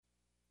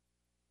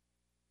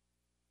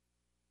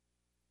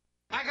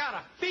I got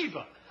a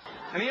fever,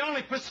 and the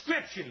only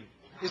prescription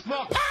is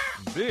more.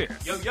 This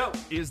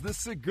is the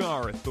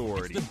Cigar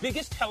Authority. It's the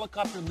biggest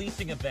helicopter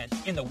leasing event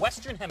in the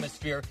Western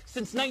Hemisphere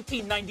since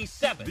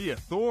 1997. The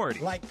Authority.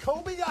 Like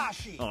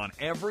Kobayashi. On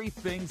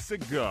everything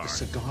cigar. The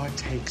cigar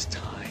takes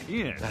time.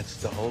 In. That's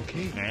the whole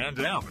key. And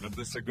out of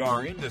the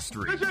cigar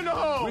industry. It's in the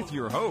hole. With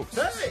your host.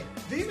 Hey,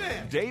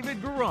 D-Man.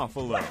 David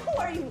Garofalo. Who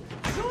are you,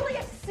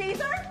 Julius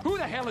Caesar? Who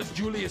the hell is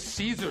Julius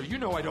Caesar? You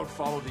know I don't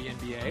follow the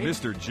NBA.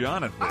 Mr.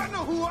 Jonathan. I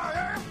know who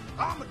I am.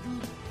 I'm a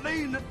dude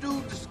playing a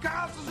dude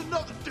disguised as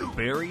another dude.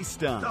 Barry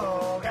Stein.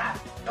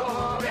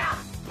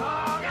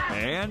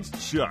 And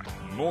Chuck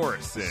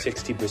Morrison.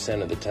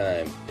 60% of the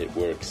time, it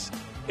works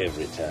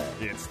every time.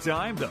 It's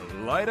time to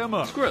light 'em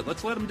up. Screw it,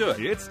 let's let him do it.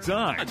 It's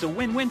time. It's a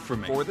win-win for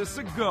me. For the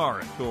Cigar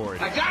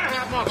Authority. I gotta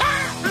have more.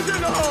 It's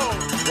in the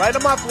hole. Light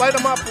 'em up, light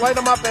 'em up, light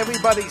 'em up,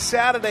 everybody.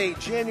 Saturday,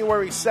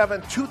 January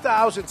 7th,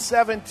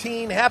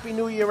 2017. Happy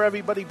New Year,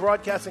 everybody.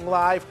 Broadcasting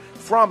live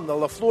from the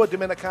La Flor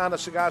Dominicana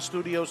Cigar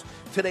Studios.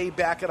 Today,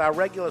 back at our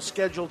regular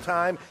scheduled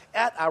time,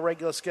 at our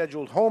regular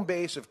scheduled home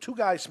base of Two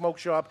Guys Smoke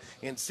Shop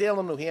in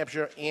Salem, New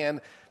Hampshire. And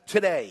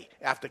today,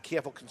 after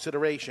careful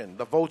consideration,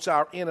 the votes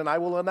are in, and I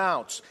will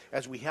announce,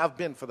 as we have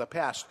been for the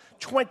past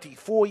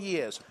 24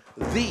 years,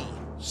 the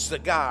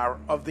Cigar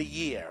of the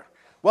Year.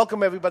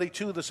 Welcome, everybody,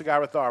 to the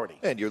Cigar Authority.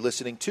 And you're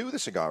listening to the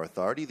Cigar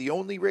Authority, the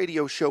only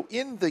radio show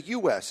in the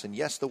U.S. and,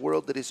 yes, the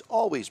world that is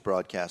always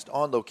broadcast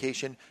on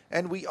location.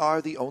 And we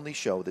are the only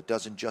show that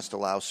doesn't just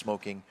allow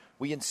smoking.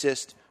 We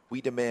insist,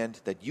 we demand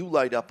that you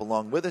light up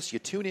along with us. You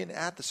tune in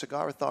at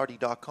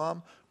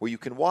thecigarauthority.com, where you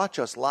can watch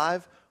us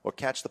live or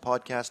catch the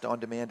podcast on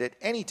demand at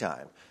any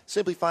time.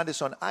 Simply find us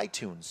on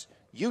iTunes,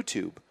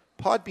 YouTube,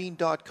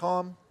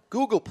 Podbean.com,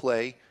 Google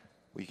Play,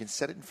 where you can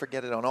set it and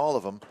forget it on all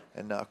of them.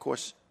 And, of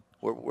course,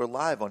 we're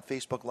live on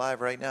Facebook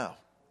Live right now.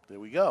 There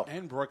we go.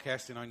 And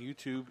broadcasting on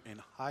YouTube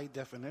in high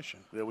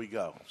definition. There we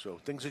go. So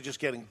things are just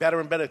getting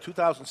better and better.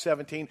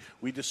 2017,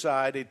 we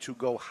decided to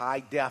go high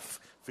def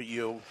for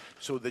you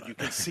so that you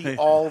can see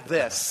all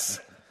this.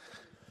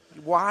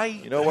 Why?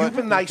 You know what? You've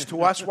been nice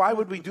to us. Why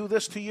would we do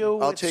this to you?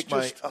 I'll take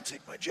my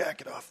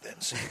jacket off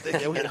then, so they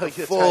can get know,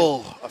 the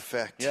full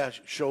effect. Yeah,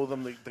 show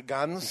them the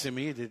guns. To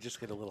me, it did just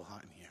get a little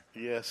hot in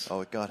here. Yes.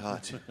 Oh, it got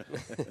hot.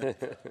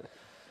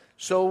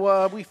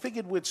 So we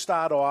figured we'd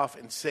start off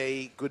and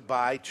say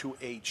goodbye to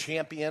a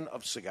champion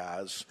of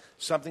cigars,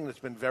 something that's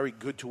been very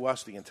good to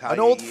us the entire year.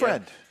 An old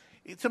friend.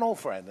 It's an old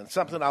friend, and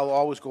something I'll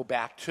always go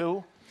back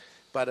to,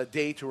 but a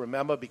day to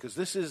remember, because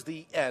this is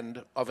the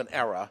end of an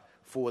era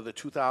for the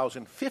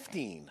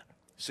 2015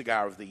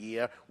 Cigar of the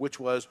Year, which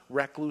was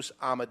Recluse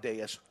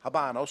Amadeus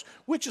Habanos,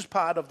 which is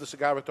part of the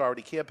Cigar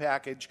Authority Care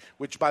Package,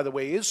 which, by the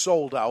way, is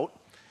sold out.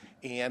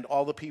 And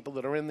all the people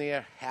that are in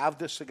there have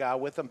this cigar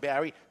with them.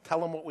 Barry,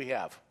 tell them what we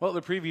have. Well,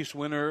 the previous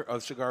winner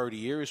of Cigar of the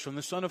Year is from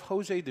the son of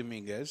Jose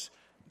Dominguez,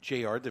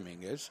 J.R.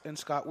 Dominguez, and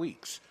Scott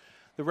Weeks.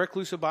 The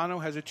Recluse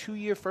Habano has a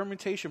 2-year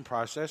fermentation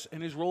process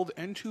and is rolled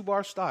N2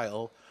 bar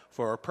style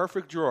for a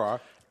perfect draw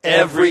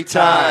Every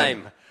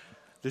time.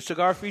 The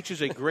cigar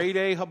features a grade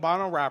A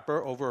Habano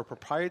wrapper over a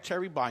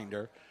proprietary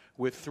binder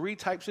with 3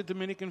 types of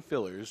Dominican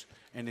fillers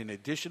and an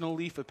additional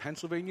leaf of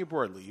Pennsylvania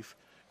broadleaf,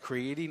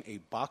 creating a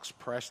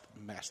box-pressed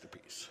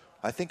masterpiece.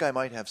 I think I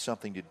might have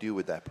something to do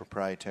with that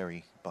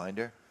proprietary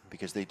binder,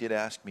 because they did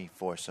ask me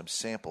for some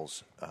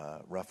samples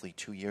roughly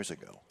 2 years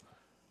ago.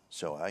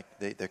 So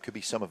there could be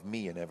some of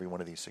me in every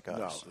one of these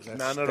cigars. No,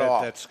 none at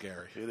all. That's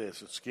scary. It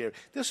is. It's scary.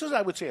 This is,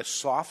 I would say, a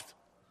soft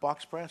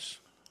box press.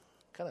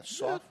 Kind of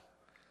soft. Yeah.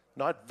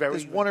 Not very.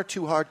 There's 1 or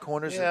 2 hard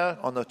corners Yeah.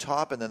 on the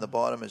top, and then the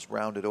bottom is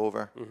rounded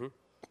over. Mm-hmm.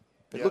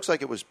 It looks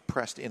like it was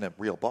pressed in a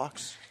real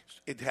box.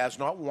 It has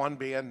not 1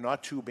 band,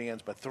 not 2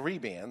 bands, but 3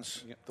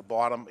 bands. Yep. The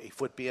bottom, a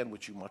foot band,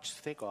 which you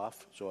must take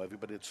off. So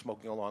everybody that's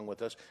smoking along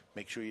with us,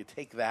 make sure you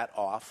take that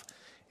off.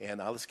 And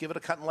let's give it a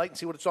cut and light and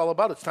see what it's all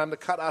about. It's time to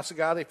cut our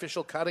cigar. The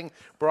official cutting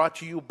brought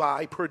to you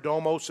by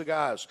Perdomo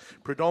Cigars.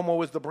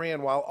 Perdomo is the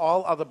brand. While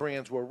all other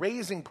brands were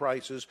raising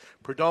prices,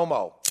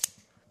 Perdomo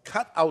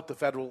cut out the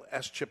federal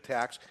S-chip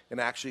tax and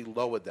actually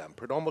lowered them.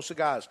 Perdomo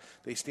Cigars,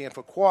 they stand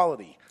for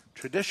quality,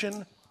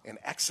 tradition, and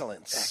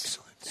excellence.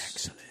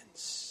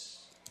 Excellence.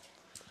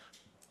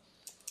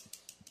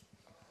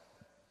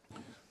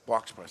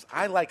 Box press.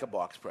 I like a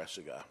box press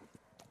cigar.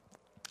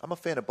 I'm a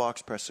fan of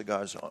box press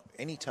cigars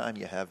anytime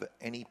you have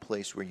any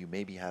place where you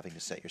may be having to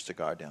set your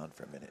cigar down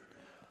for a minute,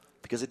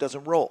 because it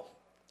doesn't roll.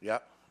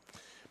 Yep.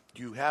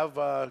 Do you have,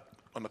 on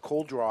the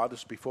cold draw, this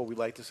is before we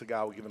light the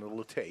cigar, we're giving it a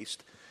little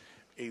taste,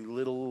 a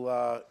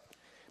little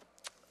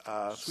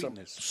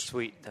Sweetness.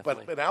 Sweet,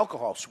 definitely. but an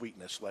alcohol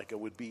sweetness, like it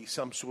would be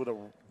some sort of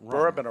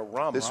bourbon or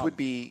rum. I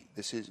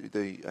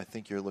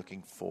think you're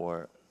looking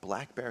for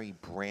blackberry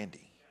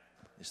brandy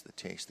is the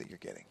taste that you're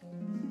getting.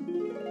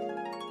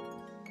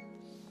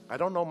 I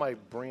don't know my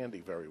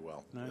brandy very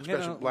well,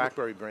 especially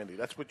blackberry brandy.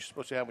 That's what you're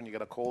supposed to have when you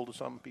get a cold or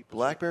something. People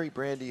Blackberry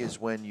brandy is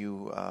when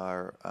you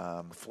are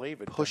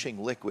flavored, pushing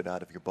liquid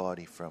out of your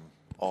body from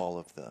all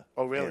of the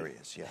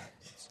areas. Yeah.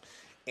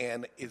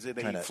 And is it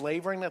Kinda- a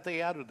flavoring that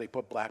they add, or did they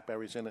put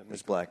blackberries in it?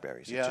 There's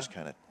blackberries. Yeah. It just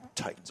kind of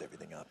tightens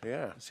everything up.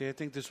 Yeah. See, I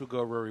think this would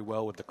go very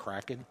well with the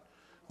Kraken,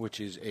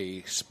 which is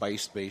a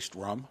spice-based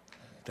rum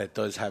that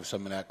does have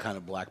some of that kind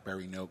of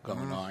blackberry note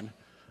going on.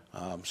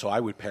 So I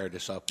would pair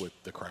this up with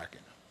the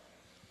Kraken.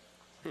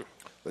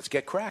 Let's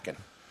get cracking.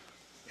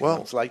 Well,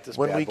 Let's light this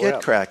when bad we boy get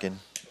up. cracking,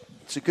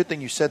 it's a good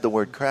thing you said the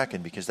word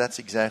cracking because that's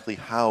exactly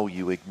how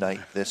you ignite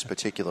this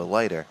particular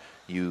lighter.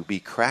 You be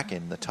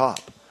cracking the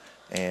top.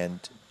 And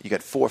you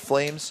got 4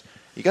 flames.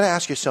 You got to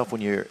ask yourself when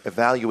you're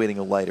evaluating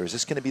a lighter, is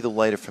this going to be the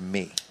lighter for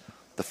me?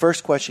 The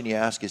first question you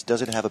ask is,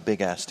 does it have a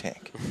big-ass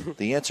tank?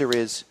 The answer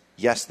is,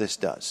 yes, this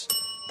does.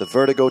 The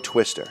Vertigo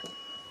Twister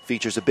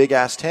features a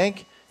big-ass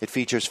tank. It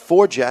features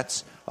 4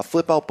 jets, a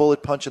flip-out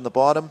bullet punch in the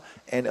bottom,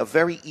 and a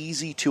very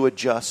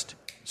easy-to-adjust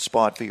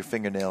spot for your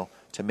fingernail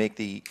to make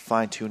the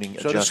fine-tuning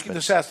So adjustments.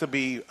 this has to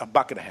be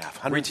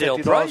 $1.50. Retail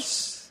 $150?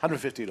 price?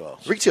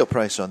 $150. Retail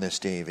price on this,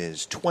 Dave,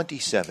 is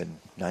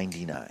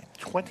 $27.99.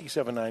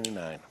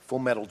 $27.99. Full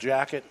metal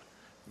jacket.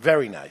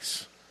 Very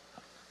nice.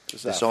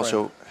 This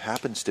also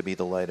happens to be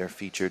the lighter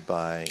featured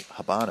by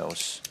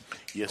Habanos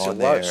Yes, on it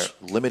their was.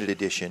 limited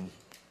edition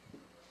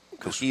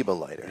Cohiba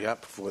lighter.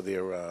 Yep, for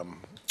their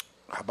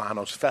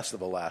Habanos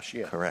Festival last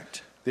year.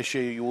 Correct. This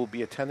year, you will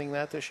be attending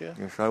that this year?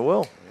 Yes, I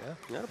will.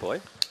 Yeah, boy.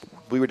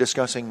 We were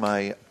discussing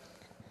my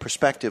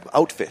prospective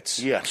outfits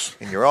Yes.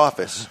 in your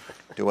office.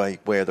 Do I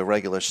wear the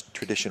regular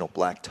traditional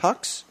black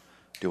tux?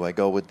 Do I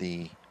go with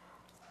the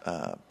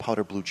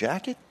powder blue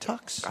jacket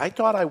tux? I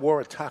thought I wore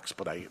a tux,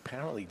 but I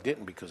apparently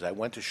didn't because I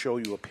went to show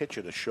you a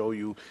picture to show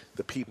you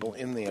the people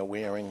in there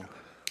wearing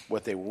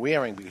what they were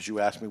wearing because you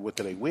asked me what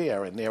do they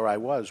wear, and there I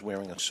was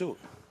wearing a suit.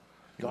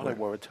 Thought I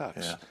wore a tux.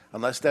 Yeah.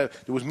 Unless there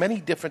was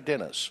many different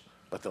dinners,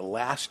 but the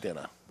last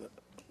dinner,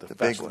 the big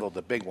festival, one.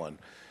 the big one,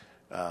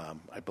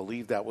 I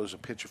believe that was a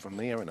picture from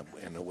there, and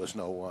there was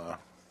no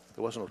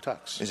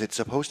tux. Is it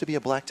supposed to be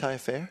a black tie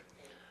affair?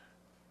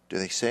 Do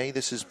they say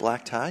this is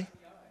black tie?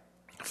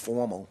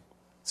 Formal.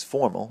 It's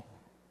formal.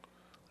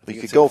 But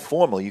you it's could go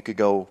formal. You could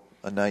go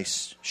a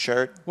nice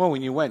shirt. Well,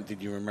 when you went,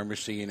 did you remember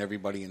seeing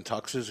everybody in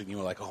tuxes and you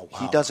were like, oh, wow.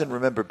 He doesn't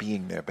remember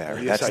being there,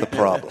 Barry. Yes, That's I the do.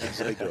 problem.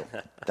 Yes, I do.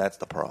 That's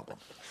the problem.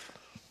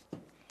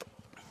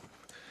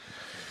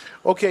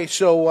 Okay,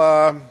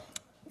 so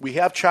we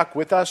have Chuck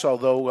with us,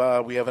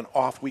 although we have an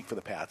off week for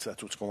the Pats.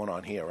 That's what's going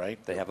on here,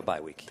 right? They have a bye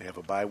week. They have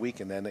a bye week,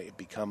 and then it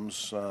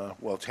becomes,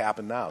 it's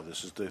happened now.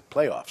 This is the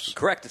playoffs.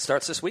 Correct. It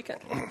starts this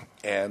weekend.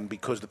 And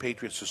because the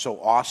Patriots are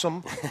so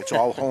awesome, it's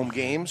all home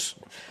games.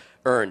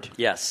 Earned,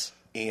 yes.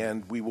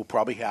 And we will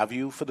probably have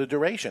you for the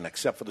duration,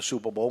 except for the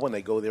Super Bowl. When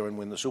they go there and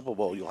win the Super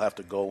Bowl, you'll have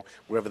to go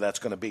wherever that's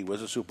going to be.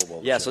 Where's the Super Bowl?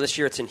 Yeah, so this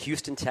year it's in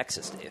Houston,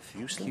 Texas, Dave.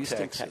 Houston,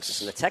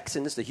 Texas.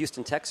 And the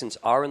Houston Texans,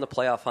 are in the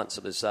playoff hunt.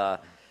 So there's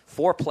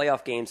 4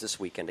 playoff games this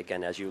weekend.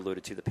 Again, as you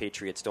alluded to, the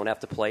Patriots don't have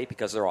to play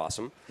because they're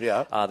awesome.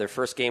 Yeah. Their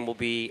first game will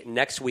be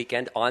next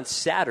weekend on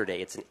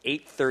Saturday. It's an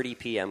 8:30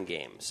 p.m.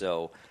 game.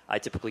 So I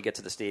typically get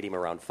to the stadium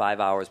around 5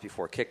 hours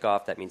before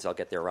kickoff. That means I'll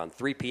get there around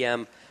 3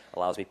 p.m.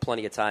 Allows me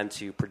plenty of time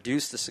to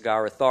produce the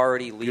Cigar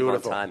Authority, leave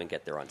Beautiful. on time, and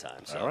get there on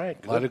time. So. All right.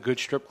 A lot of good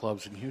strip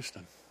clubs in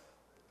Houston.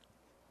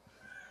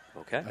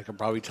 Okay. I can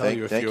probably tell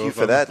you a Thank few you of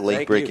for them. that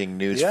late-breaking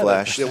news Yeah,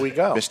 flash. there we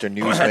go. Mr.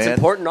 Newsman. That's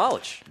important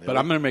knowledge. But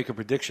I'm going to make a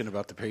prediction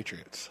about the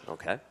Patriots.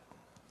 Okay.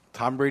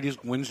 Tom Brady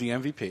wins the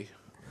MVP.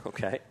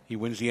 Okay. He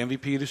wins the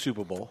MVP of the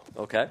Super Bowl.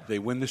 Okay. They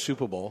win the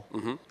Super Bowl.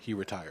 He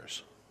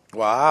retires.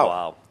 Wow.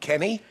 Wow.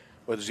 Kenny?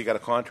 Or does he got a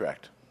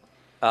contract?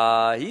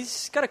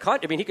 He's got a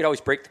contract. I mean, he could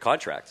always break the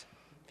contract.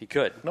 He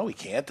could. No, he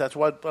can't. That's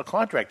what a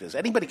contract is.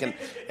 Anybody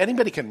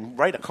can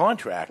write a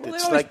contract. Well, they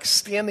It's always- like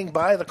standing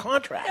by the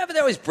contract. Yeah, but they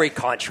always break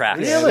contracts.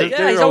 Really? Yeah,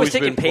 They've he's always always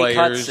taking been pay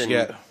players, cuts. And,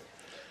 yeah.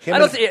 Him I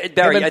don't and- think-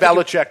 Barry, him and I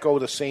think Belichick go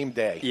the same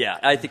day. Yeah,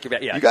 I think you're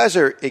right. Yeah. You guys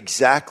are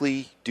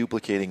exactly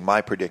duplicating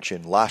my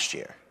prediction last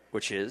year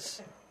Which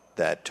is?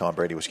 that Tom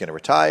Brady was going to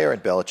retire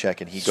and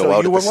Belichick and he So go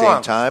out you at were the same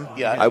wrong. time.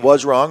 Yeah. I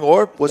was wrong,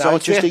 or was Now I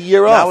it's just their- a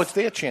year Now off? it's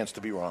their chance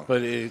to be wrong.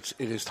 But it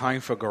is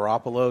time for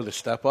Garoppolo to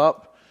step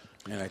up.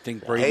 And I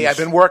think Brady. Hey, I've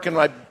been working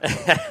my.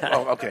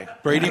 Oh, okay.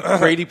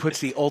 Brady puts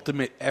the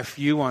ultimate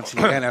FU onto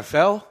the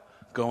NFL,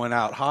 going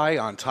out high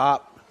on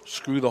top.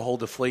 Screw the whole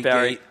deflate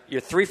Barry, gate.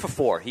 you're 3 for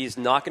 4. He's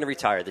not going to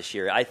retire this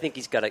year. I think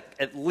he's got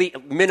at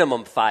least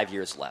minimum 5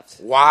 years left.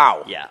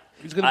 Wow. Yeah.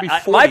 He's gonna be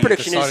 40 my at the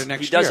prediction start is of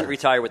next he doesn't year.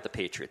 retire with the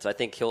Patriots. I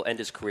think he'll end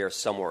his career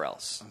somewhere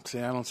else. See,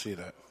 I don't see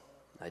that.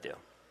 I do.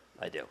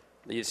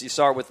 You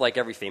saw it with like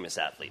every famous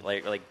athlete,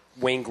 like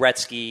Wayne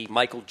Gretzky,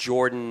 Michael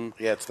Jordan.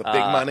 Yeah, it's the big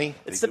money.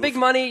 It's They the do big it.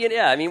 money. And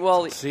yeah, I mean,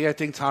 well, See, I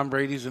think Tom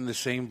Brady's in the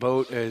same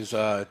boat as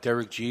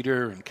Derek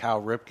Jeter and Cal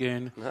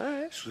Ripken. all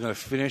right. He's going to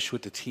finish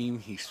with the team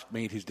he's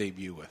made his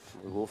debut with.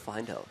 We'll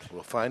find out.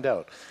 We'll find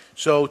out.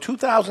 So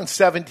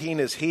 2017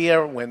 is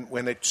here. When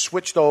it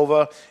switched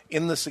over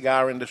in the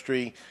cigar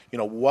industry,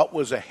 what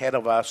was ahead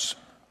of us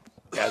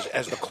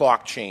as the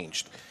clock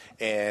changed,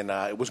 and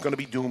it was going to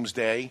be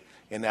doomsday,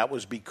 and that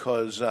was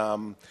because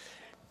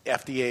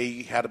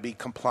FDA had to be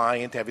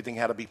compliant. Everything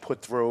had to be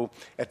put through.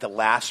 At the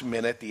last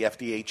minute, the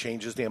FDA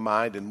changes their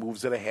mind and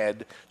moves it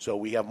ahead, so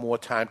we have more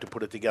time to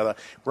put it together.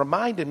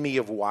 Reminded me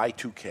of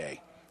Y2K.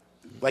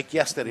 Like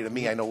yesterday to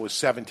me, I know it was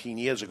 17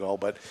 years ago,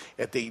 but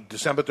at the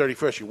December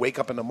 31st, you wake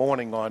up in the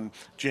morning on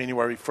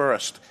January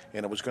 1st,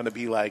 and it was going to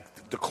be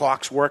like the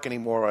clocks work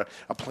anymore, or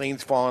a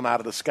plane's falling out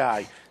of the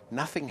sky.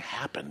 Nothing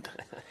happened.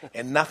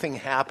 And nothing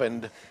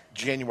happened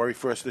January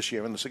 1st this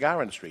year in the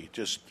cigar industry.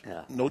 Just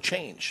no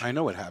change. I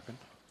know what happened.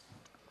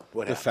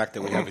 The fact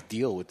that we have a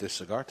deal with this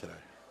cigar today.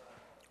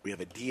 We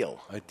have a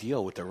deal. A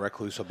deal with the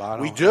Recluse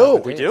Habano. We do.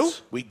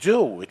 Amadeus. We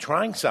do. We're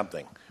trying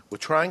something. We're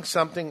trying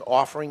something,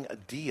 offering a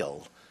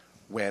deal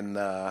when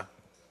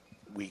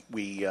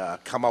we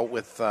come out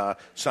with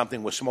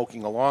something we're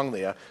smoking along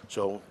there.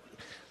 So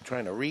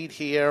trying to read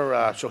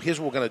here. So here's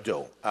what we're going to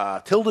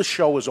do. Till the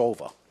show is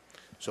over.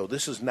 So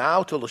this is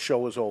now till the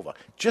show is over.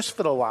 Just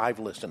for the live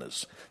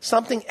listeners.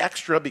 Something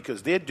extra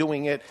because they're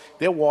doing it.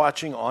 They're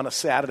watching on a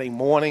Saturday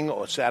morning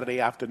or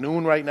Saturday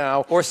afternoon right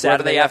now. Or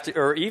Saturday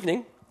or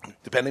evening.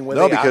 Depending where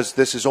they are. No, because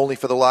this is only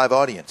for the live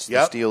audience. Yep,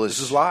 This deal is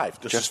this is live.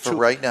 This just is for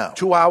right now.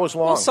 2 hours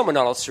long. Well, someone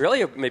in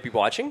Australia may be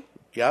watching.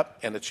 Yep,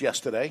 and it's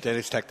yesterday. Then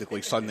it's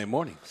technically Sunday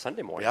morning.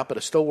 Sunday morning. Yeah, but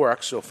it still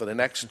works. So for the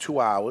next 2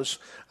 hours,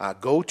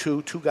 go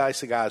to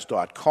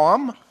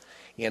twoguyscigars.com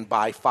and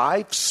buy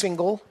 5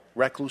 single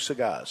Recluse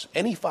cigars.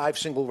 Any 5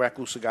 single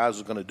Recluse cigars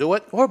is going to do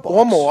it. Or a box.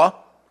 Or more.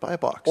 Buy a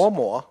box. Or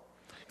more.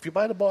 If you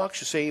buy the box,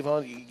 you save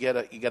on. You get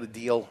a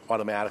deal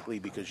automatically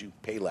because you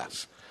pay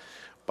less.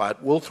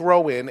 But we'll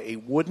throw in a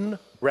wooden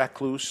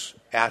Recluse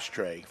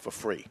ashtray for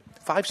free.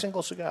 5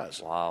 single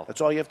cigars. Wow.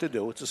 That's all you have to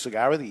do. It's a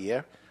cigar of the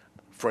year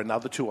for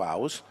another 2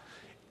 hours.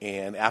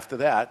 And after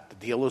that, the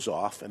deal is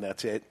off, and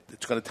that's it.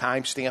 It's going to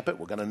timestamp it.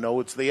 We're going to know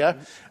it's there.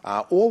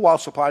 Or while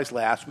supplies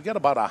last, we got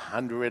about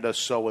 100 or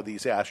so of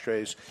these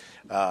ashtrays.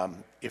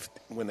 If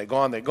when they're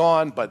gone, they're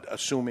gone, but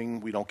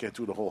assuming we don't get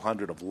through the whole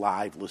 100 of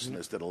live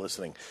listeners that are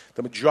listening.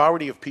 The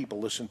majority of people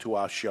listen to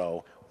our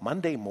show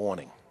Monday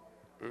morning.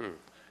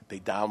 They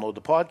download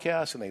the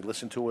podcast, and they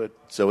listen to it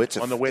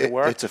on the way to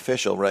work. It's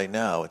official right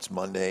now. It's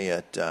Monday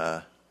at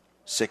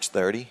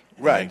 6:30.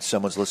 Right. And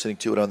someone's listening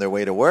to it on their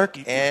way to work,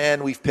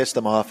 and we've pissed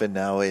them off, and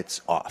now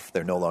it's off.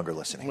 They're no longer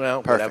listening.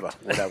 Well,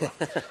 Perfect. whatever.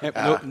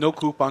 No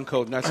coupon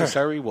code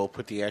necessary. We'll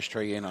put the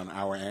ashtray in on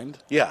our end.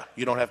 Yeah,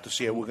 you don't have to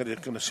see it. We're going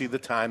to see the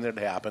time that it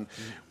happened.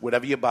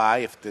 Whatever you buy,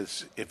 if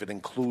it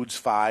includes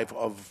 5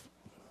 of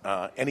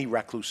any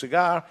Recluse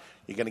cigar,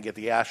 you're going to get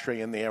the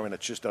ashtray in there, and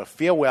it's just a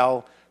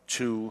farewell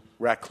to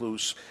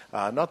Recluse.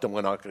 Not that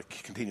we're not going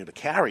to continue to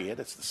carry it.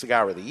 It's the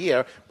cigar of the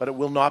year, but it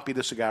will not be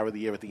the cigar of the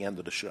year at the end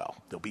of the show.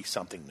 There'll be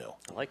something new.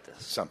 I like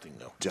this. Something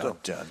new. Dun,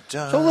 dun,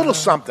 dun. So a little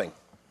something.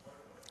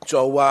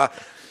 So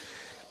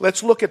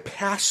let's look at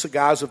past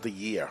cigars of the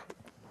year.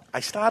 I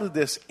started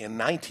this in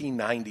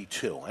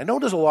 1992. I know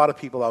there's a lot of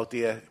people out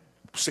there,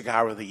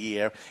 cigar of the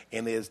year,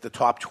 and there's the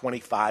top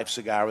 25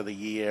 cigar of the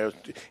year,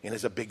 and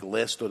there's a big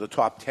list, or the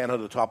top 10 or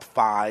the top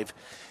 5.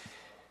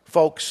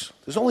 Folks,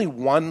 there's only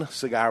one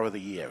cigar of the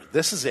year.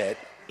 This is it,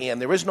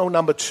 and there is no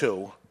number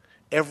 2.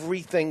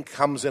 Everything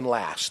comes in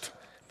last.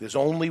 There's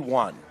only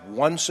one.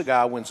 One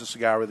cigar wins the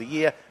cigar of the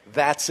year.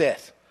 That's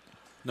it.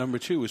 Number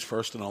 2 is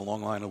first in a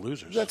long line of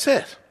losers. That's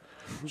it.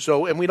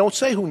 So, and we don't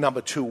say who number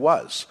 2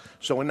 was.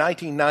 So in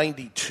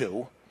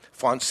 1992,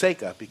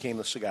 Fonseca became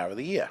the cigar of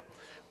the year.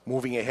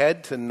 Moving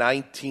ahead to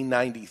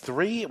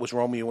 1993, it was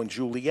Romeo and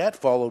Juliet,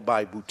 followed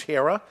by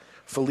Butera,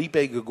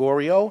 Felipe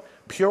Gregorio,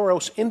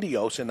 Puros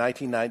Indios in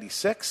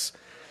 1996.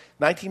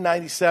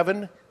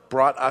 1997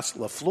 brought us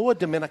La Flor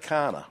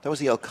Dominicana. That was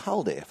the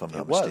Alcalde, if I'm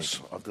not It mistaken.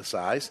 was, of the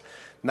size.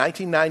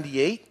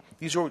 1998,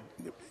 these are,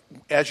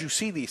 as you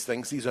see these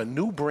things, these are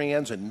new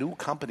brands and new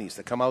companies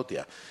that come out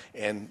there.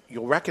 And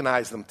you'll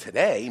recognize them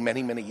today,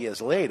 many, many years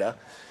later.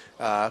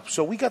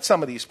 So we got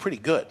some of these pretty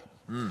good.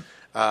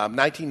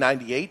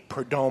 1998,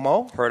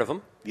 Perdomo. Heard of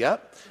them?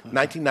 Yep.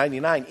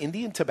 1999,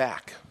 Indian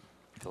Tobacco.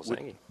 Phil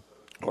Zangi.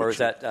 Or was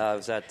that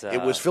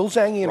it was Phil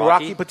Zangi and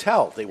Rocky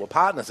Patel. They were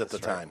partners at the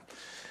time.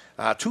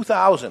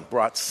 2000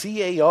 brought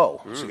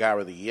CAO, Cigar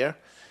of the Year.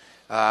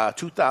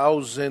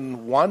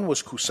 2001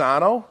 was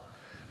Cusano.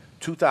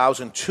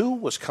 2002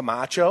 was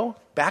Camacho,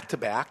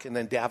 back-to-back, and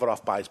then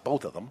Davidoff buys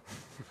both of them.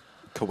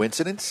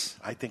 Coincidence?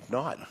 I think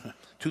not.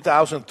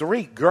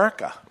 2003,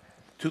 Gurkha.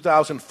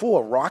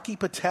 2004, Rocky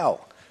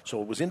Patel.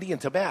 So it was Indian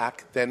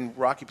Tobacco. Then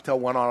Rocky Patel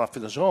went on off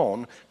his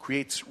own,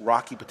 creates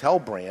Rocky Patel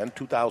brand,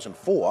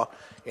 2004,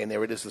 and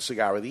there it is, the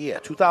Cigar of the Year.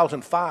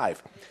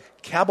 2005,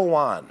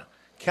 Cabawan.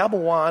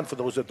 Cabawan, for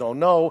those that don't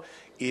know,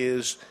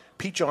 is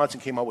Pete Johnson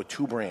came out with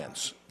 2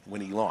 brands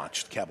when he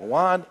launched,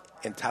 Cabawan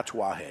and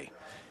Tatuaje.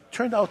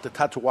 Turned out the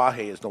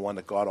Tatuaje is the one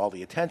that got all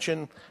the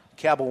attention.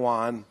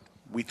 Cabawan,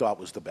 we thought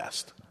was the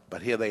best.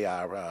 But here they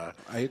are.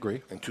 I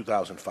agree. In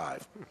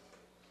 2005.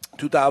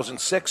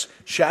 2006,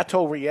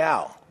 Chateau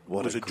Real.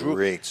 What a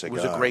great cigar.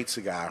 It was a great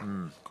cigar.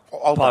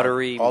 All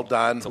Buttery, done. All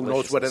done. Who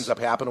knows what ends up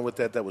happening with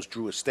that? That was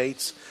Drew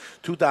Estates.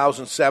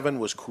 2007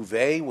 was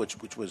Cuvée, which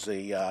was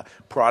a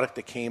product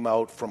that came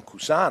out from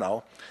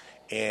Cusano.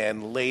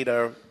 and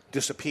later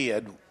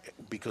disappeared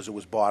because it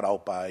was bought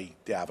out by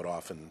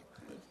Davidoff and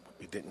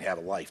it didn't have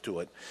a life to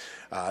it.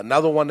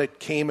 Another one that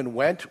came and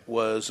went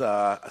was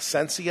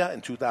Essentia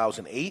in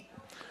 2008.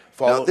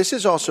 Now, this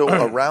is also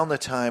around the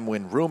time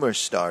when rumors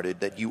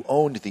started that you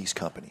owned these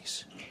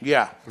companies.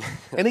 Yeah.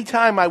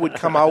 Anytime I would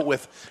come out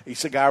with a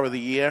Cigar of the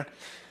Year,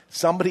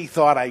 somebody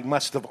thought I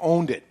must have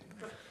owned it,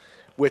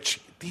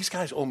 which these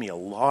guys owe me a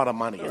lot of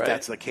money if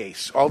that's the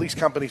case. All these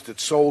companies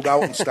that sold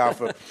out and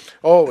stuff,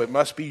 it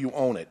must be you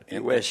own it. And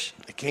you wish.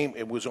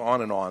 It was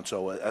on and on.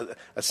 So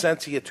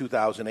Essentia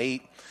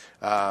 2008,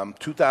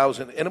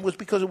 2000, and it was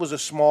because it was a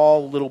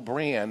small little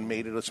brand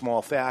made at a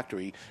small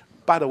factory.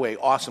 By the way,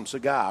 awesome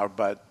cigar,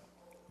 but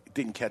it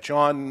didn't catch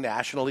on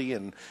nationally,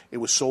 and it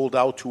was sold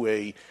out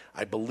to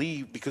I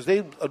believe, because they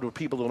are the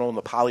people that own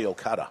the Palio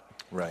Cutter.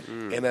 Right.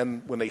 And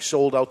then when they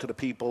sold out to the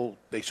people,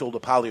 they sold the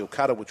Palio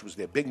Cutter, which was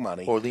their big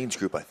money. Orleans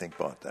Group, I think,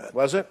 bought that.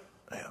 Was it?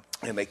 Yeah.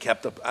 And they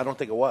kept up. I don't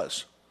think it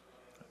was.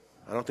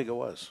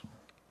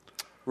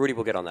 Rudy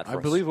will get on that for I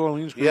us. believe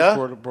Orleans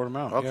Group brought him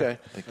out. Okay.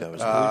 I think that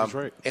was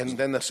right. And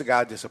then the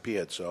cigar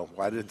disappeared. So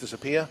why did it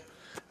disappear?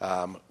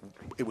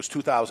 It was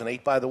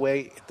 2008, by the way.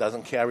 It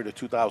doesn't carry to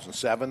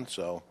 2007,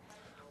 so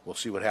we'll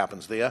see what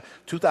happens there.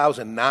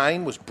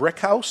 2009 was Brick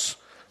House.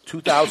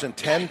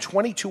 2010,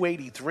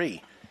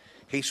 2283,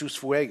 Jesus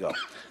Fuego.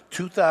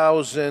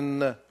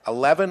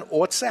 2011,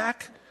 Ortsac.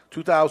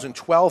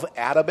 2012,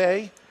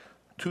 Atabay.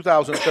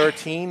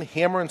 2013,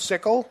 Hammer and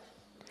Sickle.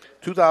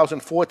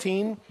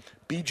 2014,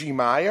 B.G.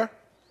 Meyer.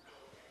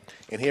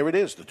 And here it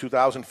is, the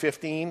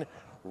 2015,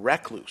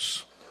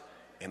 Recluse.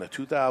 And the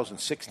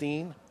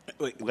 2016,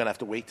 we're going to have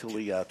to wait till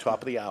the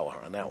top of the hour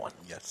on that one.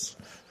 Yes.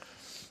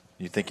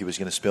 You think he was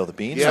going to spill the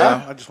beans?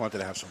 Yeah. I just wanted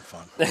to have some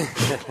fun.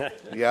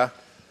 Yeah.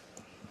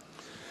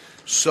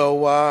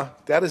 So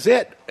that is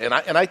it, and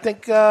I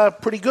think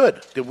pretty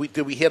good. Did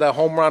we hit a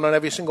home run on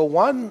every single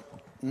one?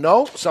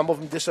 No, some of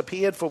them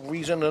disappeared for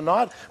reason or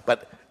not.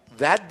 But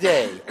that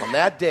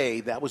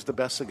day, that was the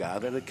best cigar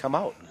that had come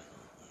out.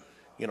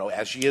 You know,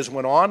 as years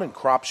went on and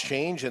crops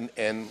changed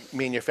and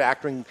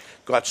manufacturing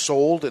got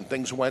sold and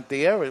things went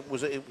there, it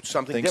was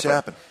something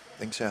different.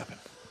 Things happen.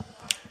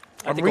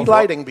 I'm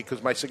relighting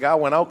because my cigar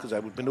went out because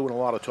I've been doing a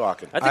lot of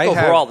talking. I think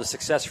overall the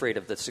success rate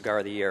of the Cigar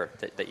of the Year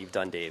that you've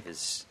done, Dave,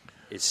 is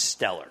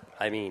stellar.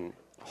 I mean,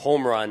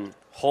 home run.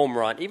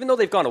 Even though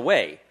they've gone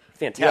away,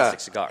 fantastic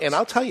cigars. And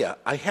I'll tell you,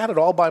 I had it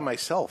all by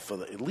myself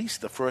for at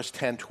least the first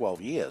 10, 12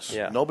 years.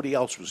 Yeah. Nobody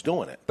else was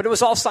doing it. But it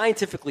was all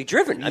scientifically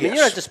driven. I mean,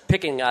 you're not just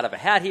picking out of a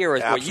hat here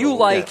as what you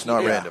like. Yeah, it's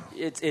not random.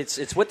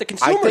 It's what the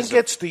consumers. I think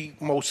it's the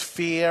most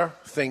fair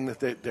thing that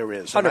there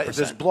is. 100%.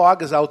 There's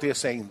bloggers out there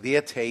saying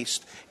their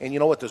taste, and you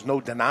know what? There's no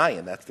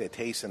denying that's their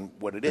taste and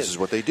what it is. This is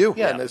what they do.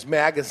 Yeah, and there's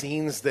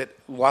magazines that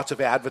lots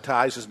of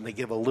advertisers, and they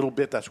give a little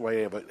bit. That's why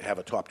you have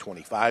a top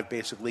 25,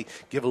 basically.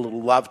 Give a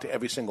little love to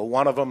every single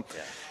one of them.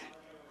 Yeah.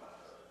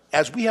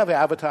 As we have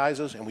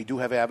advertisers, and we do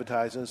have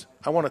advertisers,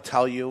 I want to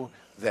tell you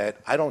that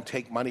I don't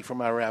take money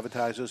from our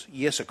advertisers.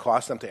 Yes, it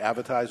costs them to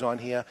advertise on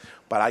here,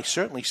 but I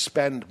certainly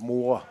spend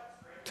more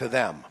to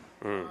them.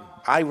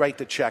 I write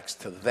the checks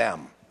to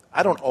them.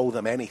 I don't owe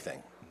them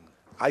anything.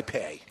 I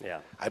pay. Yeah.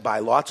 I buy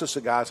lots of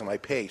cigars and I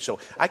pay. So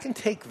I can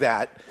take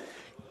that,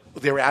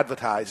 their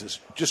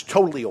advertisers, just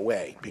totally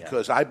away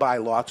because I buy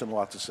lots and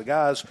lots of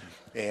cigars.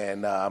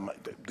 And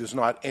there's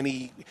not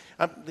any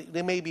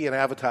there may be an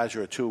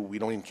advertiser or two. We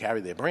don't even carry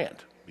their brand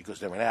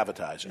because they're an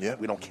advertiser. Yeah.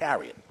 We don't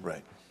carry it.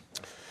 Right.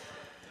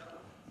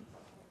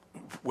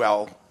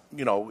 Well,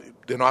 you know,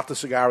 they're not the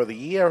Cigar of the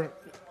Year,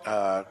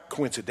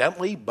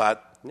 coincidentally,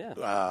 but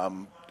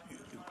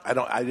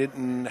I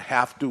didn't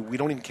have to. We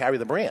don't even carry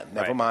the brand.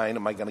 Never mind.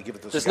 Am I going to give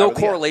it the There's Cigar no of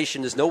the Year?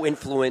 correlation. There's no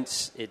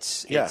influence.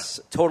 It's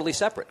totally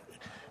separate.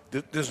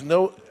 There's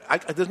no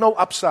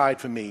upside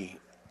for me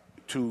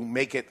to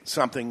make it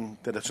something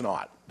that it's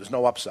not. There's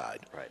no upside.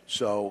 Right.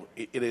 So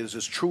it is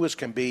as true as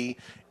can be,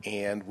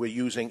 and we're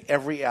using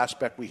every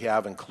aspect we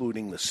have,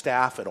 including the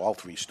staff at all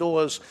three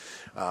stores,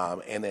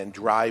 and then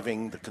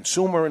driving the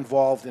consumer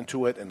involved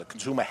into it, and the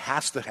consumer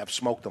has to have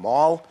smoked them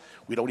all.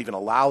 We don't even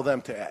allow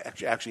them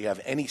to actually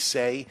have any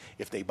say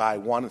if they buy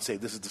one and say,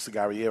 this is the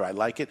Cigar of the Year, I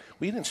like it.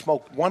 We didn't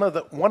smoke one of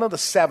the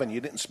 7 you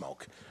didn't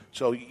smoke.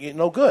 So you're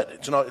no good.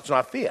 It's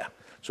not fair.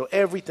 So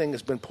everything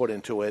has been put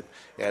into it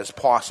as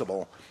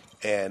possible.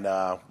 And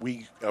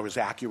we are as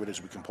accurate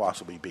as we can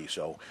possibly be.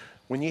 So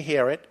when you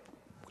hear it,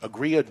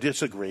 agree or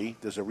disagree,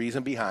 there's a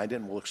reason behind it,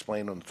 and we'll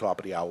explain on the top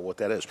of the hour what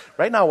that is.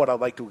 Right now, what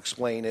I'd like to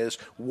explain is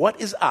what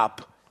is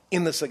up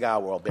in the cigar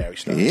world, Barry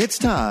Stone. It's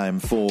time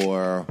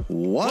for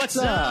What's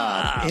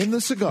Up in the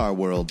Cigar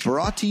World,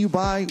 brought to you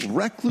by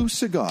Recluse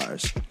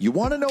Cigars. You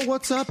want to know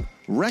what's up?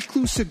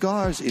 Recluse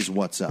Cigars is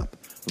what's up.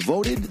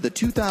 Voted the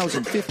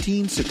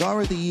 2015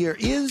 Cigar of the Year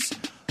is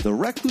the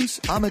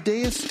Recluse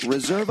Amadeus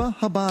Reserva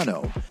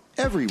Habano.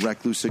 Every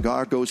Recluse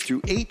cigar goes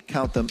through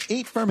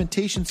 8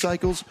 fermentation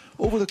cycles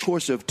over the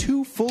course of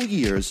 2 full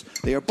years.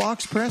 They are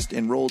box pressed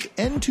and rolled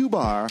N2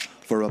 bar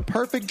for a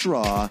perfect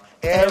draw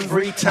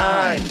every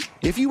time.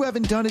 If you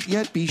haven't done it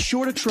yet, be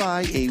sure to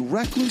try a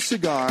Recluse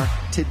cigar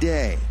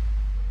today.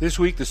 This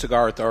week, the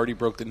Cigar Authority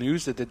broke the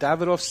news that the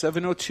Davidoff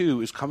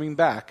 702 is coming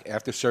back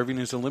after serving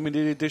as a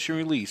limited edition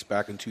release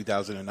back in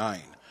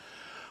 2009.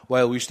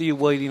 While we're still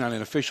waiting on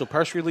an official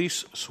press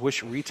release,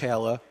 Swiss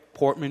retailer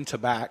Portman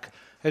Tobacco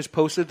has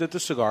posted that the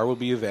cigar will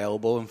be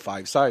available in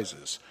 5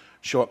 sizes: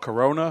 short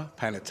Corona,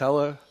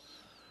 Panatella,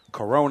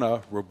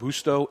 Corona,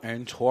 Robusto,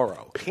 and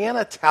Toro.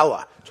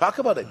 Panatella. Talk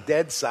about a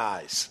dead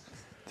size.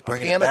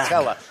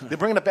 Panatella. They're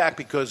bringing it back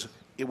because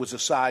it was a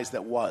size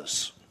that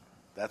was.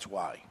 That's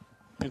why.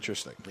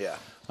 Interesting. Yeah.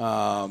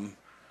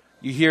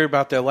 You hear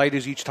about their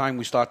lighters each time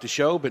we start the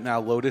show, but now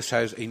Lotus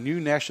has a new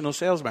national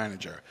sales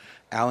manager.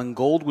 Alan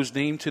Gold was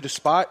named to the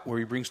spot, where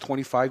he brings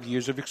 25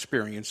 years of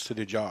experience to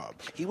the job.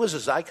 He was a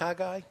Zycar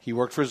guy? He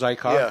worked for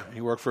Zycar. Yeah.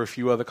 He worked for a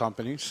few other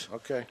companies.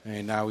 Okay.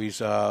 And now he's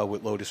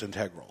with Lotus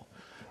Integral.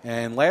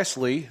 And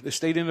lastly, the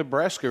state of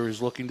Nebraska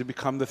is looking to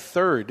become the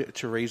third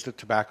to raise the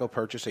tobacco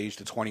purchase age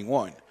to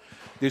 21.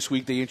 This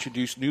week they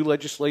introduced new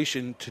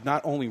legislation to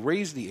not only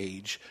raise the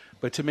age,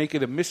 but to make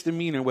it a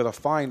misdemeanor with a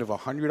fine of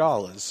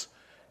 $100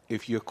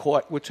 if you're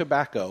caught with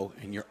tobacco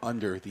and you're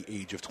under the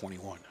age of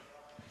 21.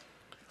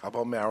 How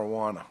about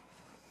marijuana?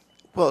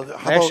 Well,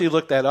 I actually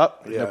looked that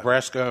up. Yeah.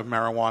 Nebraska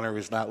marijuana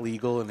is not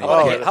legal, and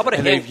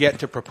they've yet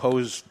to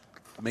propose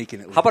making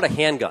it legal. How about a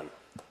handgun?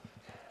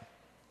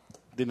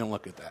 Didn't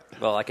look at that.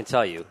 Well, I can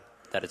tell you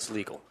that it's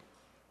legal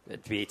to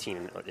be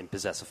 18 and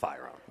possess a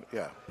firearm.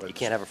 Yeah. You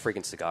can't have a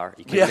freaking cigar.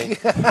 You kidding me?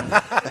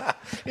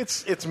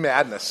 It's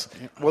madness.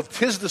 Well,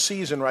 'tis the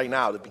season right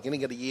now. The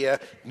beginning of the year,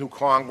 new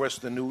Congress,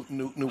 the new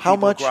How people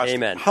much? across-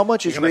 Amen. How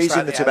much is You're gonna raising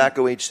start the adding-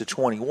 tobacco age to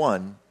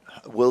 21?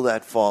 Will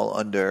that fall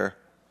under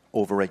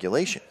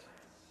overregulation?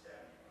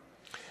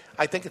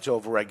 I think it's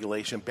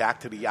overregulation.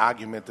 Back to the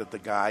argument that the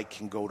guy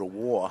can go to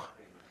war.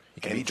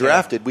 He can be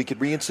drafted. We could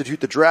reinstitute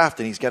the draft,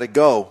 and he's got to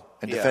go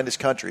and Yeah. defend his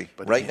country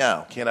But right he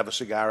now. Can't have a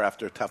cigar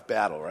after a tough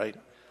battle, right?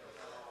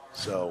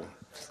 So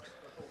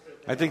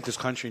I think this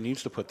country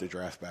needs to put the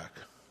draft back.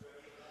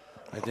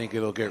 I think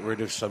it'll get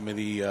rid of some of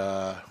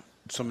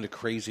the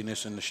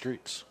craziness in the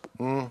streets.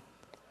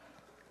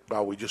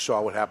 well, we just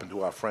saw what happened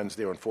to our friends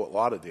there in Fort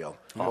Lauderdale.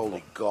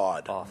 Holy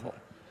God. Awful.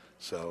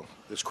 So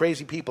there's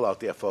crazy people out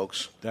there,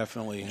 folks.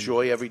 Definitely.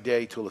 Enjoy every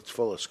day till it's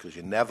fullest, because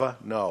you never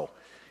know.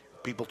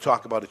 People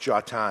talk about it's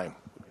your time.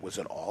 Was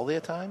it all their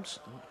times?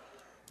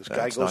 This guy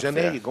That's goes not in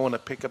there, fair. you're going to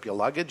pick up your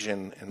luggage,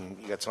 and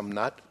you got some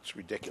nut. It's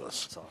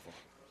ridiculous. It's awful.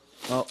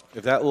 Well,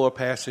 if that law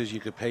passes,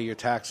 you could pay your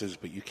taxes,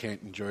 but you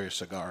can't enjoy a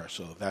cigar.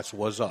 So that's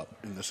what's up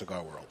in the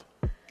cigar world.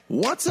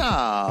 What's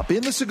Up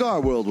in the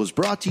Cigar World was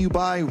brought to you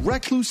by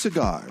Recluse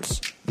Cigars.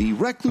 The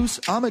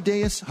Recluse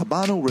Amadeus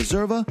Habano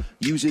Reserva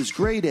uses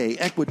grade A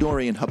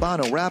Ecuadorian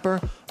Habano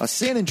wrapper, a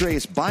San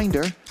Andreas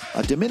binder,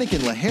 a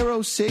Dominican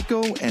Lajero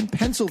Seco, and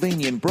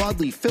Pennsylvanian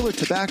broadleaf filler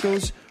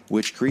tobaccos,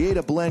 which create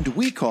a blend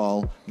we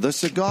call the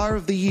Cigar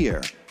of the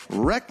Year.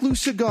 Recluse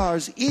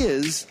Cigars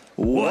is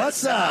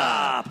What's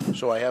Up?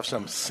 So I have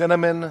some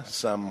cinnamon,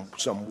 some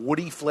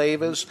woody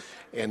flavors,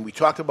 and we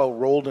talked about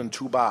rolled in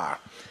two-bar.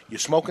 You're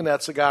smoking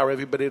that cigar.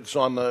 Everybody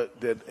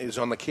that is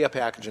on the care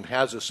package and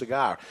has a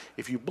cigar.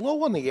 If you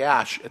blow on the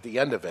ash at the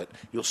end of it,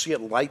 you'll see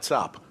it lights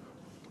up,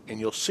 and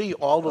you'll see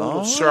all the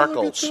little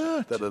circles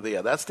that are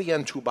there. That's the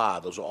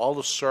N2 Those are all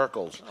the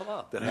circles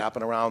that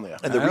happen around there.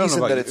 And the I don't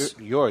reason know that about it's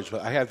yours,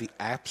 but I have the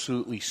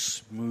absolutely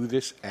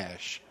smoothest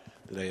ash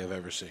that I have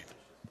ever seen.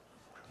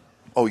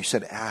 oh, you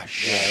said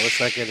ash. Yeah, let's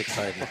not get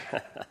excited.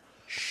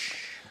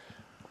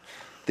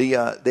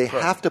 They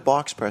have to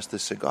box press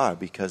this cigar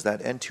because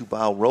that N2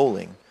 bow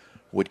rolling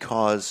would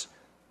cause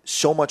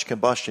so much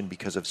combustion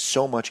because of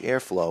so much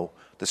airflow,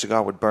 the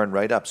cigar would burn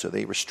right up. So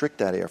they restrict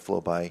that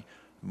airflow by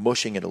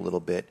mushing it a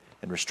little bit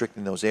and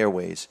restricting those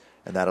airways,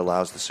 and that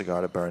allows the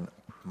cigar to burn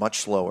much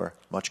slower,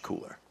 much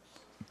cooler.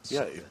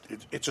 Yeah,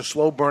 it's a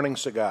slow-burning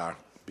cigar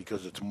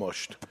because it's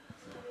mushed.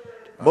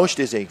 Mushed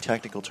is a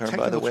technical term,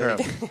 by the way.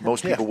 Technical term.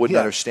 Most people Yeah, wouldn't yeah.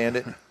 understand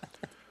it.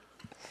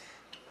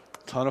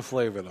 Ton of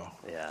flavor, though.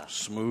 Yeah.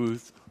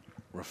 Smooth,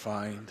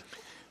 refined.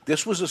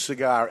 This was a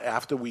cigar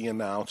after we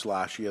announced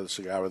last year the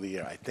Cigar of the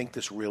Year. I think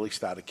this really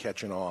started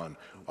catching on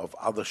of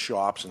other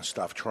shops and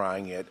stuff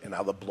trying it and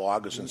other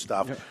bloggers and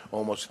stuff.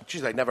 Almost,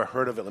 geez, I never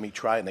heard of it. Let me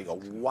try it. And they go,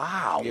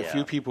 wow. A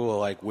few people were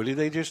like, what did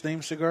they just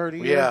name Cigar of the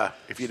Year? Yeah,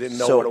 if you didn't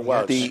know what it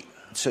was.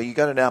 So you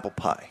got an apple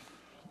pie.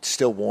 It's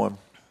still warm.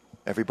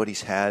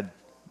 Everybody's had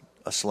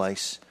a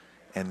slice,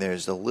 and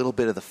there's a little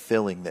bit of the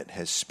filling that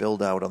has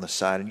spilled out on the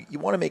side. And you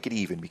want to make it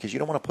even because you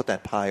don't want to put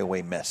that pie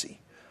away messy.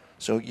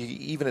 So you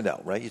even it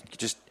out, right? You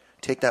just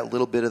take that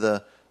little bit of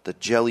the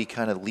jelly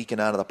kind of leaking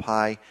out of the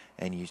pie,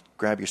 and you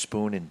grab your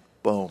spoon and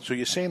boom. So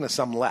you're saying there's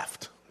some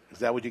left. Is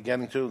that what you're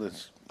getting to?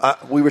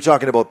 We were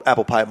talking about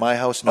apple pie at my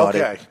house, not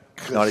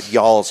at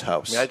y'all's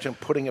house. Imagine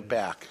putting it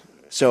back.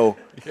 So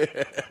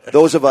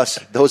those of us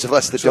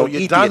that So don't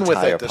you're eat done the with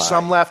entire it. There's pie.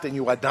 some left, and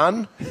you are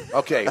done.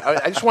 Okay,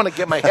 I just want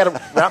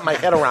to wrap my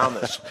head around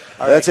this.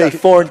 All That's right. a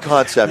foreign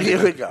concept.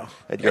 Here we go.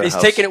 At your He's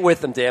house. taking it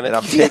with him, damn it. And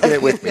I'm taking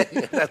it with me.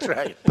 That's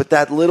right. But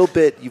that little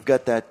bit, you've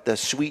got the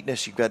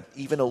sweetness. You've got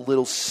even a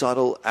little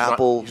subtle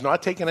apple. He's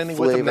not taking any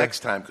with flavor. him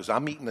next time because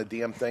I'm eating the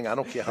damn thing. I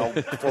don't care how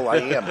full I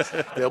am.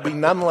 There'll be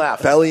none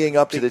left. Bellying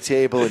up to the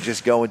table and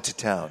just going to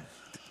town.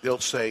 They'll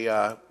say,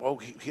 "Oh,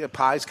 here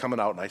pie's coming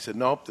out," and I said,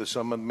 "Nope, there's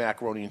some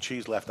macaroni and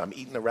cheese left. I'm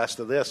eating the rest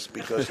of this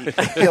because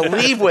he'll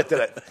leave with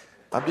it."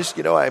 I'm just,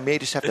 I may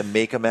just have to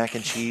make a mac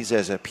and cheese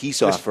as a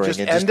peace offering and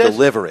just end it.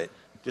 deliver it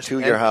Just to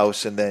end your it.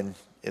 house, and then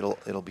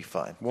it'll be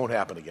fine. Won't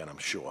happen again, I'm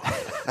sure.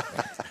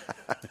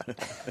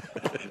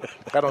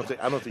 I don't think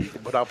you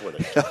can put up with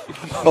it.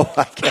 Oh,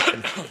 I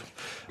can.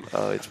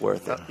 Oh, it's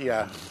worth it.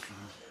 Yeah.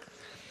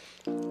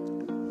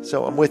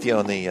 So I'm with you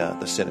on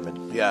the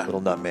cinnamon. Yeah.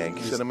 Little nutmeg.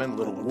 Cinnamon,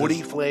 little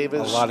woody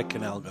flavors. A lot of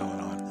canal going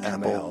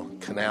on.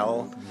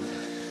 Canal.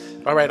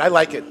 All right, I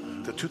like it.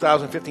 The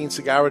 2015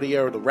 Cigar of the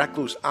Year, the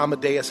Recluse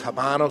Amadeus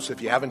Habano. So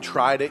if you haven't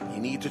tried it, you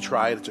need to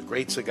try it. It's a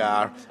great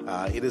cigar.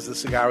 It is the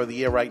Cigar of the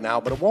Year right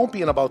now, but it won't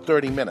be in about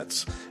 30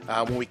 minutes.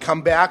 When we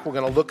come back, we're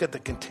going to look at the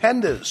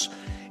contenders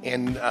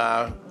and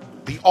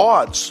the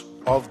odds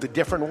of the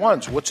different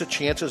ones. What's the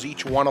chances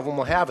each one of them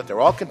will have it? They're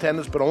all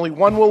contenders, but only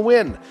one will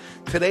win.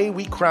 Today,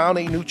 we crown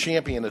a new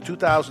champion, the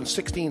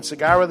 2016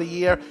 Cigar of the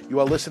Year. You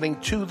are listening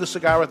to The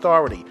Cigar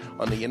Authority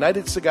on the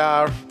United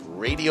Cigar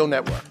Radio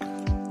Network.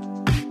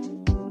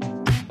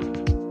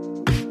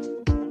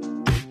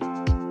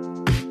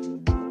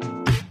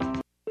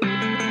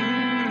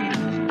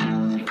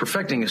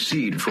 Perfecting a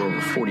seed for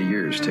over 40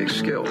 years takes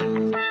skill.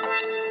 Then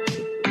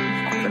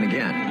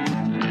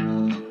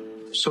again,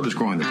 so does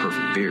growing the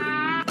perfect beard.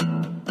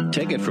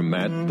 Take it from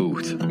Matt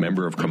Booth,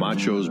 member of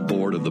Camacho's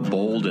board of the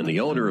Bold and the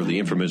owner of the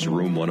infamous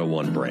Room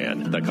 101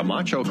 brand. The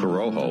Camacho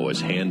Corojo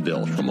is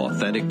hand-built from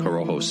authentic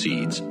Corojo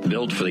seeds,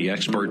 built for the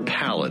expert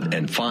palate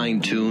and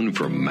fine-tuned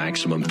for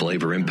maximum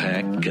flavor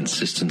impact,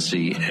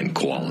 consistency, and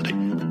quality.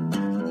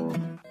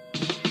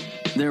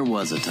 There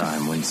was a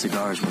time when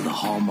cigars were the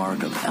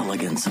hallmark of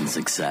elegance and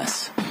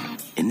success.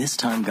 In this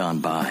time gone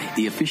by,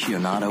 the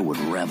aficionado would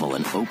revel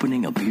in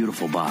opening a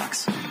beautiful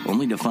box,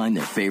 only to find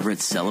their favorite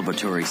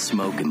celebratory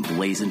smoke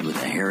emblazoned with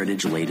a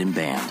heritage-laden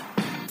band.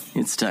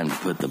 It's time to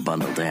put the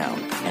bundle down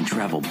and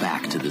travel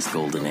back to this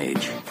golden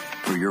age.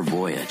 For your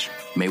voyage,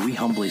 may we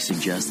humbly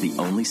suggest the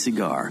only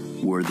cigar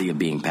worthy of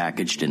being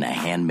packaged in a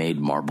handmade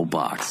marble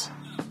box.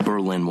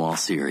 Berlin Wall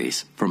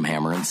Series from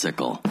Hammer and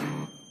Sickle.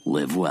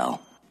 Live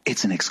well.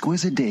 It's an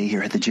exquisite day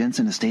here at the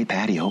Jensen Estate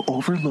patio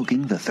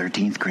overlooking the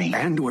 13th green.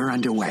 And we're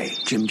underway.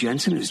 Jim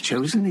Jensen has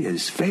chosen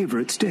his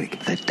favorite stick.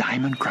 The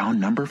Diamond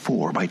Crown No.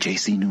 4 by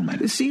J.C.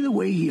 Newman. See the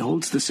way he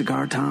holds the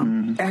cigar,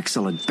 Tom?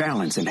 Excellent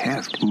balance and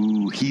heft.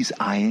 Ooh, he's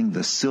eyeing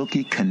the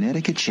silky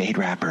Connecticut shade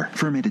wrapper,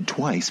 fermented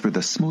twice for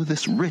the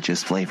smoothest,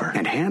 richest flavor.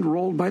 And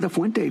hand-rolled by the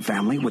Fuente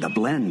family with a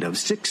blend of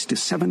 6 to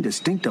 7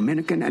 distinct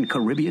Dominican and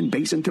Caribbean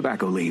basin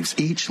tobacco leaves.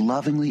 Each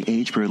lovingly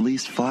aged for at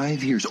least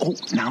 5 years. Oh,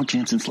 now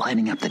Jensen's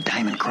lighting up the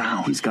Diamond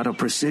Crown. He's got a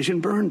precision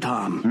burn,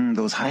 Tom.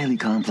 Those highly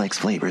complex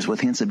flavors with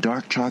hints of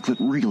dark chocolate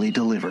really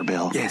deliver,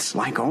 Bill. Yes,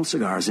 like all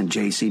cigars in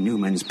J.C.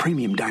 Newman's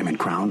premium Diamond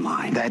Crown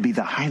line. That'd be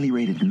the highly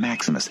rated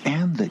Maximus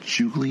and the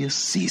Julius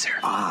Caesar.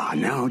 Ah,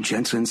 now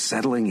Jensen's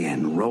settling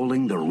in,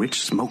 rolling the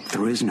rich smoke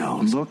through his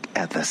nose. Look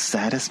at the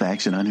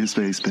satisfaction on his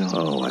face, Bill.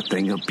 Oh, a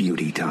thing of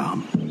beauty,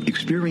 Tom.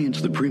 Experience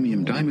the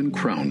premium Diamond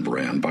Crown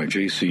brand by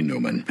J.C.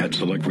 Newman at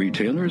select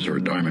retailers or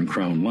Diamond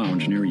Crown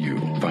Lounge near you.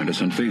 Find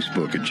us on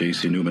Facebook at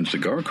J.C. Newman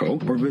Cigar Co.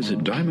 or visit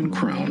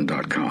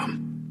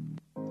diamondcrown.com.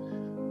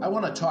 I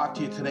want to talk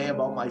to you today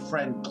about my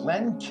friend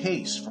Glenn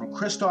Case from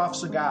Christoph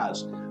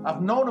Cigars.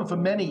 I've known him for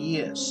many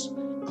years.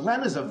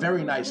 Glenn is a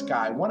very nice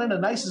guy, one of the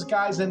nicest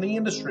guys in the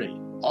industry.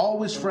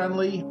 Always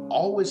friendly,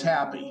 always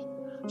happy.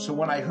 So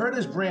when I heard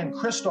his brand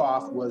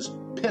Christoph was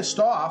pissed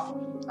off,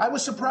 I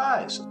was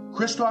surprised.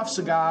 Christoph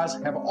Cigars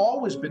have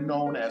always been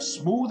known as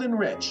smooth and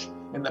rich,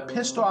 and the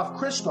pissed off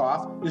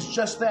Christoph is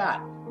just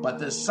that. But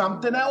there's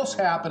something else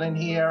happening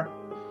here.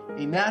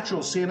 A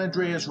natural San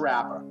Andreas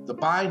wrapper, the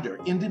binder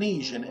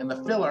Indonesian, and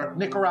the filler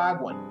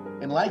Nicaraguan.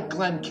 And like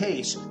Glenn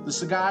Case, the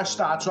cigar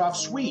starts off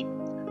sweet,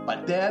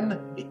 but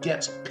then it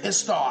gets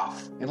pissed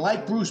off. And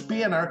like Bruce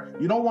Banner,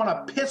 you don't want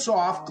to piss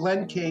off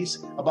Glenn Case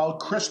about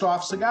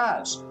Christoph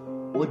Cigars.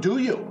 Or do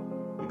you?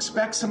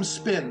 Expect some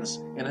spins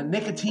and a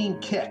nicotine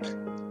kick.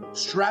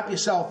 Strap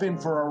yourself in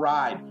for a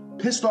ride.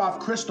 Pissed off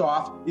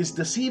Christoph is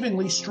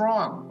deceivingly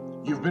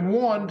strong. You've been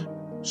warned.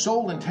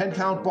 Sold in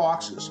 10-count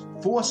boxes,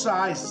 4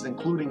 sizes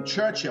including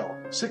Churchill,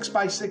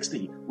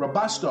 6x60,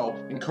 Robusto,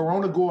 and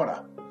Corona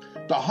Gorda.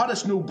 The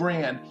hottest new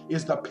brand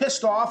is the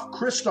Pissed Off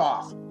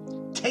Christoph.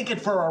 Take it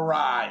for a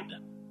ride.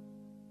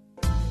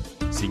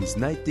 Since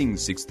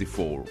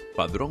 1964,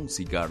 Padron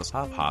Cigars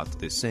have had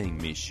the same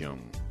mission,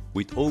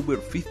 with over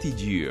 50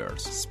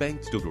 years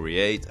spent to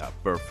create a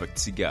perfect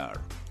cigar,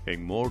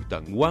 and more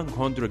than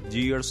 100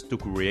 years to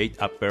create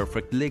a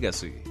perfect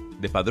legacy.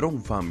 The Padron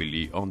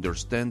family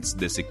understands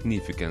the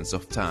significance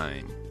of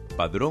time.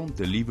 Padron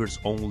delivers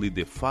only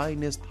the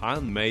finest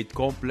handmade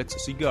complex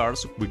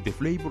cigars with the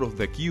flavor of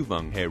the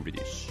Cuban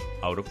heritage,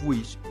 out of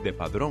which the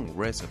Padron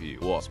recipe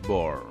was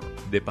born.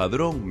 The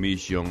Padron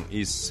mission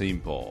is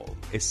simple: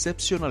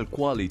 exceptional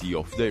quality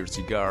of their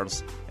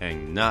cigars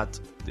and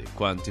not the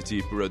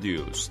quantity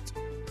produced.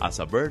 As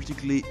a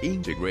vertically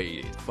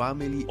integrated,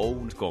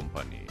 family-owned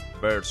company,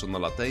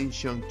 personal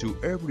attention to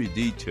every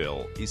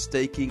detail is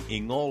taken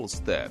in all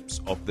steps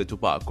of the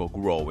tobacco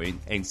growing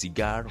and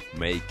cigar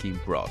making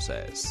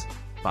process.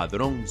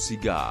 Padron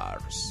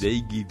Cigars.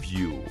 They give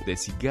you, the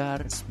cigar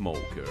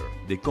smoker,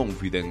 the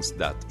confidence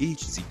that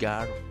each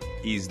cigar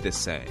is the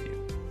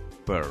same.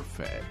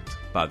 Perfect.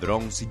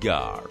 Padron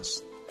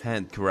Cigars.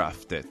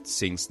 Handcrafted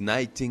since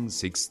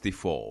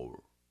 1964.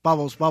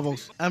 Bubbles.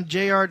 I'm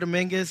J.R.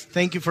 Dominguez.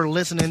 Thank you for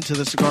listening to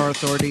the Cigar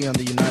Authority on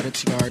the United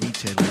Cigar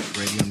Retailers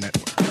Radio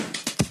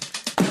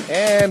Network.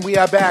 And we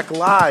are back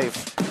live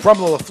from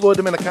the La Flor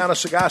Dominicana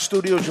Cigar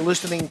Studios. You're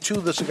listening to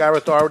the Cigar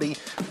Authority,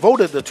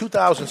 voted the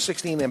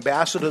 2016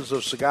 Ambassadors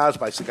of Cigars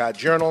by Cigar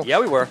Journal. Yeah,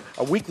 we were.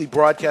 A weekly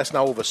broadcast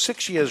now over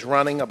 6 years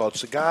running about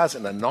cigars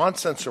and the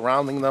nonsense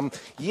surrounding them.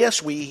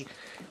 Yes, we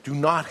do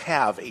not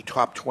have a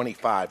top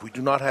 25. We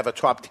do not have a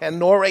top 10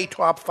 nor a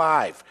top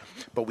 5.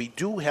 But we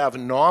do have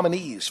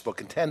nominees for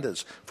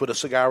contenders for the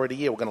Cigar of the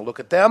Year. We're going to look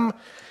at them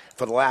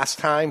for the last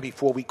time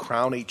before we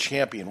crown a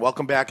champion.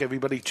 Welcome back,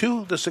 everybody,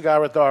 to the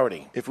Cigar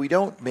Authority. If we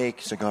don't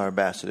make Cigar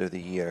Ambassador of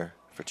the Year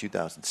for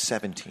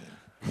 2017,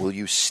 will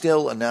you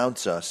still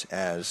announce us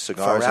as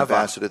Cigars Forever.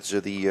 Ambassadors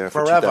of the Year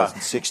for Forever.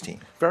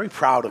 2016? Very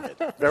proud of it.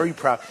 Very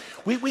proud.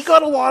 We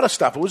got a lot of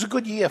stuff. It was a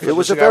good year for It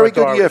was the a Cigar very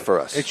good Authority. year for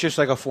us. It's just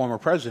like a former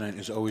president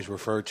is always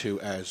referred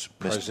to as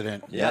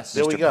president. Yes.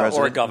 There we Mr. go.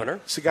 President. Or a governor.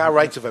 Cigar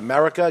Rights of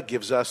America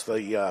gives us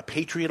the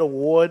Patriot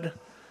Award.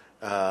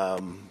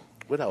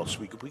 What else?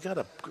 We got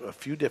a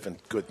few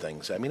different good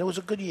things. I mean, it was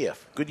a good year.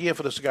 Good year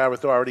for the Cigar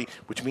Authority,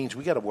 which means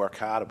we got to work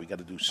harder. We got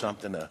to do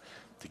something to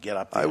get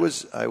up there.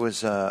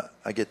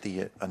 I get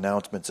the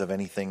announcements of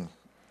anything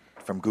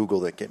from Google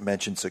that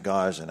mention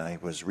cigars, and I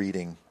was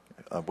reading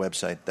a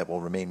website that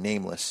will remain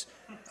nameless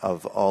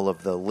of all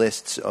of the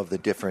lists of the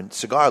different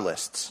cigar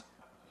lists.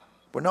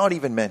 We're not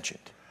even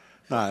mentioned.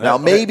 Now,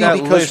 maybe that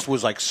because list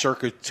was like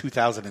circa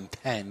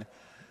 2010.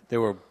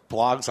 There were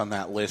blogs on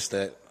that list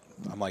that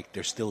I'm like,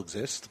 they still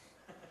exist.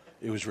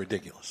 It was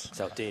ridiculous. It's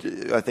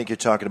outdated. I think you're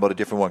talking about a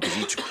different one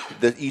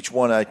because each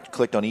one I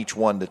clicked on each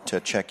one to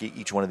check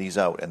each one of these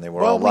out, and they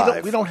were all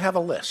live. We don't have a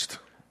list.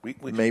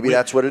 Maybe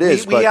that's what it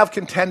is. We have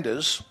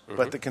contenders,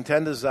 but the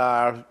contenders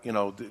are,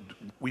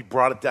 we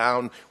brought it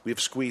down. We've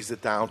squeezed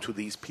it down to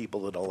these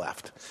people that are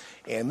left.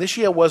 And this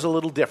year was a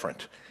little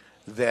different.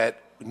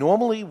 That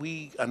normally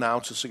we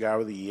announce the Cigar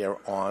of the Year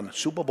on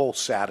Super Bowl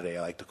Saturday,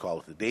 I like to call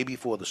it, the day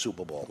before the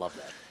Super Bowl. Love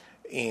that.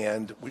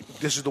 And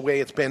this is the way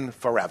it's been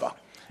forever.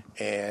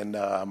 And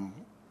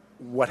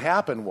what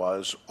happened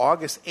was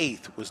August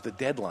 8th was the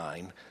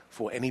deadline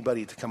for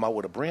anybody to come out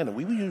with a brand. And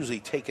we would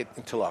usually take it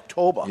until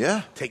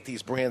October, take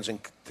these brands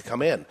to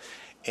come in.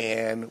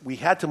 And we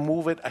had to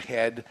move it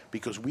ahead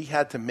because we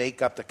had to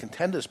make up the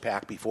contenders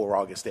pack before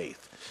August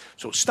 8th.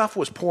 So stuff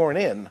was pouring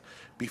in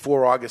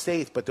before August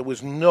 8th, but there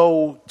was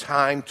no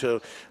time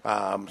to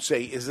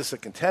say, is this a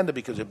contender?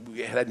 Because it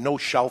had no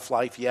shelf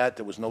life yet.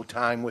 There was no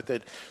time with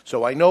it.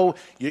 So I know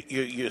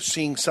you're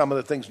seeing some of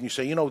the things and you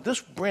say,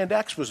 this brand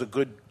X was a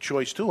good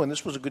choice too, and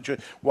this was a good choice.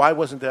 Why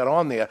wasn't that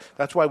on there?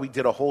 That's why we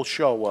did a whole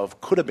show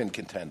of could have been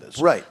contenders.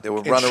 Right. They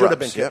were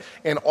runner-ups. Yep.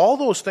 And all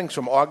those things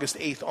from August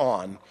 8th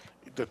on,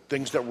 the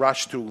things that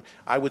rush to,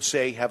 I would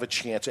say, have a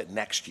chance at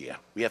next year.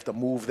 We have to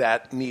move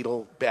that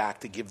needle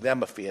back to give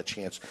them a fair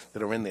chance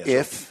that are in there.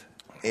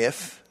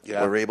 If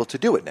we're able to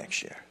do it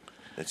next year,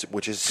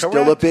 which is Correct.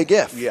 still a big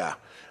if. Yeah.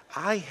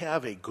 I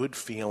have a good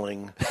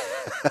feeling.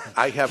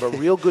 I have a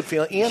real good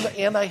feeling.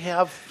 And I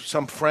have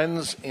some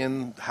friends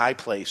in high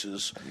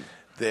places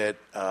that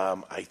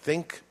I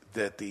think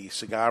that the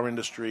cigar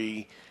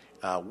industry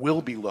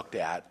will be looked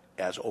at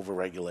as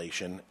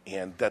overregulation.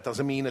 And that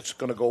doesn't mean it's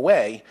going to go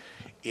away.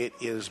 It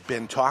has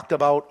been talked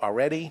about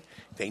already.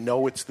 They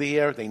know it's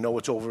there. They know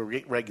it's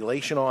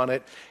over-regulation on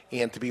it.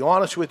 And to be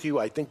honest with you,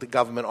 I think the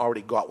government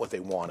already got what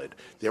they wanted.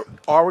 There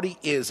already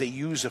is a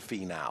user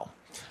fee now.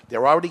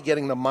 They're already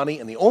getting the money,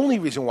 and the only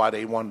reason why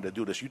they wanted to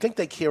do this, you think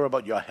they care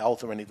about your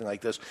health or anything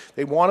like this?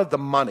 They wanted the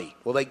money.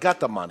 Well, they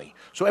got the money.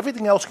 So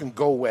everything else can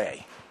go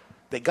away.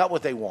 They got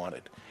what they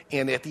wanted.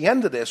 And at the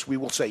end of this, we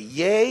will say,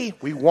 yay,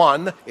 we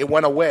won, it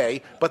went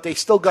away, but they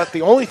still got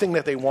the only thing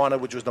that they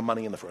wanted, which was the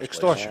money in the first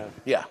Extortion.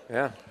 place.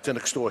 Yeah. It's an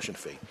extortion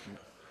fee.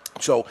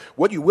 So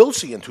what you will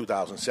see in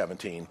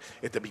 2017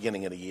 at the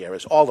beginning of the year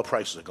is all the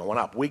prices are going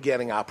up. We're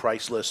getting our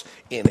price list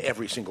in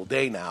every single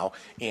day now,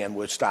 and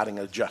we're starting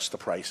to adjust the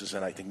prices,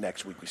 and I think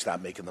next week we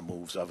start making the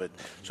moves of it.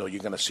 So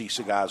you're going to see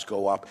cigars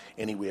go up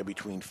anywhere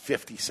between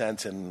 50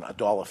 cents and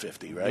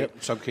 $1.50, right? Yep,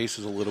 in some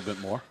cases a little bit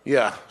more.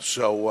 Yeah,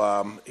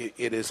 so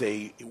it is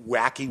a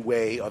wacky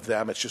way of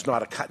them. It's just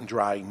not a cut and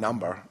dry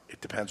number. It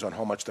depends on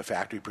how much the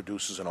factory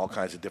produces and all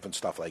kinds of different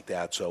stuff like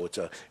that. So it's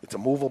a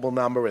movable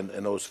number, and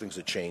those things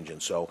are changing.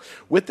 So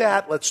with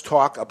that, let's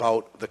talk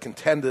about the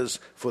contenders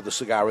for the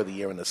Cigar of the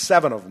Year, and there's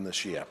 7 of them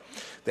this year.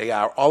 They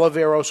are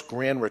Oliveros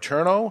Gran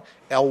Returno,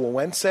 El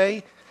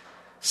Huense,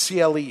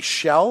 CLE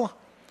Shell,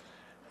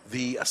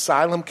 the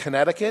Asylum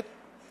Connecticut,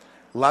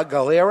 La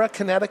Galera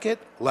Connecticut,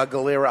 La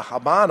Galera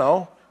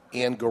Habano,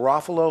 and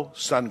Garofalo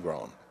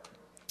Sungrown.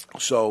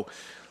 So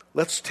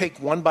let's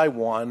take one by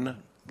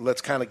one.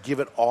 Let's kind of give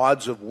it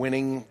odds of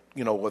winning,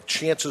 with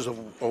chances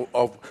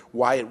of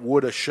why it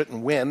would or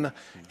shouldn't win.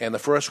 And the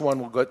first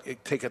one we'll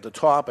take at the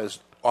top is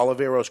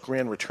Oliveros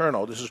Gran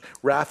Returno. This is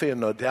Rafael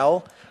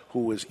Nodal,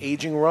 who was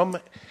Aging Room.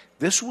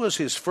 This was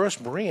his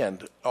first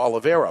brand,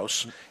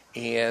 Oliveros,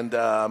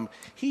 and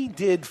he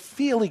did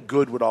fairly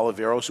good with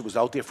Oliveros. It was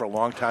out there for a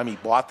long time. He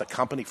bought the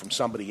company from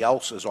somebody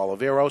else as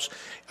Oliveros.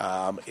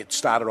 It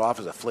started off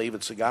as a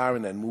flavored cigar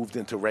and then moved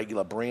into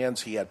regular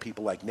brands. He had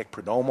people like Nick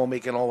Perdomo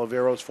making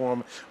Oliveros for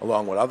him,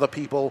 along with other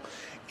people.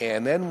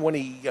 And then when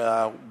he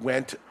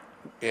went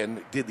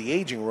and did the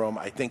Aging Room,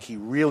 I think he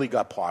really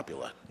got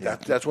popular. Yeah.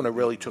 That's when it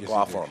really took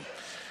off for him.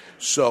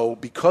 So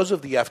because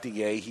of the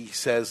FDA, he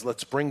says,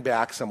 let's bring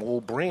back some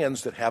old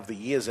brands that have the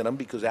years in them,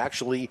 because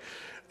actually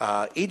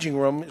Aging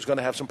Room is going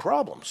to have some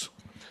problems.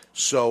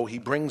 So he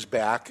brings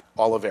back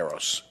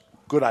Oliveros.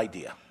 Good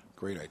idea.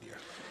 Great idea.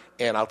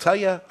 And I'll tell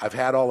you, I've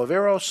had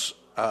Oliveros,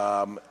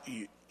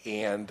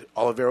 and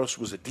Oliveros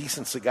was a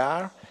decent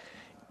cigar.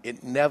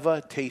 It never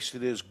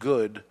tasted as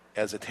good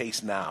as it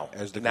tastes now.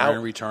 As the now,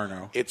 Gran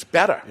Returno. It's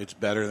better. It's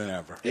better than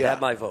ever. It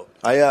had my vote.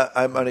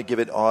 I'm going to give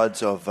it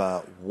odds of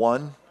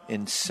 1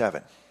 in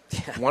 7.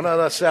 1 out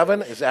of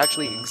 7 is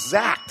actually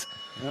exact.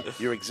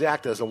 You're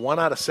exact. There's a 1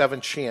 out of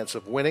 7 chance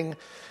of winning.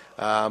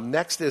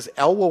 Next is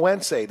El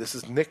Huense. This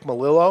is Nick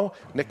Melillo.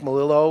 Nick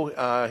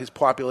Melillo, his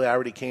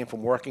popularity came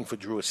from working for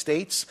Drew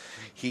Estates.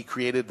 He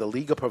created the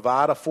Liga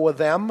Privada for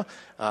them,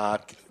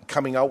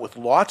 coming out with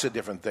lots of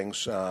different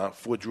things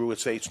for Drew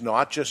Estates,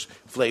 not just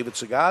flavored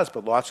cigars,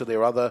 but lots of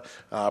their other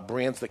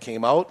brands that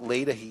came out.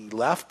 Later, he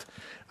left,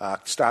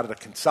 started a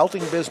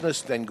consulting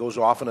business, then goes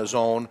off on his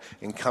own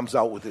and comes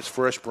out with his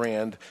first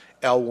brand,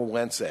 El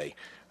Huense.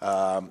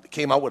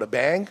 Came out with a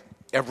bang.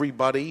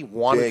 Everybody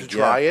wanted to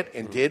try it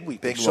and did. We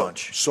Big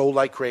launch. Sold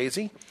like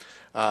crazy.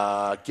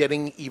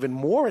 Getting even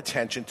more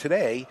attention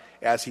today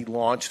as he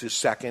launched his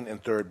second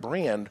and third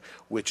brand,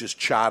 which is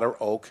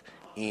Charter Oak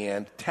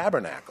and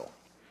Tabernacle.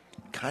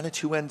 Kind of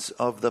two ends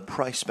of the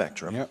price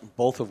spectrum. Yeah,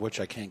 both of which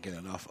I can't get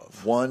enough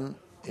of. One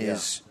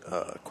is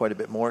quite a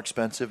bit more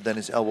expensive than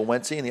his El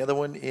Huense, and the other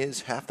one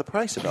is half the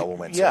price of El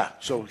Huense. Yeah,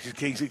 so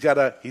he's got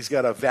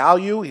a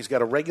value, he's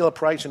got a regular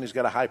price, and he's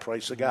got a high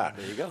price cigar.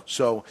 There you go.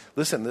 So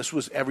listen, this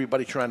was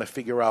everybody trying to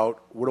figure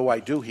out, what do I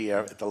do here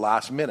at the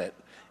last minute?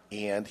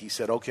 And he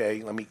said,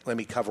 okay, let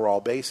me cover all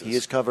bases. He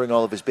is covering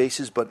all of his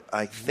bases, but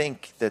I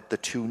think that the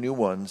two new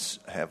ones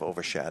have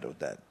overshadowed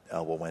that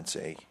El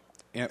Huense.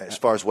 Yeah, as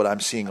far as what I'm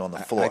seeing on the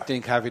floor. I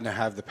think having to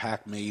have the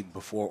pack made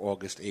before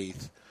August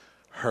 8th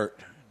hurt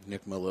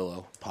Nick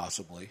Melillo,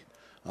 possibly,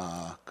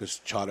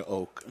 because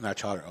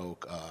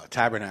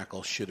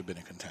Tabernacle should have been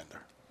a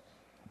contender.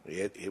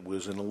 It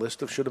was in the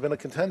list of should have been a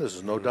contender.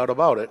 There's no doubt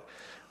about it.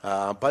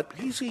 But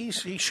he's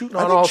shooting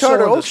on I think all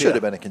Charter Oak cylinders should here.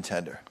 have been a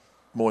contender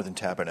more than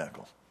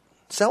Tabernacle.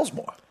 Sells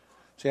more.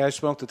 See, I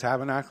smoked the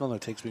Tabernacle, and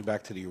it takes me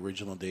back to the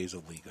original days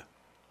of Liga.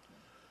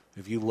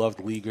 If you loved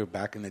Liga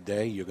back in the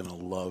day, you're going to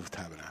love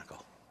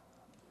Tabernacle.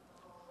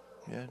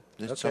 Yeah,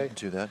 there's something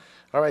to that.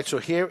 All right, so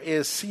here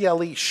is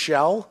CLE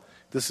Shell.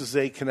 This is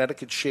a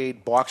Connecticut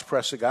shade box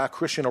press cigar.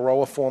 Christian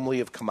Aroa, formerly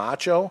of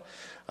Camacho.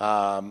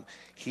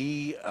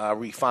 He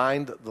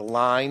refined the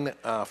line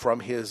from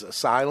his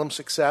Asylum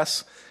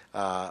success,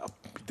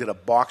 did a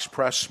box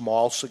press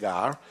small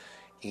cigar,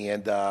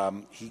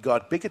 and he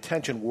got big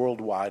attention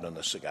worldwide on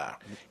the cigar.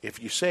 If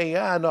you say,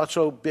 not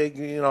so big,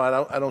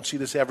 I don't see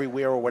this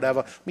everywhere or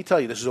whatever, let me tell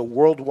you, this is a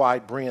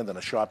worldwide brand in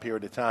a short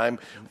period of time.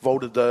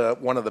 Voted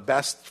one of the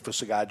best for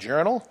Cigar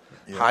Journal,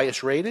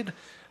 highest rated,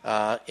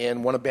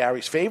 and one of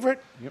Barry's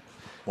favorite. Yep.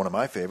 One of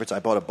my favorites. I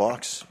bought a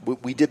box. We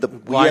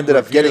Blind ended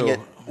up review. getting it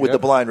with the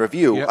blind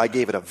review. Yep. I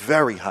gave it a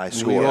very high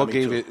score.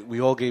 We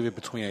all gave it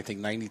between, I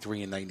think,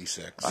 93 and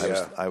 96.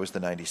 I was the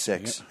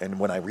 96, and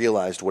when I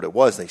realized what it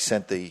was, they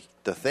sent the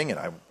thing, and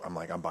I'm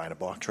like, I'm buying a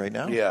box right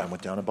now. Yeah. I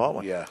went down and bought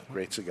one. Yeah,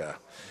 great cigar.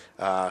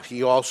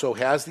 He also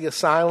has the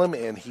Asylum,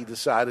 and he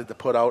decided to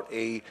put out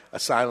a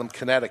Asylum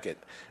Connecticut.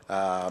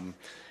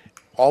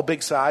 All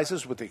big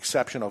sizes, with the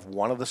exception of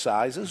one of the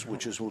sizes,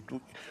 which is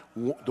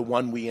the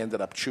one we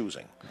ended up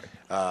choosing.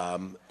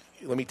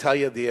 let me tell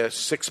you, their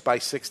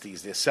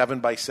 6x60s, their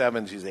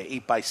 7x7s, their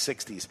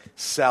 8x60s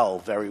sell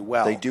very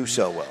well. They do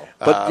sell well.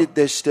 But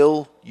there's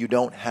still, you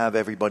don't have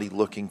everybody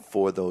looking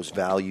for those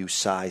value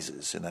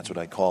sizes, and that's what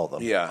I call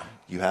them. Yeah.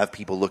 You have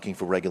people looking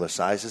for regular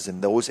sizes,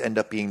 and those end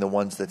up being the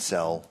ones that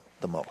sell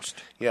the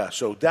most. Yeah,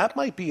 so that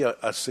might be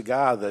a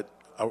cigar that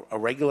a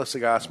regular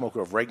cigar smoker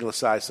of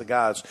regular-sized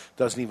cigars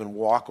doesn't even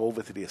walk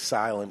over to the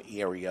Asylum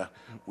area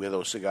where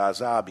those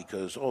cigars are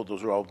because,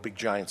 those are all big,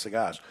 giant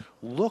cigars.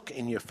 Look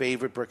in your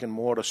favorite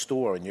brick-and-mortar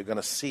store, and you're going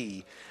to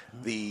see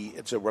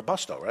it's a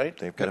Robusto, right?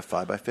 They've got a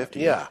 5x50.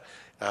 Yeah.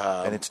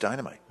 And it's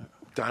dynamite.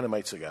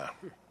 Dynamite cigar.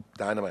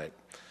 Dynamite.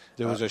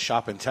 There was a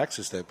shop in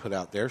Texas that put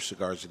out their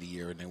cigars of the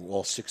year, and they were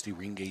all 60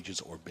 ring gauges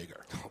or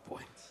bigger. Oh,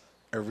 boy.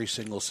 Every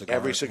single cigar.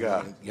 Every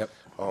cigar. Yep.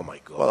 Oh, my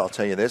God. Well, I'll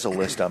tell you, there's a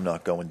list I'm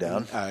not going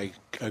down. I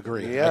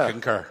agree. Yeah. I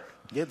concur.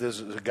 Yeah, there's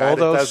a guy that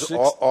does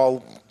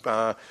all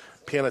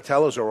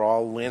Panatellas are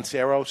all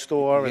Lancero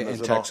store. Yeah, and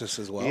in Texas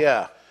as well.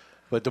 Yeah.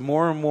 But the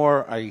more and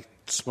more I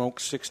smoke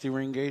 60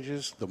 ring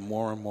gauges, the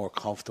more and more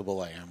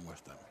comfortable I am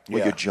with them.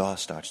 Well, your jaw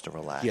starts to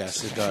relax.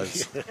 Yes, it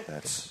does.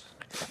 That's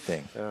a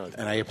thing.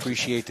 And I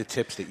appreciate the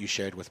tips that you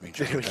shared with me,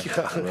 John. It's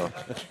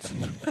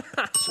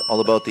all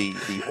about the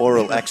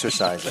oral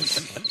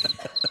exercises.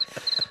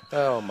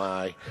 Oh,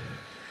 my.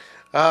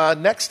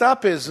 Next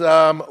up is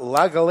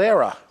La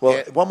Galera.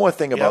 Well, one more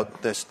thing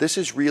about this. This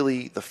is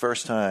really the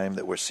first time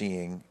that we're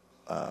seeing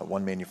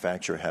one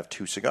manufacturer have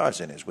two cigars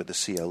in it, with the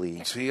CLE,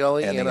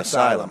 and the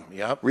Asylum.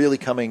 Yep. Really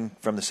coming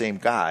from the same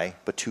guy,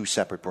 but two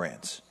separate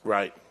brands.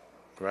 Right.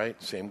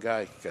 Same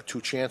guy. Got two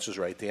chances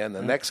right there. And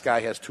the next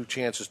guy has two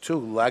chances, too.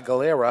 La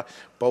Galera,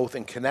 both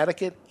in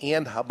Connecticut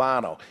and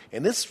Habano.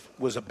 And this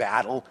was a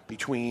battle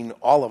between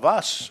all of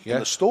us in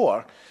the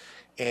store.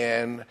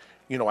 And,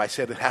 I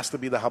said it has to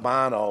be the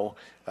Habano.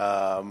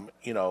 I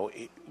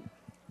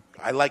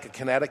like a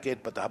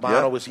Connecticut, but the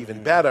Habano was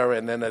even better.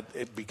 And then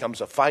it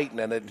becomes a fight, and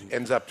then it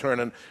ends up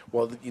turning,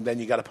 then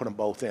you got to put them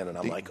both in. And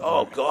I'm like,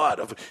 oh, God.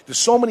 There's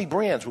so many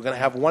brands. We're going to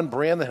have one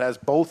brand that has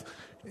both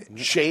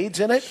shades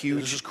in it.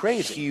 This is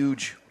crazy.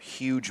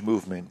 Huge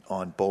movement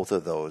on both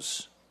of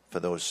those for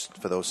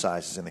those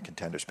sizes in the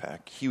Contenders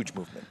pack. Huge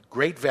movement.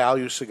 Great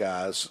value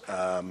cigars.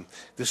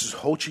 This is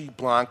Hochi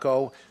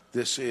Blanco.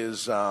 This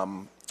is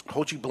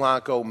Hochi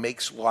Blanco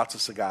makes lots of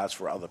cigars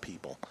for other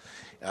people.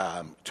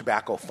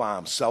 Tobacco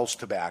Farm sells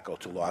tobacco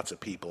to lots of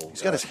people.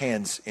 He's got his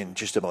hands in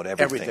just about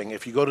everything. Everything.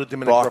 If you go to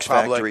Dominican Box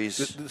Republic, factories.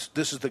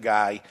 this is the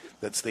guy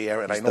that's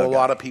there. And He's I know a the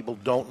lot guy. of people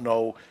don't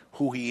know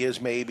who he is,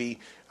 maybe.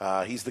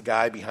 He's the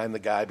guy behind the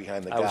guy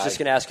behind the guy. I was just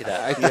going to ask you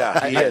that.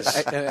 Yeah, he is.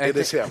 It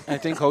is him. I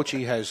think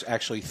Hochi has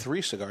actually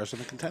 3 cigars in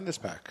the Contenders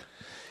pack.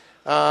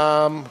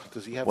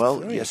 Does he have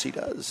three? Yes, he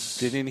does.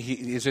 Didn't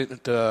he?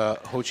 Isn't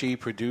Hochi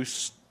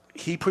produce?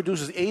 He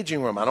produces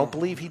aging room. I don't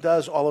believe he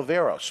does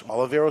Oliveros.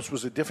 Oliveros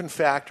was a different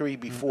factory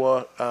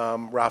before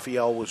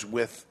Raphael was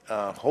with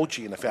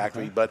Hochi in the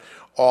factory, but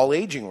all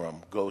aging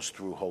room goes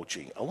through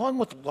Hochi, along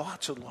with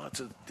lots of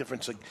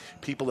different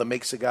people that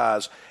make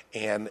cigars,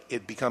 and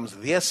it becomes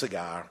their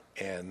cigar,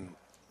 and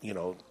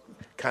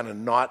kind of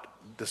not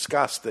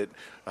discussed that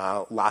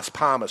Las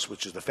Palmas,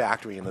 which is the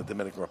factory in the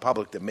Dominican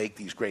Republic that make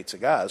these great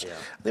cigars,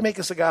 they make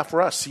a cigar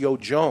for us. C.O.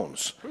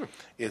 Jones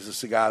is a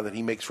cigar that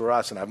he makes for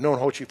us, and I've known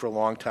Hochi for a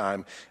long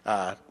time.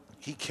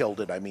 He killed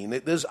it. I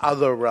mean, there's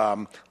other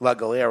La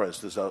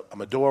Galeras. There's a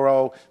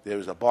Maduro.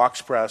 There's a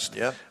box pressed.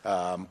 Yeah.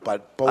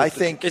 But both. I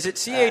think Is it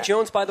C.A.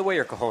 Jones, by the way,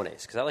 or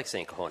Cojones? Because I like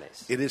saying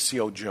Cojones. it is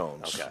C.O.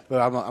 Jones. Okay.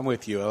 But I'm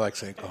with you. I like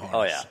saying Cojones.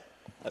 Oh, yeah.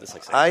 I just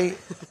like saying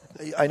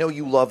I know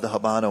you love the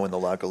Habano and the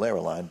La Galera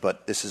line,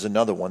 but this is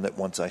another one that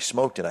once I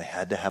smoked it, I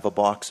had to have a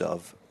box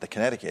of the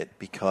Connecticut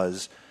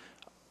because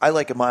I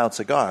like a mild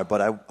cigar,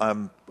 but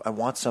I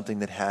want something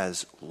that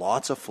has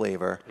lots of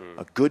flavor,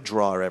 a good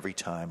draw every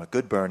time, a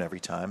good burn every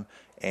time,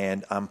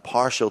 and I'm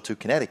partial to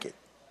Connecticut.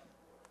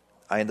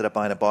 I ended up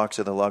buying a box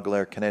of the La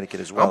Galera Connecticut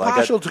as well. I'm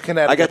partial to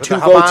Connecticut. I got but 2 the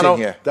votes Habano, in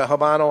here. The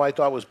Habano I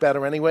thought was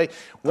better anyway.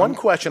 One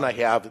question I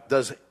have,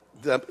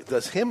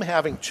 does him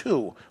having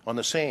 2 on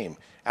the same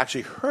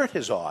actually hurt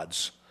his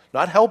odds,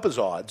 not help his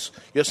odds?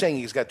 You're saying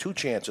he's got 2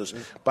 chances,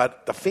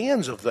 but the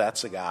fans of that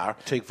cigar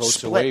Take votes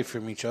split. away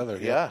from each other.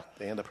 Yeah,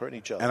 they end up hurting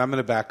each other. And I'm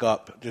going to back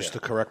up just to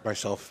correct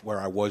myself where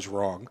I was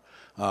wrong.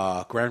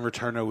 Gran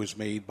Returno was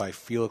made by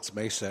Felix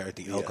Mesa at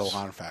the El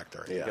Gohan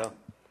factory. Yeah. There you go.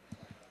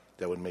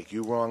 That would make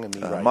you wrong and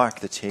me right. Mark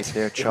the tape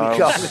there,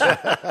 Charles.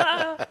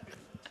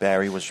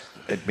 Barry was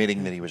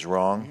admitting that he was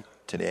wrong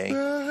today.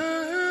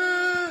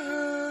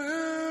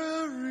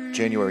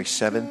 January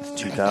 7th,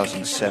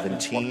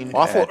 2017.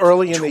 Awful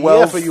early in the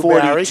year for you,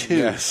 Barry. 12:42.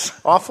 Yes.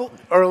 Awful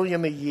early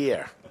in the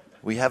year.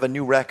 We have a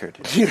new record.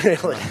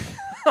 Really?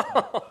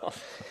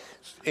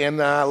 And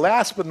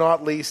last but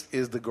not least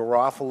is the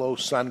Garofalo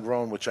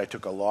Sun-Grown, which I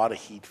took a lot of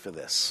heat for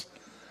this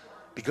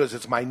because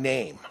it's my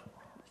name.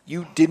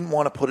 You didn't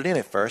want to put it in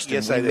at first,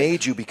 Yes, and I we did.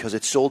 made you because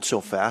it sold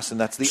so fast, and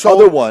that's the So-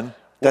 other one.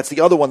 That's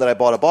the other one that I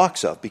bought a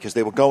box of because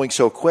they were going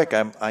so quick.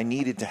 I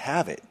needed to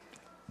have it.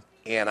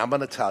 And I'm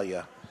going to tell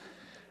you,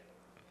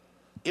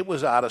 it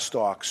was out of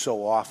stock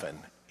so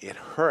often. it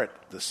hurt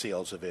the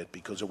sales of it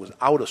because it was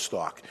out of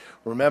stock.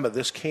 Remember,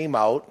 this came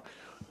out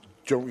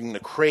during the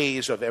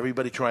craze of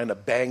everybody trying to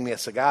bang their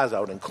cigars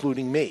out,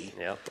 including me,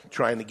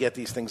 trying to get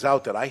these things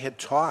out, that I had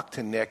talked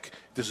to Nick,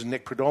 this is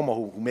Nick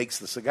Perdomo who makes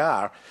the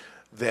cigar,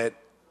 that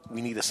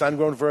we need a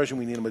sun-grown version,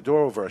 we need a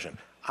Maduro version.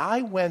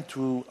 I went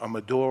through a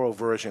Maduro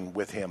version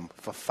with him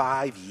for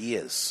 5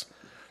 years,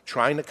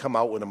 trying to come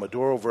out with a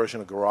Maduro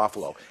version of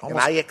Garofalo. And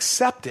I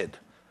accepted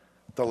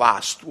the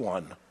last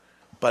one,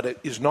 but it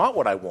is not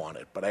what I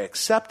wanted. But I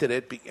accepted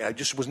it. I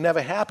just was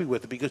never happy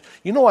with it because,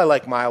 I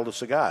like milder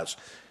cigars.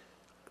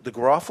 The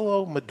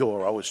Garofalo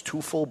Maduro is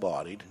too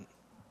full-bodied,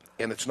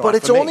 and it's not But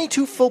it's for me. only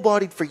too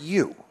full-bodied for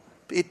you.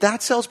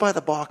 That sells by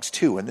the box,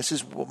 too. And this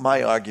is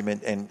my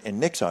argument and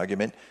Nick's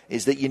argument,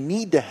 is that you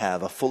need to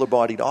have a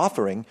fuller-bodied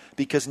offering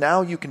because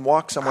now you can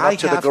walk someone up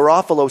to the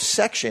Garofalo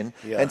section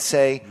and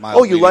say,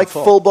 Mild, you like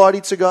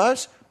full-bodied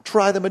cigars?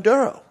 Try the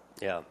Maduro.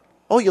 Yeah.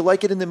 Oh, you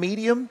like it in the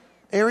medium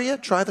area?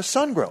 Try the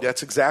sun-grown.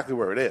 That's exactly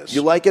where it is.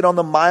 You like it on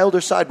the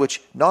milder side,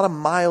 which not a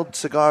mild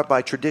cigar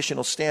by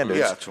traditional standards,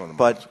 Yeah, it's one of the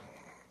but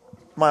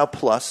mild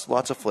plus,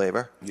 lots of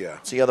flavor. Yeah.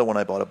 It's the other one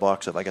I bought a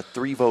box of. I got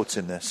 3 votes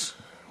in this.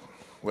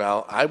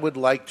 Well, I would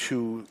like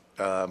to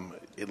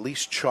at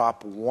least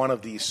chop one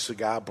of these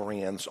cigar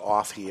brands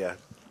off here.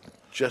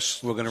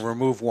 We're going to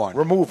remove one.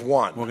 Remove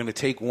one. We're going to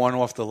take one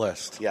off the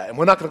list. Yeah, and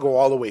we're not going to go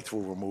all the way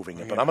through removing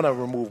it, but I'm going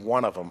to remove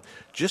one of them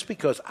just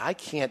because I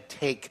can't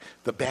take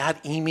the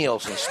bad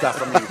emails and stuff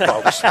from you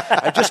folks.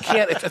 I just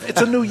can't.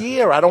 It's a new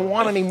year. I don't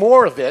want any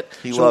more of it.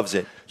 He loves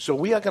it. So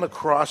we are going to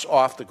cross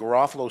off the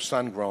Garofalo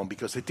Sun-Grown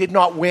because it did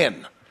not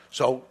win.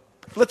 So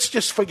let's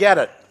just forget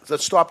it.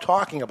 Let's stop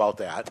talking about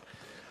that.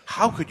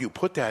 How could you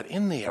put that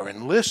in there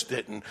and list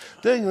it and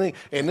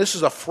this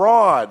is a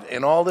fraud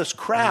and all this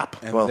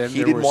crap? Well,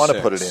 he didn't want to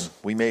put it in.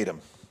 We made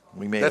him.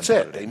 That's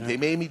it. They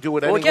made me do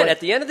it anyway. Well, again, at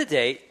the end of the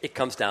day, it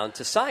comes down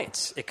to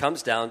science. It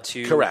comes down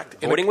to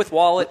Correct. voting with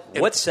wallet,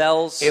 what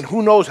sells. And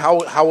who knows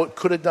how it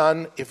could have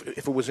done if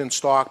it was in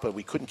stock, but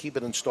we couldn't keep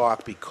it in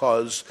stock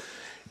because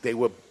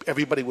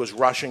everybody was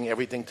rushing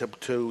everything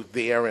to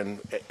there and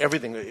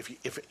everything.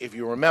 If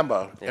you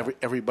remember,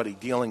 everybody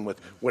dealing with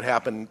what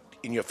happened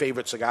in your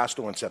favorite cigar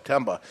store in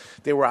September,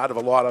 they were out of a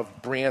lot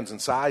of brands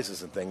and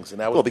sizes and things. And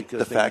that was because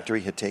the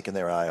factory had taken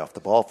their eye off the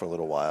ball for a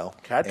little while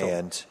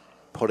and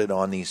put it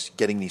on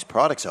getting these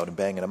products out and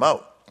banging them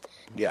out.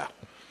 Yeah.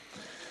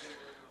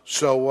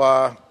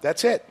 So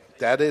that's it.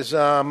 That is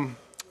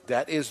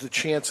the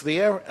chance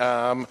there.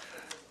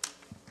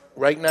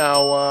 Right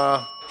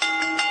now,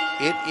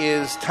 it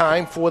is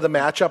time for the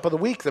matchup of the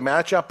week. The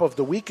matchup of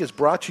the week is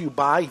brought to you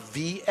by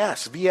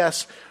VS.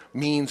 VS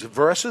means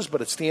versus,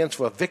 but it stands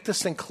for Victor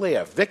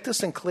Sinclair. Victor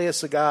Sinclair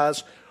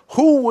Cigars.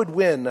 Who would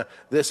win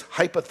this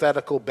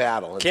hypothetical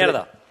battle?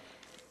 Canada.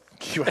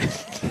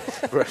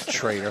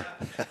 Traitor.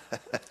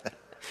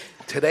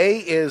 Today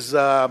is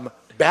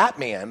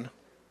Batman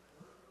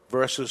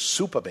versus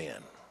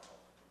Superman.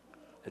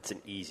 It's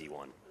an easy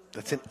one.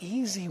 That's an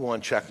easy one,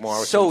 Chuck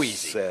Morrison So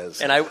easy.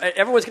 says. And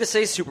everyone's going to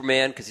say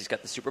Superman because he's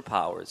got the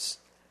superpowers.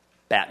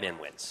 Batman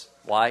wins.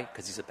 Why?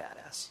 Because he's a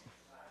badass.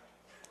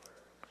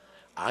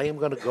 I am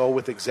going to go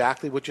with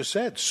exactly what you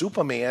said.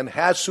 Superman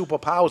has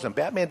superpowers, and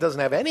Batman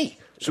doesn't have any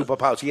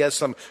superpowers. He has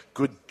some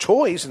good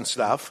toys and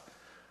stuff.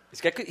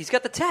 He's got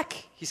the tech.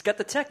 He's got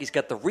the tech. He's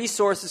got the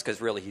resources because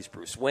really he's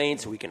Bruce Wayne,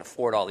 so he can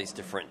afford all these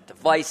different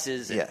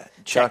devices and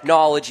Chuck,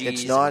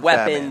 technologies, it's not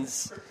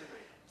weapons. Batman.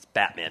 It's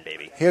Batman,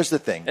 baby. Here's the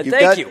thing. And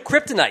thank you.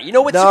 Kryptonite. You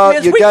know what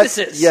Superman's weakness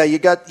is. Yeah,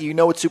 you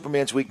know what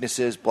Superman's weakness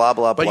is, blah,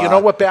 blah, blah. But you know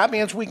what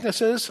Batman's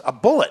weakness is? A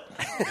bullet.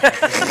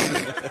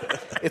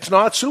 It's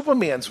not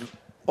Superman's.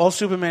 All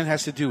Superman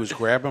has to do is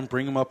grab him,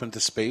 bring him up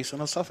into space, and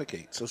he'll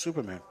suffocate. So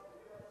Superman.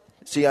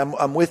 See,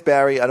 I'm with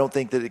Barry. I don't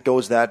think that it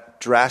goes that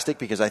drastic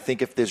because I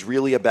think if there's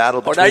really a battle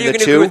between now you're the going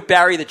to two, agree with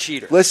Barry the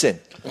cheater. Listen,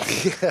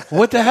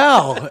 what the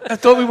hell? I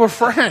thought we were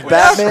friends.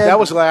 Batman. That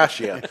was last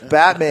year.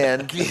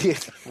 Batman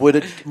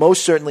would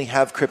most certainly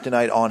have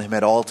kryptonite on him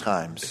at all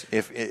times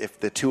if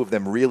the two of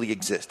them really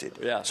existed.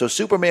 Yeah. So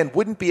Superman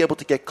wouldn't be able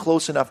to get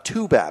close enough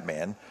to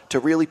Batman to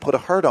really put a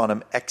hurt on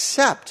him,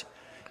 except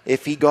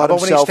if he got How about when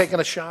he's himself taking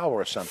a shower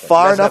or something?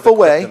 far He doesn't enough have the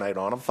away. kryptonite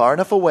on him. Far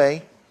enough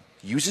away.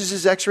 Uses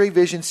his X-ray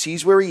vision,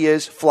 sees where he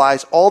is,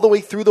 flies all the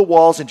way through the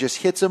walls, and just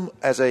hits him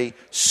as a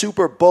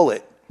super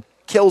bullet,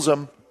 kills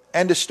him.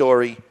 End of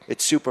story.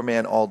 It's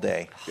Superman all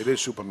day. It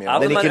is Superman.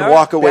 Then he can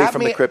walk away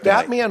from the kryptonite.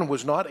 Batman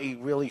was not a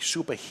really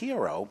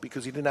superhero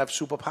because he didn't have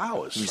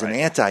superpowers. He's an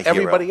anti-hero.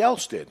 Everybody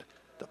else did.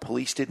 The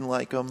police didn't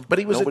like him. But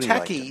he was Nobody a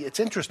liked techie. him. It's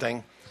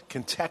interesting.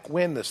 Can tech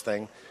win this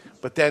thing?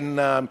 But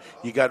then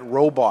you got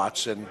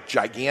robots and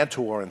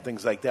Gigantor and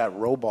things like that.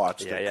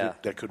 Robots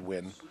that could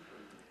win.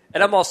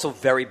 And I'm also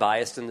very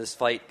biased in this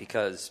fight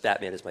because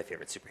Batman is my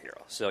favorite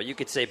superhero. So you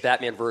could say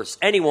Batman versus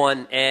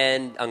anyone,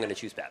 and I'm going to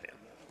choose Batman.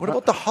 What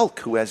about the Hulk,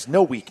 who has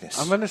no weakness?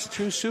 I'm going to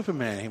choose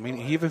Superman. I mean,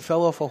 he even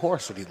fell off a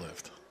horse that he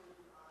lived.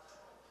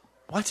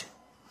 What?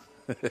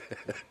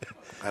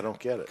 I don't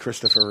get it.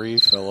 Christopher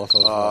Reeve fell off a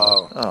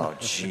horse. Oh,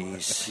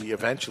 jeez. He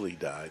eventually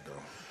died,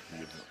 though.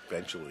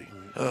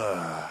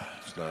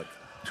 It's not.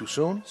 Too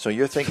soon? So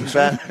you're thinking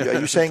are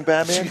you saying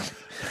Batman?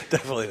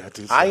 Definitely not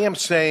too soon. I am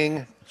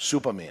saying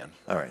Superman.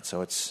 All right,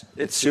 so it's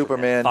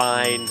Superman.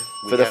 Fine.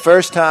 For the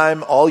first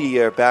time all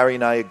year, Barry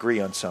and I agree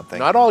on something.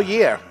 Not all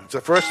year. It's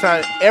the first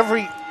time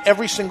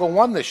every single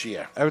one this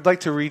year. I would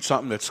like to read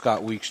something that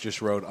Scott Weeks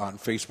just wrote on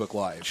Facebook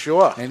Live.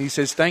 Sure. And he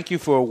says, thank you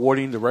for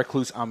awarding the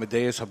Recluse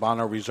Amadeus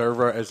Habano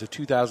Reserva as the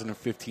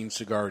 2015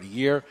 Cigar of the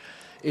Year.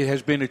 It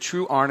has been a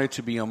true honor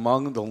to be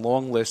among the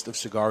long list of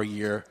Cigar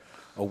Year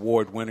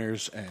award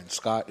winners. And,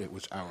 Scott, it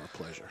was our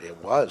pleasure.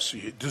 It was.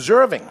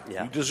 Deserving.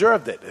 Yeah. You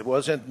deserved it. It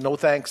wasn't no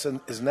thanks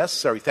is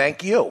necessary.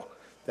 Thank you.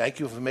 Thank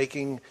you for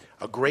making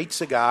a great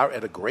cigar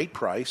at a great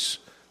price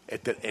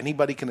that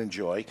anybody can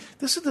enjoy.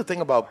 This is the thing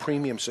about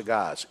premium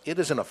cigars. It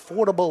is an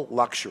affordable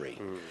luxury.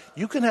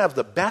 You can have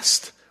the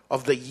best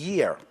of the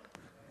year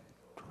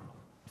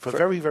for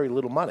very, very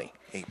little money.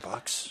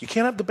 $8. You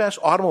can't have the best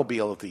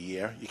automobile of the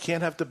year. You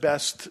can't have the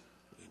best,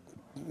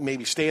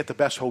 maybe stay at the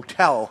best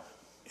hotel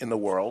in the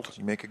world.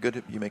 You make a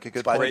good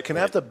but point. you can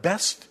have the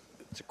best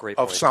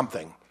of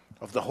something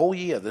of the whole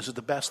year. This is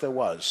the best there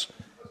was.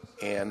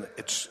 And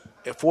it's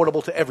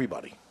affordable to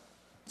everybody.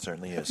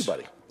 Certainly is.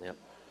 Everybody. Yep.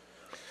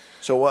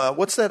 So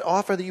what's that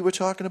offer that you were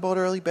talking about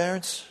early,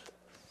 Barons?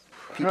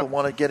 People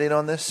want to get in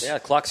on this? Yeah,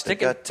 clock's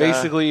ticking.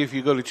 Basically, if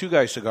you go to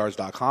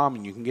twoguyscigars.com,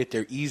 and you can get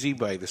there easy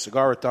by the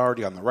Cigar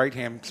Authority on the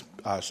right-hand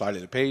side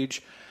of the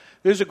page,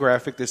 there's a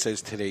graphic that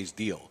says today's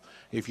deal.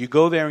 If you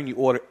go there and you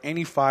order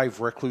any 5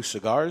 Recluse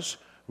cigars,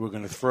 we're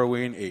going to throw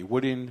in a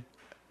wooden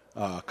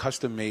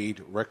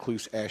custom-made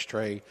Recluse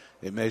ashtray.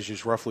 It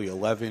measures roughly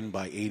 11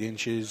 by 8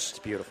 inches. It's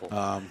beautiful.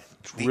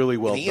 It's really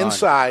well the done.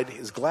 inside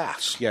is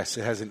glass. Yes,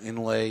 it has an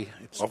inlay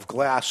of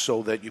glass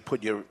so that you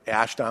put your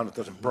ash down, it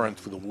doesn't burn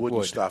through the wood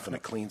and stuff, and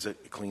it cleans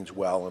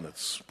well, and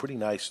it's pretty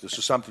nice. This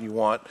is something you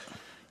want,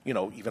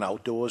 even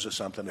outdoors or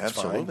something. It's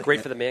fine.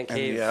 Great for the man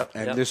cave.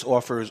 And this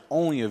offer is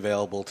only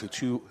available to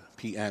 2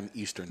 p.m.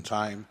 Eastern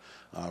Time.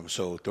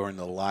 So during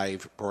the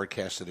live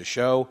broadcast of the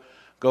show,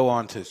 go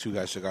on to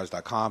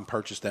twoguyscigars.com,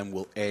 purchase them.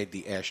 We'll add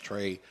the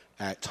ashtray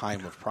at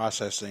time of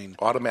processing.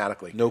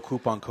 Automatically. No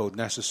coupon code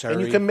necessary.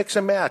 And you can mix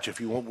and match if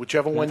you want,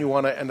 whichever one you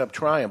want to end up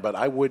trying. But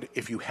I would,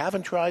 if you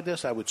haven't tried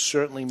this, I would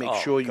certainly make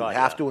sure you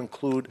have to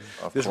include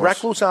this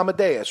Recluse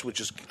Amadeus,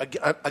 which is,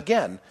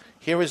 again,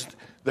 here is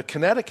the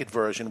Connecticut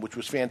version, which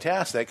was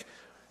fantastic.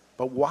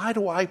 But why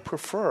do I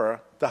prefer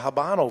the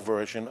Habano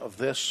version of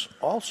this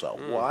also?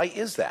 Why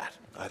is that?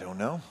 I don't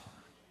know.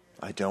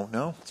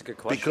 That's a good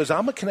question. Because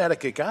I'm a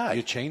Connecticut guy.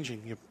 You're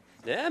changing.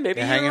 Yeah, maybe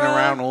you're hanging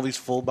around all these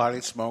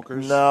full-bodied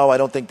smokers. No, I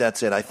don't think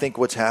that's it. I think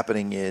what's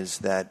happening is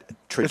that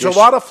It's a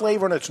lot of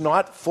flavor, and it's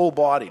not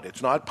full-bodied.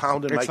 It's not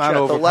pounding my It's not chest.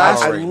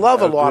 overpowering. I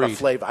love a lot of Agreed.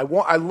 flavor.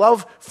 I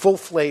love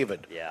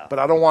full-flavored, but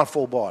I don't want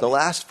full-bodied. The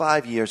last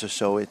 5 years or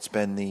so, it's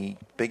been the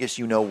biggest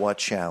you-know-what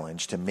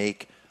challenge to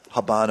make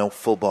Habano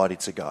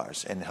full-bodied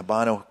cigars. And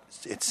Habano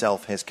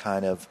itself has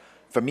kind of,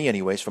 for me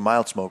anyways, for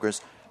mild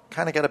smokers,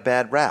 kind of got a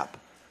bad rap.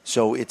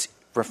 So it's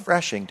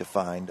refreshing to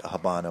find a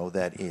Habano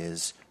that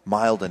is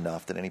mild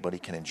enough that anybody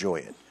can enjoy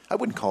it. I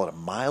wouldn't call it a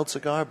mild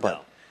cigar,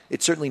 but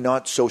it's certainly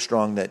not so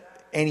strong that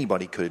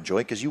anybody could enjoy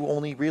it because you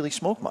only really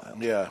smoke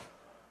mild. Yeah.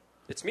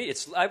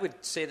 I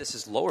would say this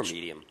is lower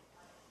medium.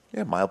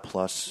 Yeah, mild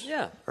plus.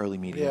 Yeah. Early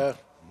medium. Yeah,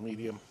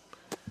 medium.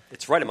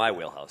 It's right in my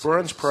wheelhouse.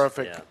 Burns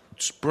perfect.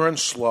 Yeah.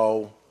 Burns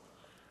slow.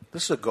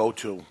 This is a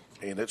go-to.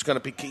 And it's going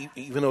to be,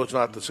 even though it's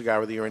not the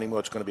cigar of the year anymore,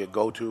 it's going to be a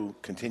go-to,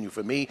 continue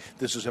for me.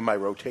 This is in my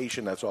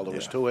rotation. That's all there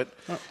is to it.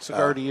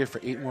 Cigar of the year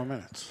for 8 more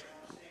minutes.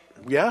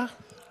 Yeah.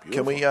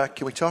 Can we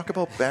talk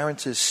about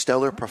Barron's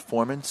stellar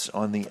performance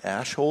on the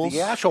ash holes?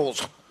 The ash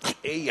holes.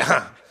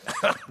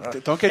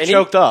 Don't get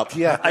choked up.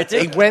 Yeah, I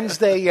did. A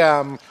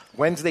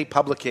Wednesday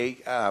public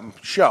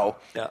show.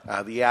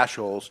 Yeah. The ash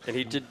holes. And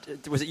he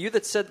did. Was it you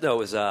that said?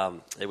 No,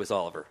 it was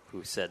Oliver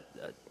who said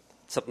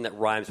something that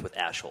rhymes with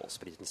ash holes,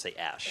 but he didn't say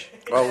ash.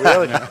 Oh,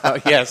 really?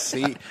 Yes,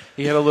 he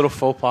had a little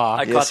faux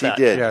pas. I caught that.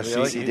 He did. Yes,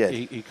 Really? He did.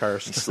 He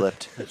cursed. He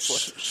slipped.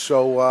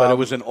 So, but it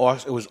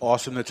was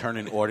awesome to turn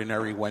an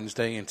ordinary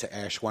Wednesday into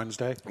Ash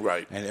Wednesday.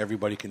 Right. And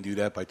everybody can do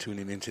that by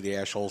tuning into the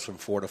Ash Holes from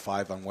 4 to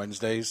 5 on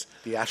Wednesdays.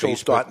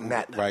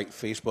 TheAshholes.net. Right,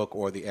 Facebook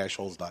or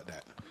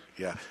theashholes.net.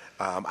 Yeah.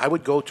 I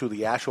would go to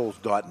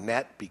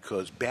theashholes.net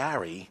because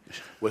Barry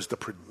was the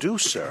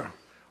producer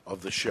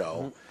of the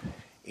show,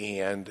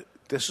 and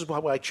this is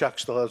why Chuck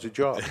still has a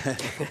job.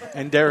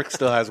 And Derek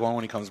still has one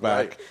when he comes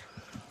back.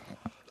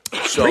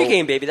 Right.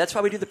 Pregame, baby. That's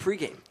why we do the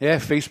pregame. Yeah,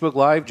 Facebook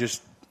Live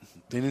just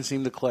didn't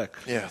seem to click.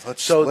 Yeah,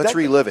 let's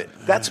relive it.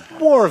 That's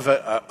more of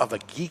a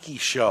geeky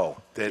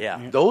show.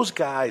 Those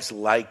guys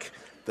like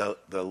the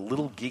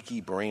little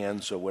geeky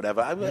brands or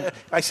whatever.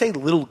 I say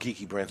little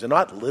geeky brands. They're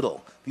not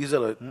little. These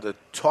are the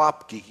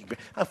top geeky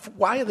brands.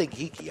 Why are they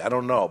geeky? I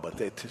don't know. But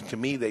to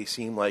me, they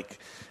seem like...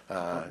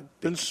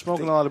 been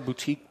smoking a lot of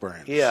boutique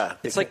brands. Yeah.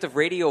 It's like the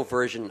radio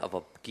version of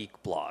a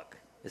geek blog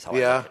is how I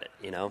look at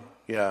it,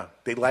 Yeah.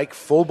 They like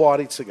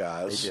full-bodied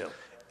cigars. They do.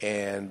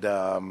 and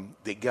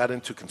they got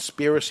into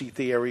conspiracy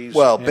theories.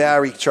 Well,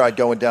 Barry tried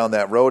going down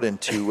that road, and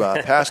to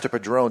Pastor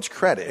Padrone's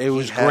credit, it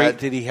was great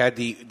that he had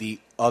the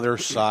other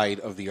side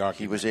of the argument.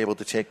 He was able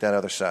to take that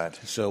other side.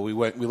 So we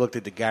looked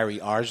at the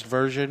Gary Arzt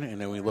version, and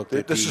then we looked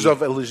at this is of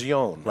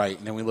Elysion, right?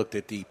 And then we looked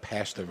at the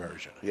Pastor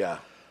version. Yeah,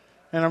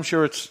 and I'm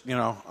sure it's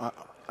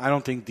I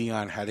don't think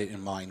Dion had it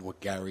in mind what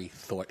Gary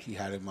thought he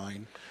had in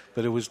mind,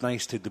 but it was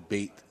nice to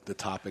debate the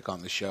topic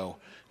on the show.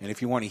 And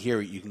if you want to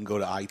hear it, you can go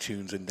to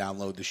iTunes and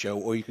download the show,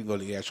 or you can go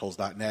to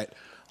theassholes.net.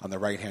 On the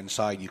right-hand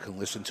side, you can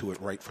listen to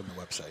it right from the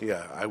website.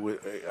 Yeah, I would,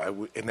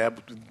 and that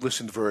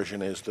listened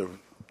version is the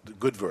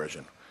good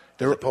version.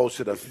 As opposed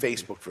to the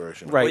Facebook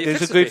version. Right, well,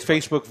 there's a good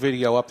Facebook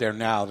video up there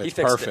now that's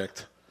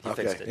perfect.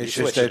 It's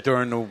just that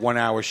during the 1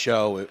 hour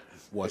show, it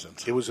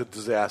wasn't. It was a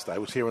disaster. I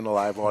was here in the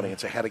live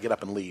audience. I had to get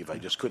up and leave. I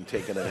just couldn't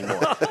take it anymore.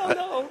 Oh,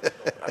 no.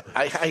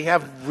 I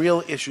have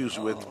real issues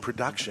with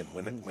production.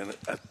 When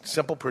a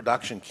simple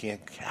production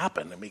can't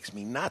happen, it makes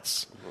me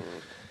nuts.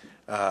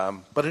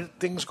 But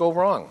things go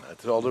wrong.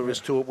 That's all there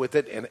is to it with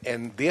it.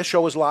 And their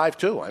show is live,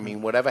 too. I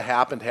mean, whatever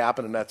happened,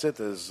 and that's it.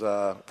 There's...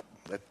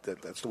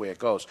 That's the way it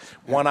goes.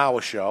 1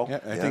 hour show. Yeah,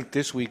 I think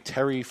this week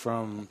Terry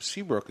from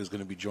Seabrook is going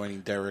to be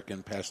joining Derek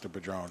and Pastor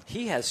Padrone.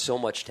 He has so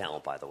much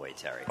talent, by the way,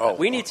 Terry. Oh,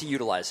 we need to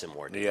utilize him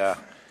more. Yeah.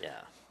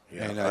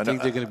 And I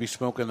think they're going to be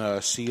smoking a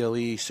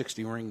CLE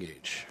 60 ring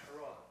gauge.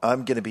 I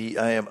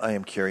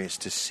am curious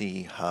to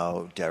see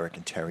how Derek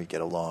and Terry get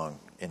along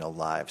in a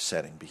live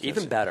setting. Because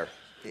even better.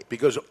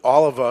 Because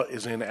Oliver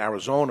is in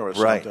Arizona or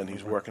something. Right.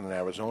 He's working in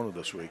Arizona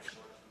this week.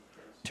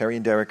 Terry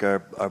and Derek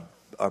are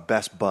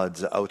best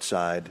buds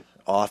outside.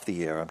 Off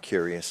the air, I'm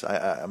curious.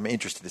 I'm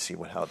interested to see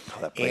how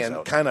that plays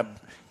out. And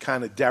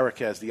kind of, Derek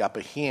has the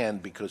upper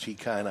hand because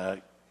he's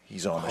on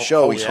the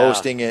show. He's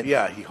hosting it.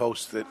 Yeah, he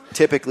hosts it.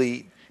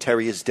 Typically,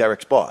 Terry is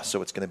Derek's boss,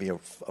 so it's going to be a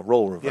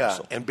role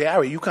reversal. Yeah, and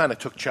Barry, you kind of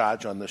took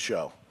charge on the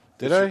show.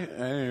 Did I? I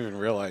didn't even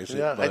realize it.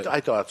 Yeah,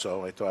 I thought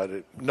so. I thought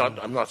it.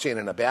 I'm not saying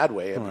it in a bad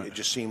way. It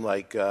just seemed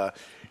like.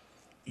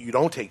 You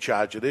don't take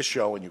charge of this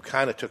show, and you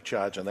kind of took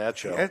charge on that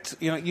show.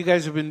 You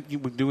guys have been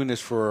doing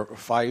this for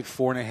 4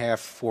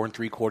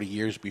 3/4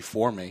 years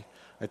before me.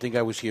 I think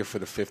I was here for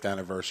the 5th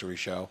anniversary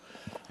show,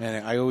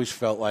 and I always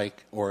felt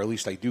like, or at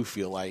least I do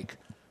feel like,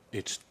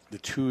 it's the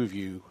two of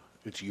you.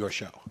 It's your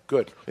show.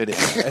 Good. It is.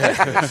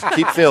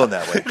 Keep feeling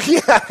that way.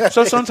 Yeah.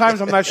 So sometimes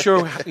I'm not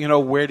sure,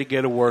 where to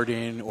get a word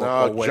in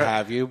or what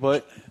have you,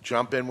 but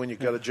jump in when you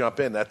got to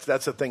jump in. That's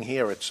the thing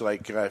here. It's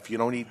like if you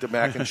don't eat the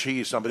mac and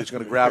cheese, somebody's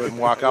going to grab it and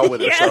walk out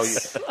with it.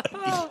 Yes.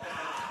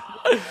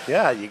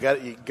 Yeah, you got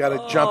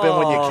to jump in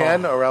when you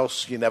can, or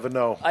else you never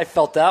know. I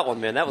felt that one,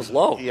 man. That was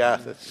low. Yeah,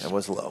 that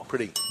was low.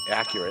 Pretty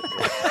accurate.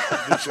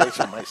 I say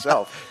so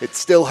myself. It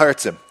still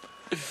hurts him.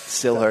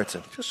 Hurts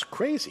him. Just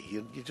crazy.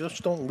 You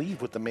just don't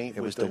leave with the main.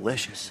 It was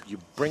delicious. You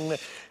bring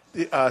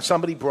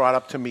somebody brought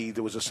up to me,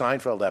 there was a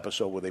Seinfeld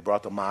episode where they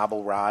brought the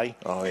marble rye.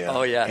 Oh, yeah.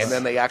 Oh, yes. And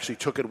then they actually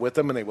took it with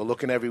them, and they were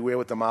looking everywhere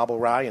with the marble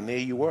rye, and there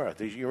you were.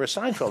 You're a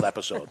Seinfeld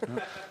episode.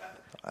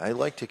 I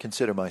like to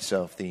consider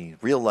myself the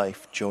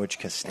real-life George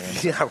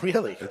Costanza. Yeah,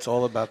 really. It's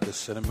all about the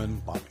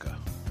cinnamon vodka.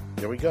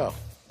 There we go.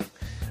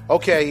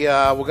 Okay,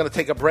 we're going to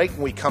take a break.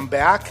 When we come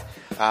back,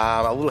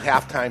 a little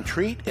halftime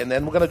treat, and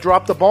then we're going to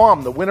drop the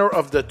bomb. The winner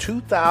of the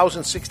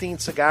 2016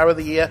 Cigar of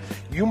the Year.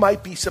 You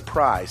might be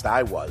surprised.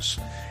 I was.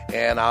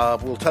 And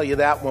we'll tell you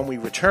that when we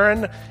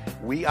return.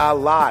 We are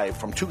live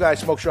from Two Guys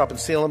Smoke Shop in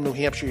Salem, New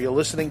Hampshire. You're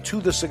listening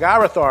to The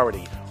Cigar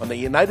Authority on the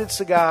United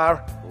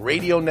Cigar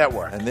Radio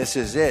Network. And this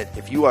is it.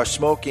 If you are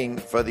smoking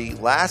for the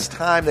last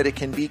time that it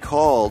can be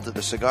called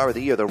the Cigar of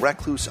the Year, the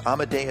Recluse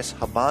Amadeus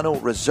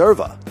Habano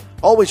Reserva,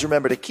 always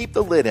remember to keep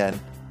the lid end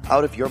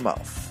out of your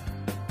mouth.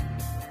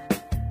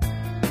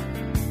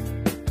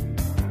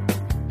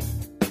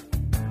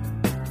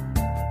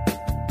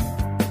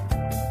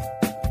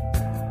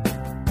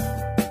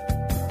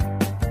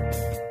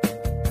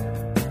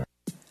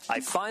 I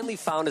finally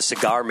found a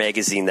cigar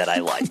magazine that I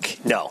like.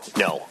 No,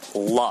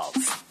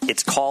 love.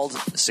 It's called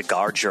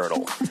Cigar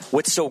Journal.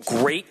 What's so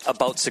great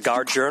about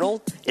Cigar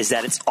Journal is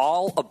that it's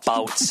all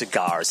about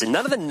cigars and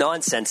none of the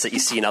nonsense that you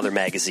see in other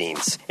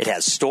magazines. It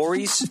has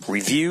stories,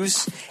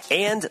 reviews,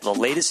 and the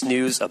latest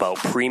news about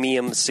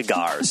premium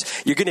cigars.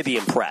 You're going to be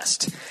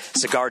impressed.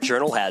 Cigar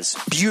Journal has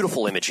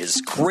beautiful images,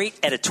 great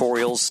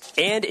editorials,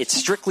 and it's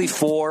strictly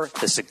for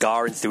the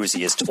cigar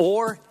enthusiast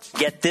or,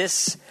 get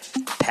this,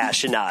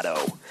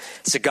 passionado.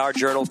 Cigar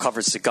Journal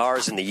covers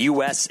cigars in the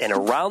U.S. and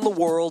around the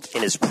world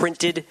and is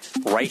printed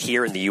right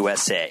here in the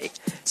USA.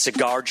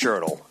 Cigar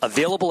Journal,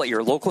 available at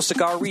your local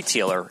cigar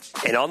retailer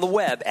and on the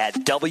web at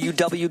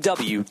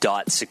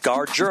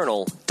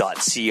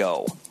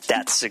www.cigarjournal.co.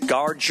 That's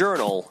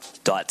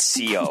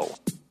cigarjournal.co.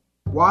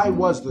 Why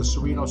was the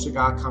Sereno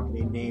Cigar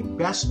Company named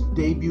Best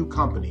Debut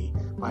Company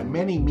by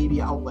many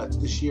media outlets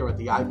this year at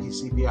the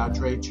IPCPR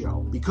trade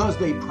show because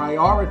they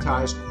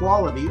prioritize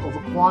quality over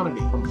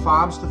quantity, from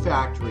farms to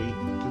factory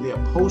to their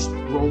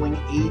post-rolling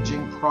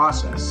aging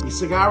process. A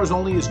cigar is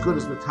only as good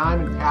as the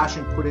time and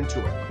passion put into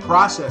it, a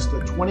process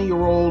that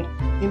 20-year-old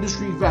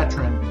industry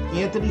veteran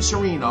Anthony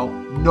Serino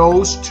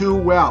knows too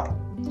well.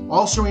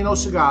 All Serino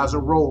cigars are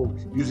rolled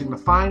using the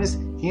finest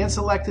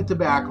hand-selected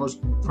tobaccos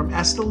from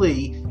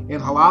Esteli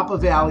and Jalapa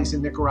Valleys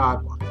in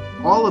Nicaragua.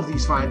 All of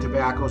these fine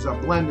tobaccos are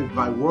blended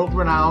by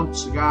world-renowned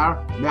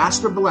cigar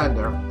master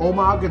blender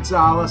Omar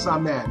Gonzalez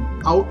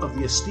Amen out of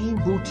the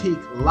esteemed boutique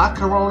La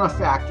Corona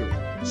factory.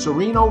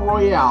 Serino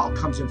Royale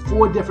comes in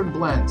 4 different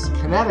blends: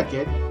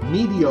 Connecticut,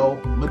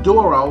 Medio,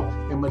 Maduro,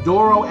 and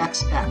Maduro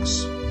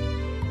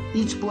XX.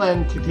 Each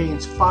blend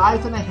contains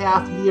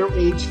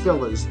 5.5-year-age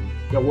fillers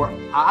that were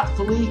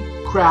artfully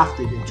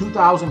crafted in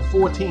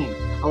 2014,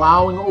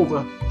 allowing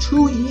over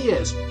 2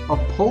 years of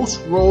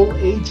post-roll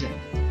aging.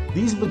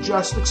 These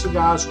majestic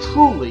cigars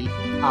truly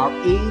are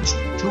aged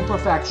to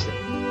perfection.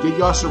 Get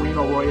your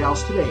Serino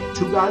Royales today at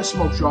Two Guys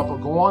Smoke Shop or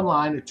go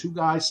online at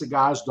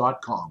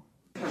twoguyscigars.com.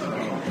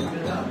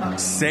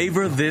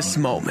 Savor this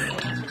moment.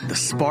 The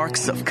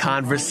sparks of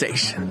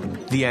conversation.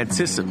 The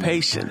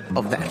anticipation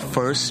of that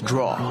first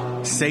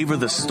draw. Savor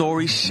the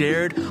story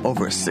shared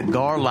over a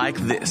cigar like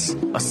this.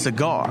 A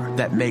cigar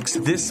that makes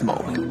this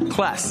moment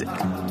classic.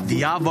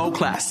 The Avo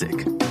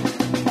Classic.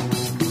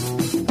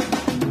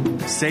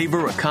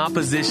 Savor a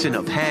composition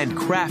of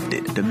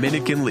handcrafted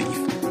Dominican leaf,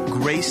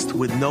 graced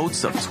with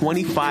notes of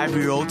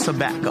 25-year-old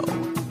tobacco.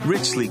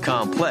 Richly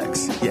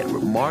complex, yet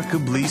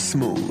remarkably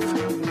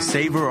smooth.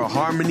 Savor a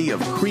harmony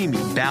of creamy,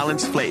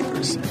 balanced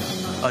flavors.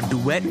 A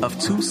duet of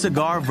 2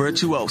 cigar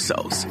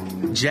virtuosos,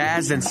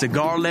 jazz and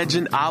cigar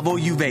legend Avo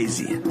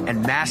Uvazian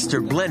and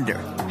master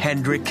blender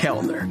Hendrik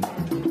Kellner.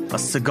 A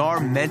cigar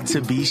meant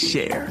to be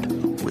shared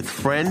with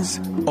friends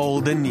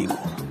old and new.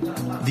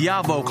 The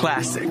Avo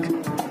Classic.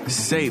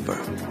 Savor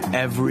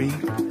every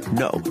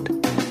note.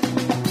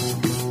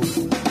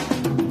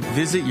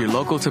 Visit your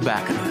local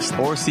tobacconist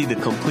or see the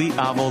complete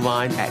Avo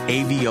line at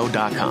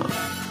avo.com.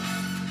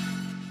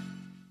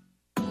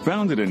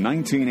 Founded in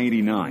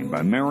 1989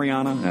 by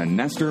Mariana and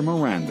Nestor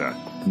Miranda,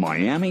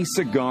 Miami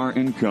Cigar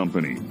 &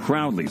 Company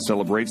proudly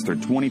celebrates their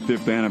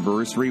 25th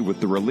anniversary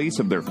with the release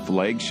of their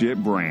flagship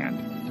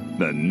brand,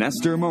 the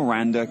Nestor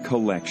Miranda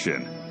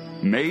Collection.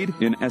 Made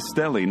in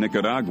Esteli,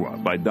 Nicaragua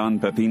by Don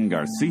Pepin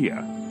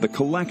Garcia, the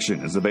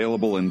collection is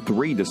available in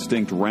 3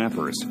 distinct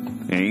wrappers,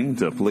 aimed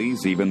to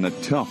please even the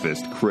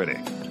toughest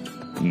critic.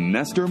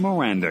 Nestor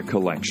Miranda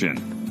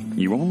Collection.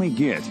 You only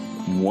get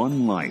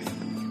one life.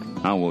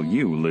 How will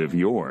you live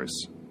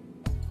yours?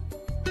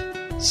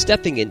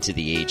 Stepping into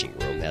the aging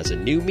room has a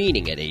new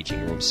meaning at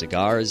Aging Room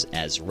Cigars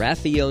as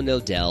Rafael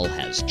Nodal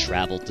has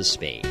traveled to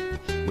Spain,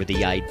 where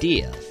the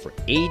idea for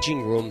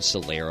Aging Room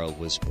Solera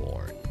was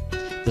born.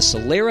 The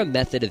Solera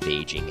method of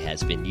aging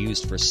has been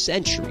used for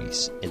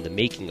centuries in the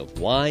making of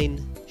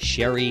wine,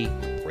 sherry,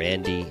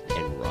 brandy,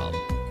 and rum.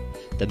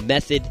 The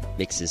method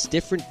mixes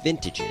different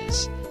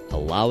vintages,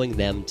 allowing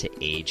them to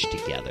age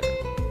together.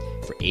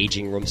 For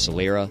Aging Room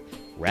Solera,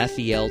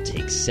 Raphael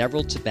takes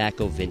several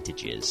tobacco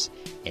vintages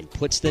and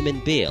puts them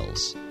in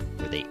bales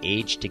where they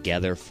age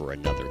together for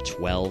another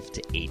 12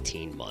 to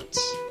 18 months.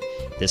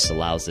 This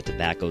allows the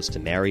tobaccos to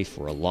marry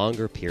for a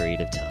longer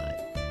period of time.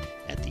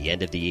 At the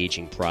end of the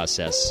aging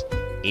process,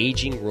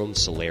 Aging Room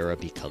Solera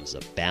becomes a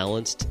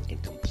balanced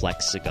and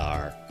complex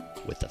cigar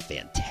with a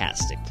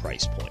fantastic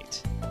price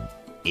point.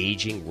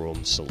 Aging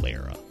Room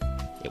Solera.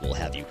 It will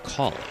have you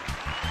calling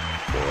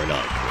for an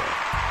encore.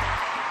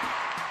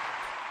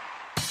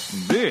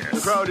 This the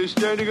crowd is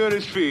standing on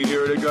his feet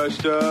here at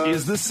Augusta.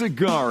 Is the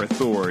Cigar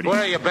Authority. What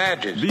are your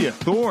badges? The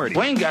authority.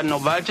 We ain't got no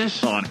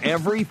badges. On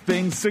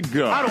everything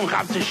cigar. I don't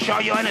have to show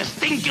you any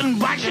stinking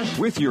badges.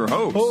 With your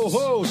host. Ho,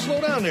 ho, slow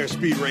down there,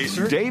 Speed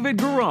Racer. David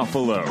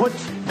Garofalo. Put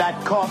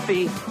that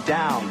coffee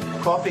down.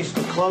 Coffee's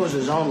for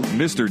closers only.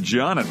 Mr.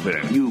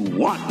 Jonathan. You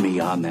want me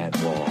on that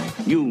wall.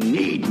 You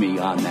need me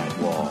on that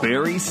wall.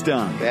 Barry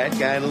Stein. That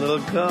guy in a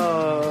little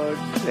coat.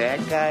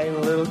 That guy in a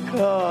little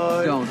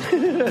coat. Don't.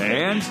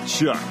 And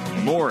Chuck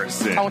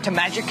Morrison. I went to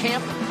magic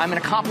camp. I'm an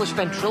accomplished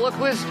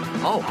ventriloquist.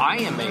 Oh, I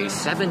am a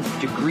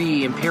 7th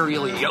degree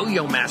imperial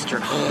yo-yo master.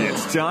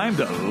 It's time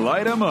to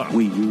light 'em up.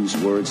 We use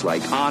words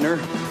like honor,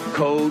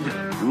 code,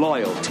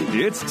 loyalty.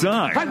 It's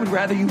time. I would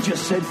rather you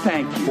just said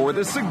thank you. For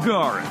the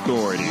Cigar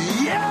Authority.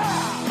 Yeah!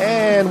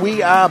 And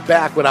we are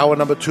back with hour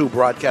number 2,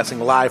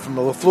 broadcasting live from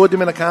the La Flor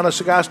Dominicana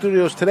Cigar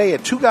Studios today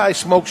at Two Guys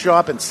Smoke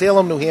Shop in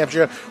Salem, New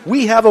Hampshire.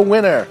 We have a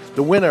winner,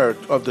 the winner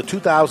of the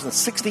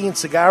 2016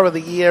 Cigar of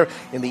the Year,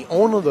 and the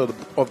owner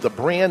of the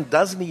brand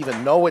doesn't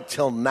even know it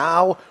till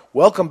now.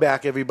 Welcome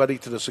back, everybody,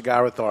 to the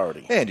Cigar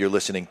Authority. And you're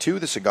listening to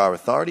the Cigar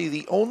Authority,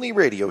 the only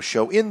radio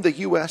show in the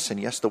U.S. and,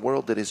 yes, the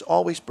world that is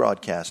always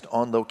broadcast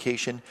on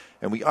location.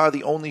 And we are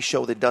the only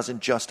show that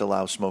doesn't just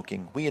allow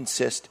smoking. We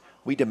insist,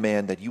 we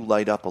demand that you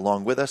light up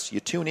along with us. You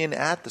tune in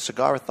at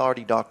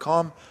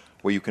thecigarauthority.com,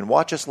 where you can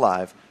watch us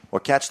live or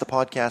catch the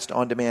podcast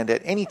on demand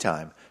at any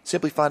time.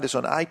 Simply find us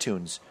on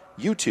iTunes,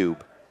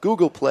 YouTube,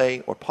 Google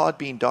Play, or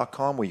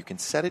Podbean.com, where you can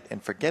set it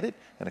and forget it.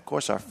 And, of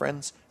course, our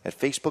friends at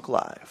Facebook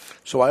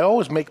Live. So I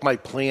always make my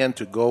plan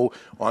to go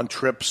on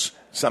trips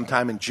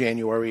sometime in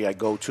January. I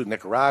go to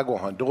Nicaragua,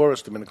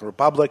 Honduras, Dominican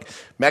Republic,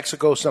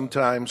 Mexico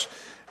sometimes.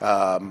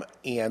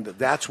 And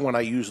that's when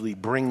I usually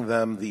bring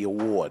them the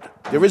award.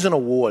 There is an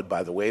award,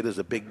 by the way. There's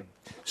a big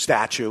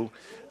statue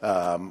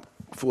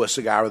for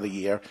Cigar of the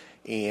Year.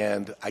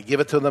 And I give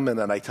it to them, and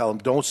then I tell them,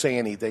 don't say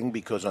anything,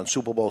 because on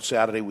Super Bowl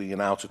Saturday we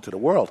announce it to the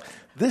world.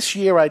 This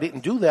year I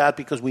didn't do that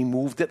because we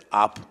moved it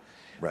up.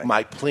 Right.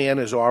 My plan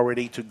is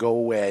already to go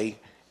away,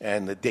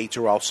 and the dates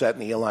are all set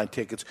and the airline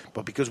tickets.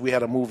 But because we had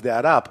to move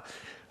that up,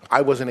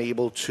 I wasn't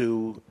able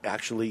to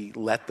actually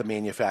let the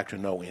manufacturer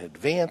know in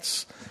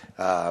advance.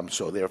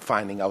 So they're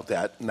finding out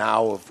that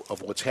now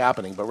of what's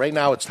happening. But right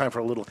now it's time for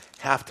a little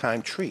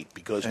halftime treat.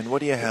 And what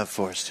do you have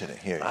for us today?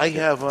 Here, I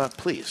have,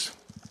 please.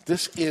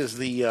 This is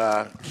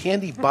the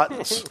candy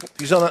buttons.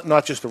 These are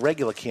not just the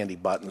regular candy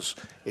buttons.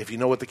 If you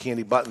know what the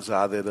candy buttons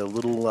are, they're the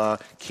little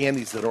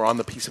candies that are on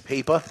the piece of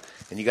paper,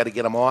 and you got to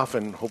get them off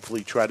and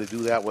hopefully try to do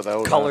that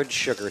without... Colored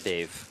sugar,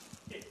 Dave.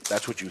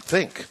 That's what you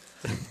think.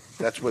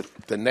 That's what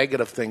the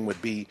negative thing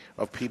would be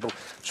of people.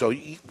 So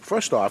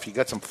first off, you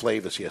got some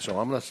flavors here, so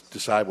I'm going to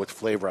decide what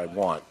flavor I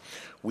want.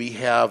 We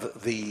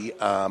have the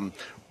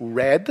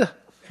red,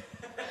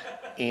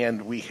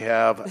 and we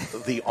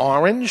have the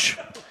orange,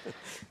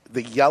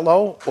 the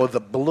yellow, or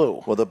the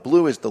blue. Well, the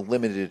blue is the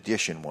limited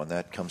edition one.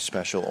 That comes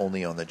special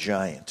only on the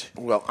Giant.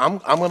 Well, I'm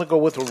going to go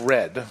with the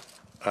red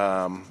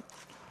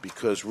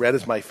because red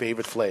is my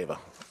favorite flavor.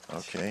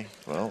 Okay.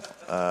 Well,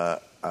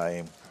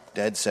 I'm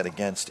dead set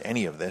against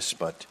any of this,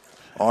 but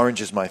orange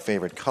is my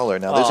favorite color.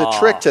 Now, there's a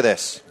trick to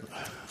this.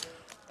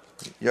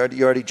 You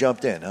already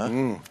jumped in,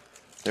 huh?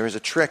 There is a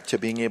trick to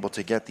being able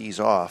to get these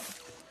off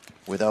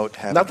without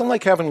having... Nothing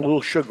like having a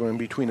little sugar in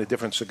between a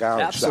different cigar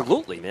and stuff.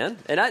 Absolutely, man.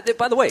 And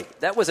by the way,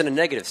 that wasn't a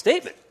negative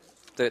statement,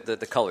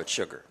 the colored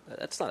sugar.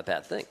 That's not a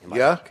bad thing. In my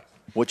book.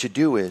 What you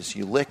do is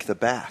you lick the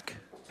back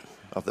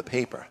of the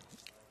paper.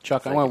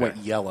 Chuck, I want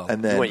yellow.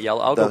 And then You want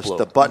yellow? I'll go blue.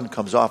 the button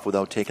comes off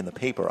without taking the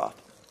paper off.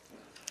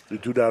 You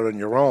do that on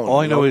your own.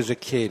 All I know as a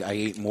kid, I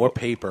ate more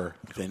paper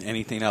than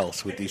anything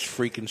else with these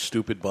freaking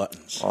stupid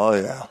buttons. Oh,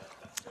 yeah.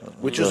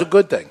 Which is a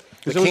good thing.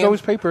 Because there was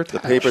always paper The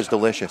attached. paper's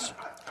delicious.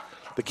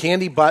 The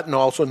candy button,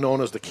 also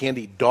known as the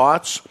candy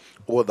dots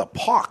or the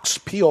POX,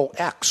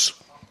 P-O-X,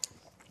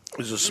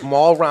 is a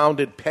small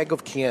rounded peg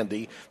of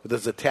candy that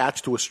is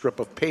attached to a strip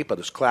of paper.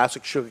 This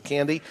classic sugar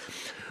candy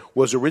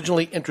was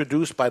originally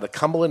introduced by the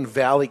Cumberland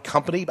Valley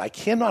Company. I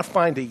cannot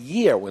find a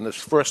year when this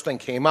first thing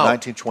came out.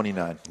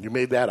 1929. You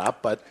made that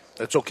up, but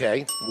that's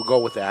okay. We'll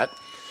go with that.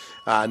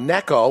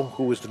 Necco,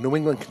 who is the New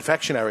England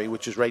Confectionery,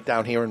 which is right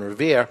down here in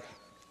Revere,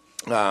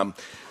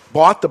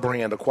 acquired the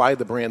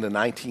brand in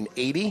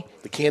 1980.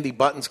 The candy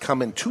buttons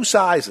come in two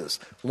sizes,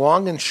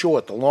 long and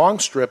short. The long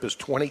strip is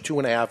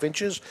 22.5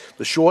 inches.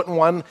 The short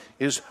one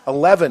is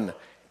 11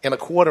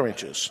 1/4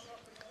 inches.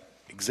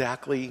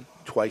 Exactly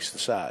twice the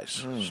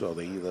size. So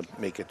they either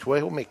make it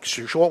make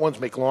short ones,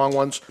 make long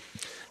ones.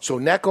 So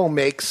Necco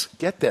makes,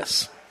 get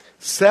this,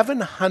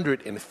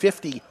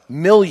 750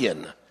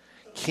 million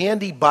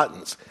candy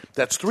buttons.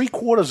 That's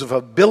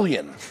 750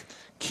 million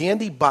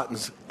candy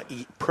buttons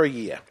per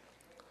year.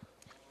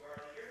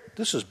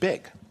 This is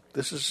big.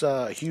 This is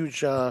a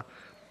huge item.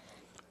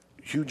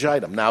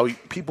 Now,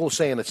 people are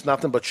saying it's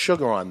nothing but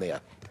sugar on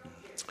there.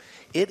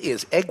 It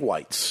is egg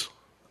whites.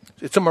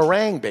 It's a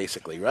meringue,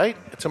 basically, right?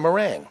 It's a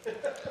meringue.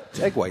 It's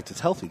egg whites.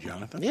 It's healthy,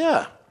 Jonathan.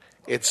 Yeah.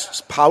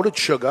 It's powdered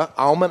sugar,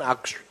 almond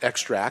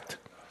extract,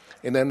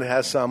 and then it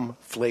has some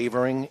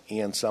flavoring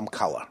and some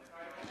color.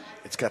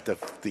 It's got the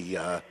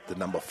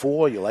number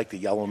 4. You like the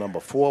yellow number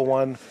 4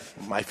 one.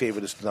 My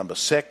favorite is the number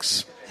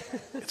 6.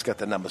 It's got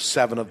the number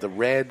 7 of the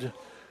red.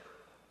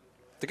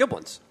 The good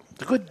ones.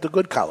 The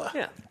good color.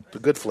 Yeah. The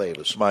good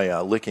flavors. My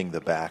licking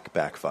the back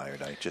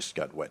backfired. I just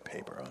got wet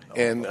paper on.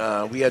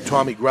 And we had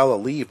Tommy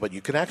Grella leave, but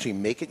you can actually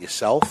make it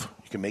yourself.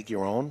 You can make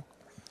your own.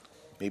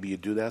 Maybe you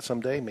do that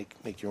someday.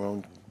 Make your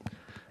own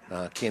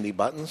candy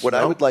buttons. What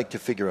I would like to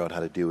figure out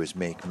how to do is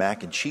make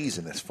mac and cheese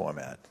in this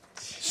format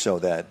so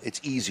that it's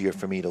easier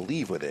for me to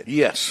leave with it.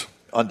 Yes.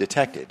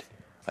 Undetected.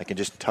 I can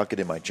just tuck it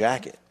in my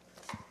jacket.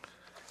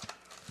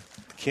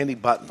 Candy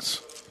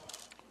buttons.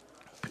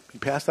 You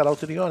passed that out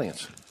to the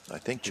audience. I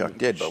think Chuck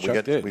did, but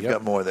Chuck we've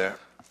got more there.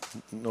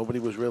 Nobody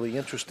was really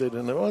interested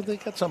in it. Oh, they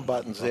got some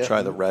buttons there. I'll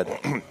try the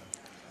red.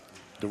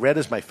 The red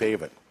is my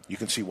favorite. You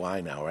can see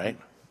why now, right?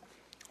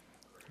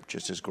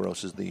 Just as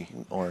gross as the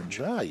orange.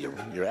 Ah,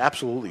 you're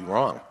absolutely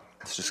wrong.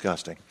 It's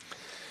disgusting.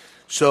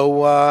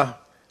 So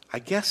I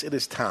guess it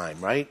is time,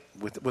 right?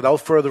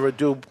 Without further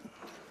ado,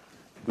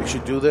 we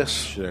should do this.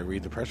 Should I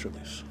read the press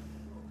release?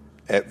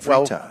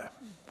 Every time.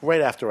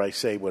 Right after I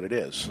say what it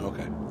is.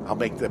 Okay. I'll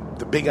make the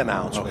big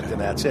announcement, and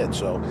that's it.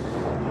 So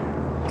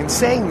in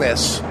saying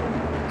this,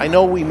 I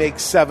know we make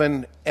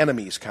 7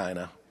 enemies, kind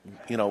of.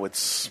 You know,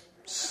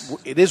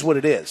 it is what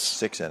it is.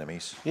 6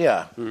 enemies.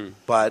 Yeah,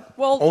 but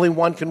only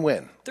one can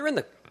win. They're in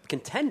the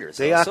contenders.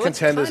 They though, are so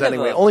contenders it's kind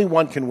anyway. of Only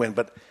one can win,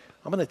 but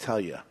I'm going to tell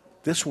you,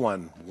 This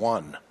one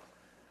won.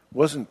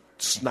 Wasn't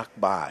snuck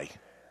by.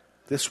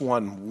 This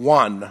one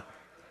won,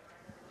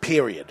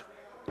 period.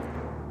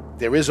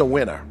 There is a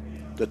winner.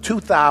 The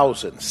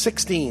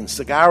 2016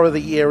 Cigar of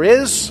the Year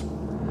is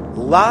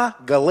La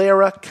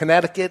Galera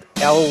Connecticut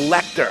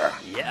Elector.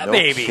 Yeah,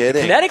 baby.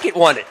 Connecticut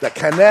won it. The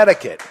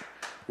Connecticut,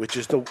 which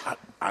is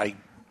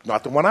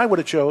not the one I would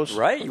have chose.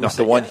 Right. Not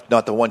the one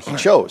he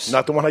chose.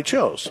 Not the one I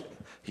chose.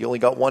 He only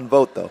got one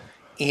vote, though.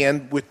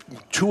 And with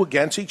two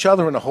against each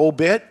other in a whole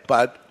bit,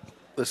 but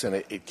listen,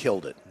 it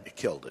killed it. It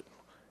killed it.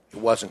 It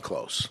wasn't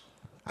close.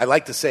 I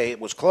like to say it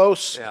was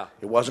close. Yeah.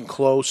 It wasn't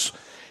close.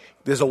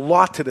 There's a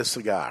lot to this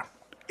cigar.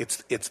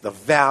 It's the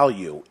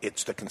value.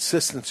 It's the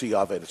consistency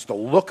of it. It's the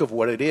look of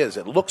what it is.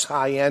 It looks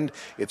high-end.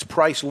 It's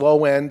priced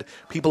low-end.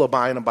 People are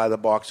buying them by the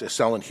box. They're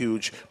selling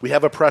huge. We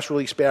have a press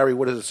release, Barry.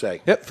 What does it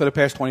say? Yep. For the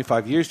past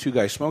 25 years, Two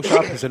Guys Smoke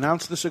Shop has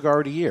announced the Cigar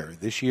of the Year.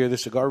 This year, the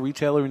cigar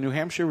retailer in New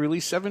Hampshire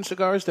released 7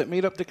 cigars that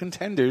made up the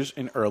contenders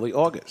in early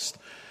August.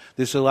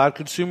 This allowed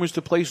consumers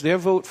to place their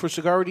vote for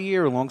Cigar of the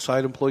Year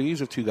alongside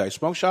employees of Two Guys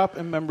Smoke Shop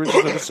and members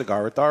of the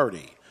Cigar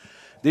Authority.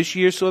 This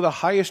year saw the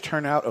highest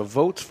turnout of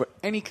votes for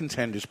any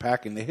contenders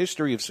pack in the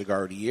history of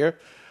Cigar of the Year,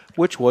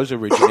 which was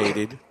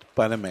originated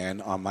by the man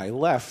on my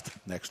left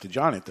next to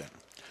Jonathan.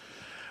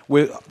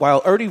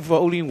 While early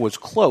voting was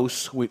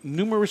close, with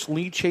numerous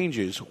lead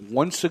changes,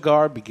 one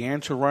cigar began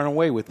to run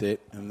away with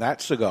it, and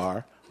that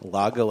cigar,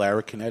 La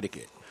Galera,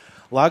 Connecticut.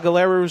 La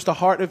Galera is the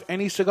heart of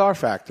any cigar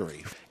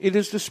factory. It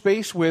is the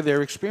space where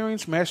their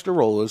experienced master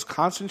rollers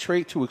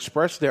concentrate to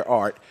express their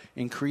art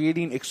in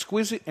creating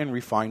exquisite and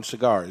refined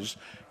cigars,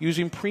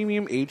 using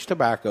premium aged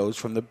tobaccos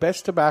from the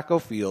best tobacco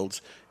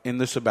fields in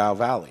the Cibao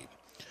Valley,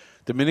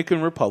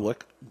 Dominican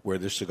Republic, where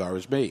this cigar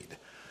is made.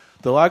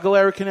 The La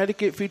Galera,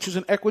 Connecticut features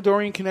an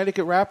Ecuadorian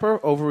Connecticut wrapper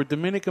over a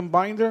Dominican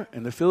binder,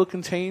 and the fill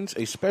contains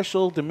a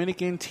special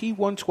Dominican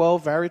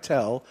T112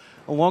 Varietel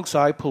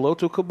alongside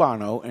Piloto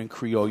Cabano and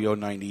Criollo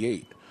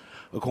 98.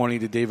 According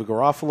to David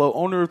Garofalo,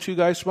 owner of Two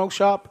Guys Smoke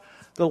Shop,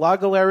 the La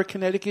Galera,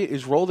 Connecticut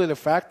is rolled at a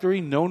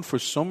factory known for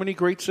so many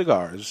great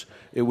cigars.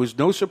 It was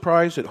no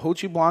surprise that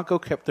Hochi Blanco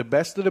kept the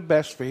best of the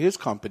best for his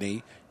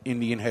company,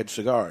 Indian Head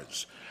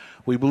Cigars.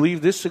 We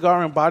believe this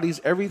cigar embodies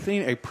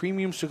everything a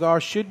premium cigar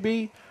should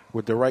be,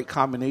 with the right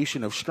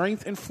combination of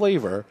strength and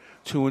flavor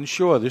to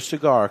ensure this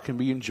cigar can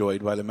be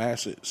enjoyed by the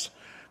masses.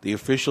 The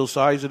official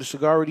size of the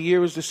Cigar of the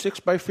Year is the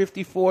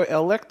 6x54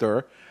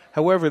 Elector.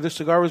 However, this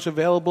cigar is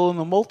available in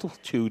a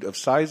multitude of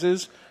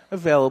sizes,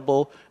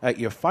 available at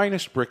your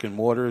finest brick and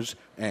mortars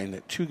and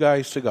at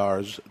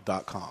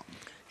twoguyscigars.com.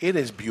 It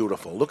is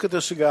beautiful. Look at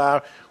the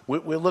cigar.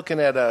 We're looking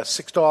at a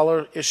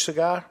 $6-ish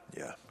cigar.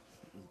 Yeah.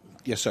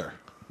 Yes, sir.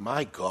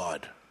 My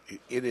God.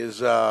 It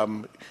is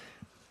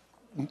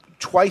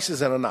twice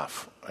isn't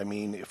enough. I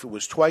mean, if it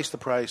was twice the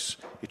price,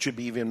 it should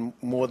be even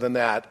more than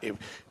that.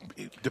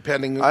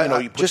 Depending,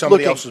 you put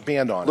somebody else's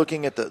band on.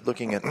 Looking at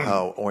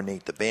how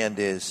ornate the band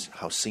is,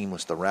 how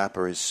seamless the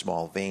wrapper is,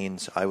 small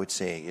veins, I would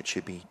say it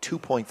should be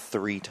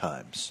 2.3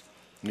 times.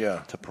 Yeah,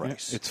 to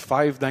price. It's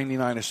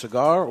 $5.99 a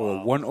cigar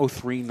or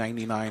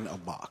 $103.99 a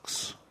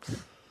box.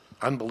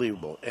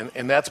 Unbelievable.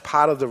 And that's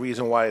part of the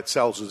reason why it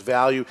sells as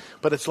value.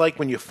 But it's like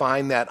when you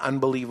find that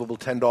unbelievable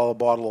 $10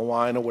 bottle of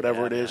wine or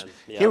whatever it is.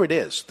 Yeah. Here it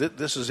is.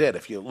 This is it.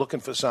 If you're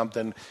looking for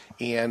something,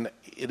 and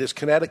it is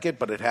Connecticut,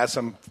 but it has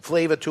some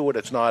flavor to it.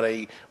 It's not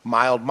a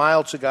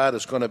mild cigar.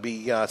 There's going to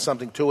be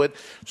something to it.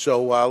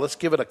 So let's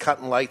give it a cut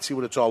and light, see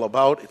what it's all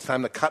about. It's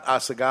time to cut our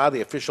cigar.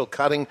 The official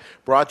cutting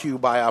brought to you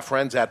by our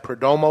friends at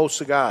Perdomo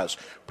Cigars.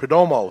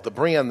 Perdomo, the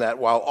brand that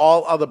while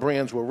all other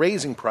brands were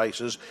raising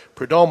prices,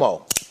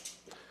 Perdomo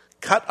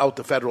cut out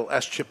the federal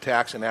S-chip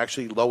tax and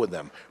actually lowered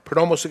them.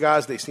 Perdomo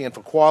Cigars, they stand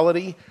for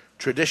quality,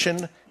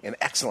 tradition, and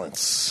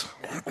excellence.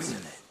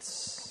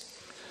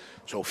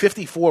 So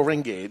 54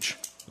 ring gauge,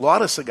 a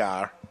lot of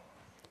cigar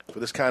for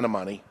this kind of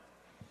money.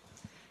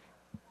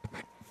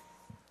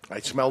 I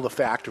smell the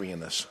factory in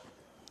this.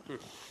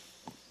 It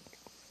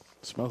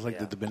smells like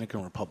the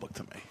Dominican Republic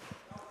to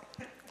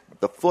me.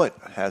 The foot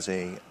has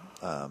a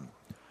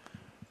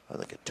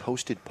like a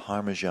toasted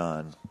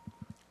Parmesan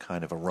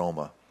kind of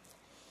aroma.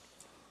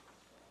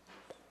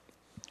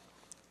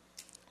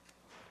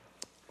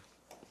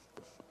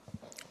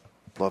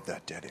 Love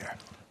that dead air.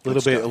 A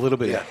little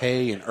bit of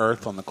hay and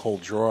earth on the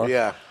cold draw.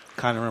 Yeah.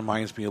 Kind of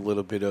reminds me a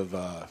little bit of,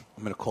 I'm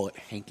going to call it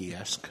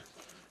Hanky-esque.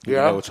 Yeah.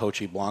 Even though it's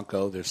Hochi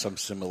Blanco, there's some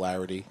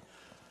similarity.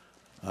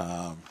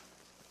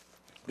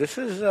 This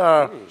is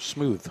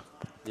smooth.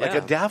 Like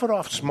a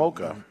Davidoff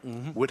smoker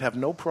would have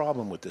no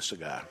problem with this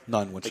cigar.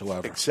 None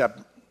whatsoever.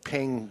 Except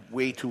paying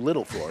way too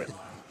little for it.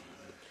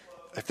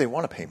 If they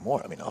want to pay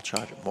more, I'll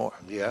charge them more.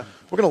 Yeah.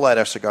 We're going to light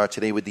our cigar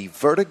today with the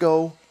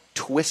Vertigo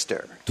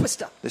Twister.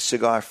 This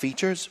cigar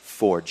features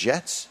 4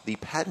 jets, the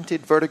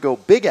patented Vertigo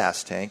Big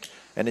Ass Tank,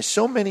 and as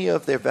so many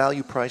of their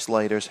value-priced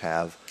lighters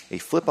have, a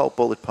flip-out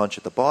bullet punch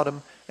at the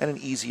bottom and an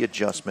easy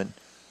adjustment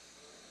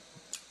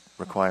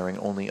requiring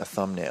only a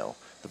thumbnail.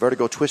 The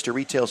Vertigo Twister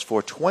retails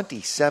for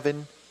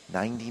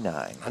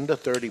 $27.99. Under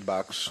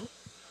 $30.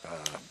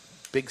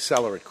 Big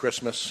seller at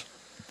Christmas.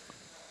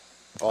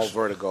 all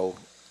Vertigo,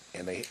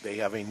 and they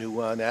have a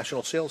new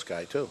national sales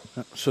guy, too.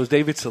 So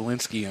David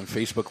Zielinski on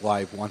Facebook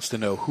Live wants to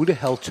know who the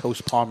hell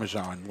toasts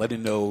Parmesan, let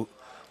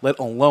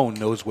alone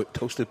knows what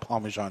toasted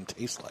Parmesan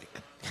tastes like.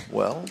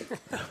 Well,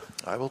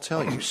 I will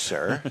tell you,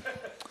 sir.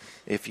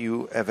 If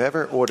you have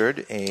ever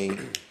ordered a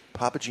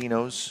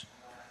Papagino's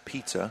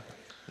pizza,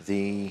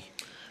 the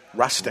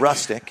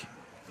rustic,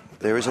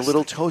 there is a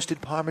little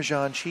toasted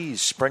Parmesan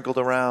cheese sprinkled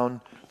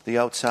around the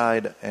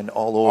outside and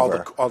all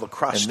over. All the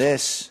crust. And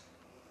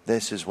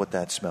this is what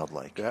that smelled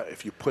like. Yeah,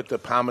 if you put the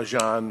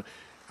Parmesan,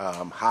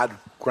 hard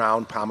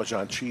ground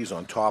Parmesan cheese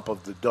on top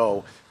of the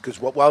dough,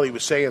 because while he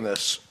was saying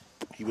this,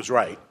 he was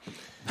right.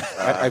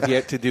 I've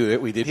yet to do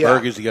it. We did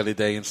burgers the other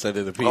day instead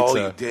of the pizza. Oh,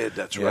 you did.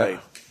 That's right.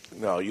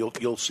 No,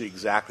 you'll see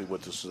exactly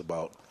what this is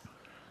about.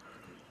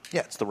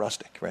 Yeah, it's the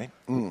rustic, right?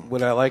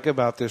 What I like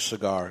about this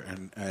cigar,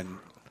 and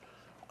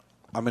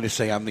I'm going to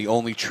say I'm the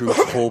only true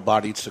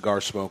full-bodied cigar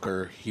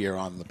smoker here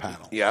on the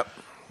panel. Yep.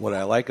 What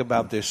I like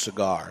about this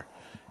cigar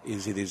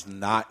is it is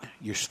not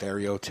your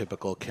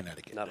stereotypical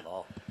Connecticut. Not at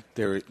all.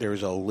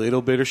 There's a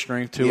little bit of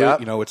strength to it.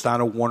 You know, it's not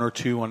a 1 or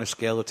 2 on a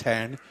scale of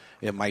 10.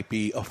 It might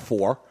be a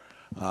 4.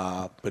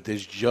 But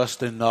there's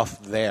just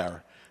enough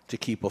there to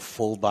keep a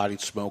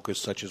full-bodied smoker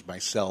such as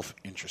myself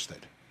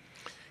interested.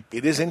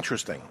 It is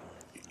interesting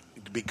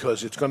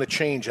because it's going to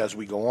change as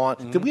we go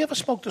on. Did we ever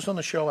smoke this on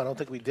the show? I don't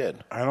think we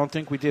did. I don't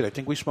think we did. I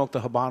think we smoked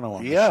the Habano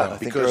on the show. Yeah, I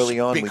think early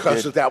on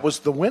because that was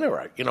the winner.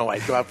 I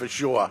thought for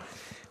sure.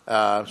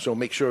 So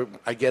make sure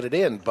I get it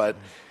in. But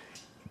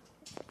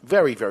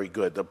very, very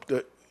good.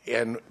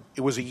 And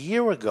it was a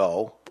year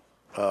ago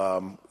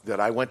that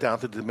I went down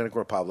to the Dominican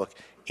Republic,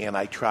 and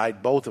I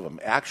tried both of them.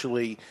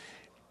 Actually,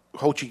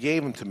 Hochi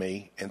gave them to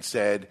me and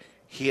said,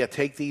 here,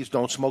 take these,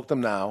 don't smoke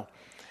them now,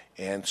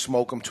 and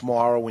smoke them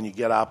tomorrow when you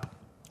get up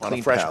on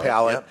Clean a fresh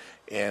palate,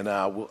 yep. and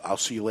I'll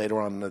see you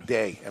later on in the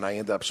day. And I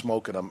ended up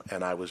smoking them,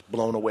 and I was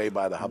blown away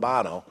by the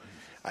Habano.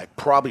 I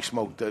probably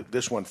smoked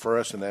this one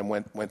first and then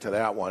went to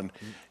that one,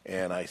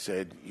 and I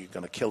said, you're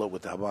going to kill it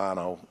with the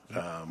Habano.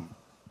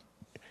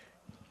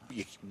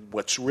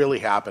 What's really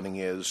happening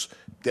is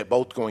they're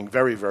both going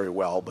very, very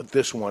well, but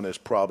this one is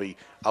probably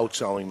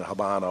outselling the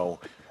Habano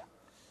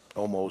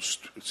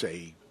almost,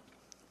 say,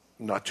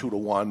 not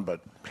 2-1, but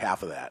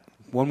half of that.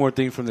 One more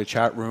thing from the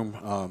chat room,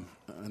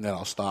 and then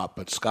I'll stop.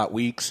 But Scott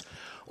Weeks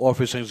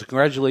offers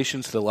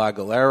congratulations to La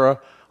Galera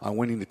on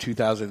winning the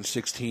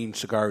 2016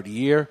 Cigar of the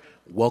Year.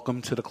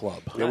 Welcome to the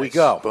club. There we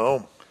go.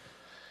 Boom.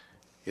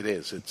 It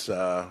is. It's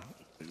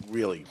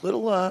really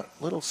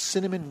little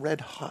cinnamon red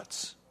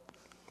hots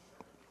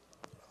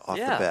off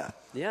the bat.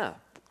 Yeah.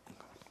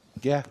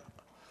 Yeah,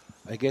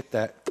 I get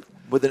that.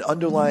 With an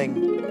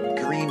underlying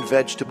green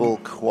vegetable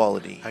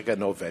quality. I got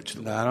no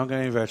vegetable. No, I don't get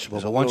any vegetable.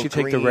 There's But a once you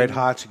little take the green. red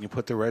hots and you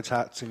put the red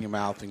hots in your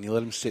mouth and you let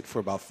them sit for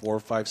about 4 or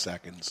 5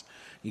 seconds,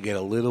 you get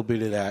a little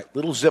bit of that.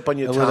 Little zip on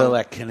your a tongue. little of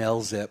that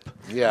Canel zip.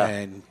 Yeah.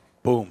 And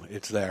boom,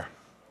 it's there.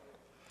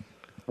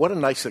 What a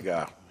nice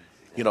cigar.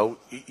 You know,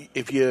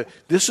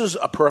 this is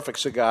a perfect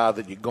cigar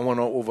that you're going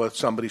over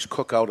somebody's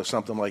cookout or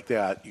something like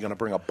that. You're going to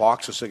bring a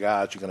box of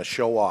cigars. You're going to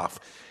show off.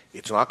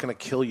 It's not going to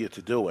kill you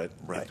to do it.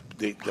 Right.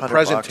 The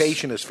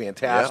presentation is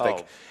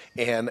fantastic.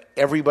 Yeah. And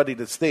everybody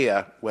that's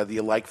there, whether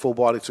you like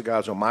full-bodied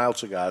cigars or mild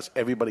cigars,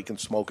 everybody can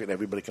smoke it.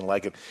 Everybody can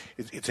like it.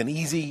 It's an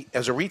easy,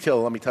 as a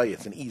retailer, let me tell you,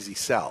 it's an easy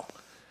sell.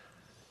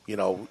 You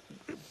know,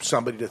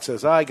 somebody that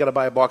says, I got to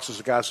buy a box of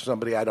cigars for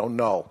somebody I don't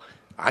know.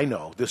 I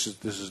know. This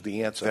is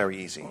the answer. Very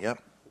easy,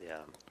 yep. Yeah.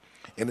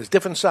 And there's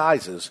different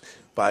sizes,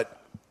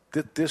 but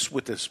this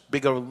with this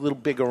little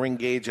bigger ring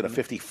gauge at a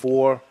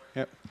 54.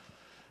 Yep.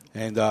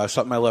 And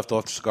something I left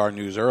off the cigar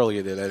news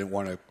earlier that I didn't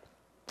want to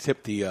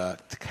tip the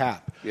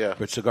cap. Yeah.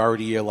 But Cigar of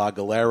the Year La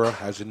Galera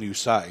has a new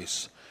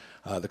size.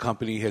 The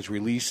company has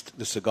released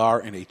the cigar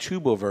in a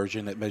tubo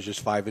version that measures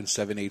 5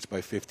 7/8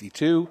 by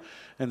 52,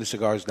 and the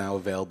cigar is now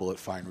available at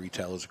fine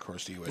retailers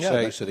across the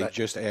USA. So they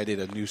just added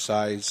a new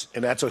size.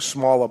 And that's a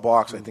smaller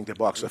box. I think the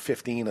box is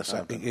 15 or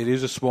something. It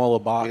is a smaller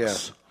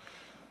box.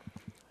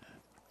 Yeah.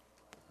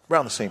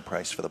 Around the same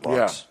price for the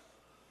box.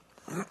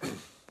 Yeah.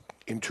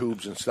 In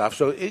tubes and stuff.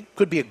 So it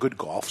could be a good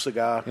golf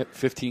cigar. Yep,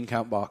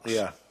 15-count box.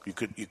 Yeah. You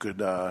could you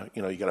got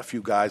a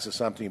few guys or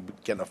something,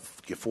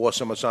 you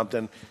foursome or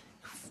something,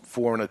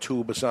 4 in a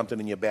tube or something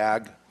in your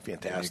bag.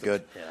 Fantastic. Very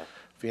good. Yeah.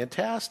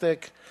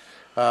 Fantastic.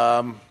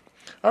 All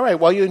right,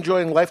 while you're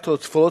enjoying life till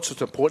it's full, it's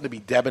important to be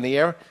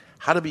debonair.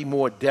 How to be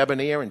more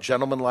debonair and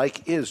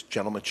gentlemanlike is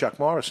Gentleman Chuck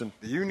Morrison.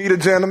 Do you need a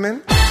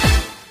gentleman?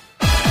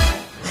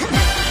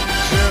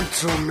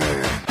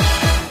 Gentleman.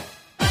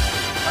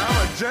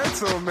 I'm a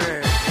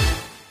gentleman.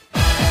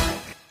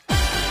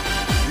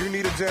 You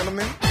need a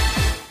gentleman?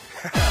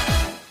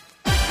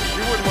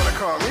 You wouldn't want to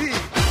call me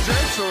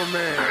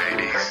gentleman.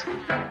 Ladies,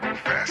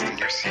 fasten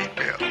your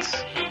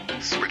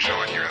seatbelts, switch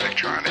on your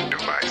electronic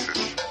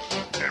devices,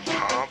 and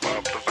pump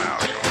up the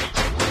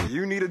volume.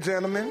 You need a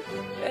gentleman?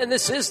 And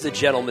this is The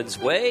Gentleman's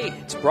Way.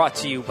 It's brought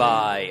to you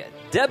by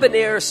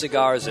Debonair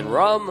Cigars and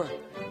Rum.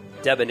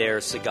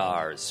 Debonair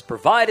Cigars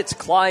provide its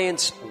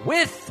clients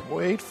with...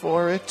 Wait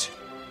for it.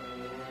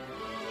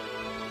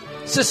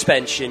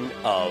 suspension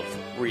of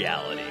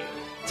reality.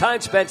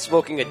 Time spent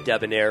smoking a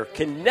debonair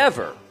can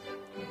never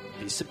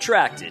be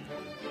subtracted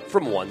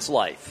from one's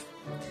life.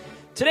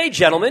 Today,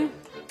 gentlemen,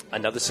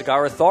 another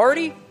Cigar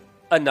Authority,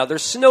 another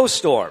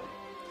snowstorm.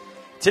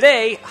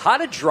 Today, how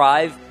to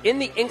drive in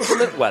the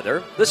inclement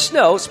weather, the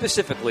snow,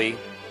 specifically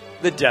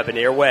the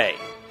debonair way.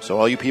 So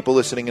all you people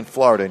listening in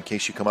Florida, in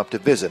case you come up to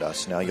visit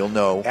us, now you'll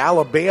know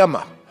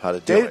Alabama. How to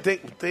do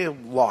it. They're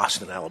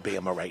lost in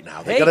Alabama right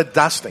now. They Hey, got a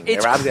dusting. They're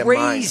it's out of their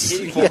minds.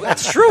 crazy.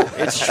 It's true.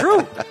 It's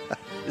true.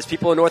 There's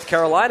people in North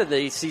Carolina,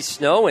 they see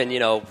snow and,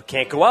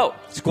 can't go out.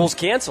 School's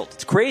canceled.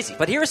 It's crazy.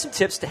 But here are some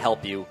tips to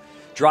help you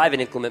drive in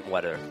inclement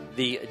weather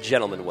the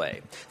gentleman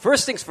way.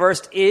 First things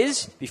first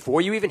is,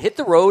 before you even hit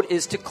the road,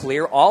 is to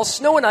clear all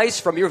snow and ice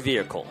from your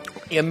vehicle.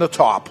 In the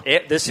top.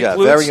 This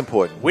includes very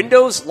important.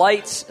 windows,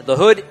 lights, the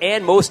hood,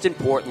 and most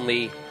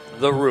importantly,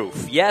 the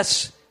roof.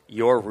 Yes,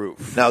 your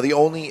roof. Now, the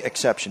only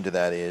exception to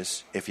that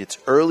is if it's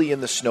early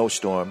in the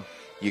snowstorm,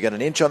 you got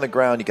an inch on the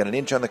ground, you got an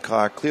inch on the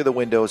car, clear the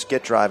windows,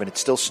 get driving. It's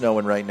still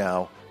snowing right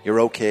now.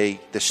 You're okay.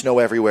 There's snow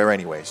everywhere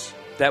anyways.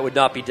 That would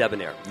not be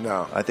debonair.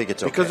 No. I think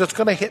it's okay. Because it's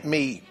going to hit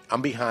me.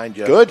 I'm behind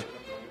you. Good.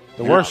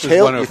 The worst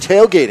is when you're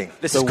tailgating.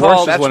 This the is worst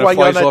called. is when it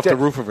flies off the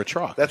roof of a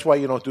truck. That's why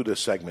you don't do this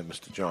segment,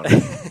 Mr. John.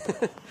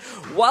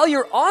 While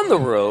you're on the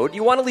road,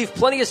 you want to leave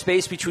plenty of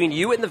space between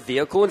you and the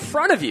vehicle in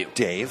front of you.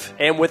 Dave.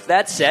 And with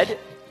that said,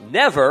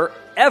 never,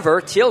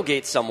 ever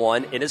tailgate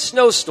someone in a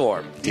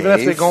snowstorm. Even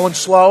if they're going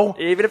slow?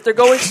 Even if they're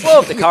going slow.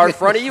 If the car in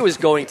front of you is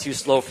going too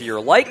slow for your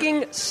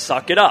liking,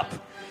 suck it up.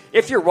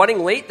 If you're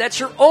running late,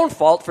 that's your own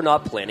fault for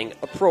not planning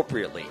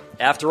appropriately.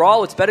 After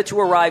all, it's better to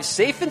arrive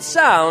safe and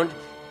sound,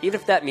 even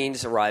if that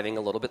means arriving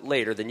a little bit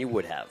later than you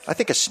would have. I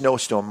think a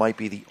snowstorm might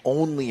be the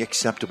only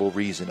acceptable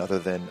reason other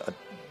than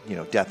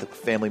death of a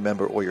family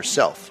member or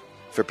yourself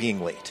for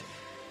being late.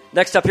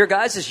 Next up here,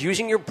 guys, is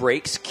using your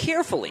brakes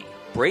carefully.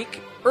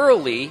 Brake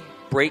early,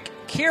 brake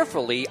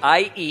carefully,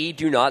 i.e.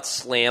 do not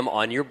slam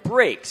on your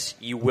brakes.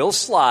 You will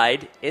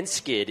slide and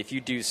skid if you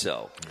do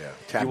so. Yeah.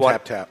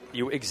 Tap.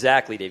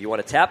 Exactly, Dave. You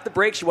want to tap the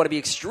brakes. You want to be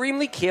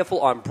extremely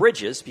careful on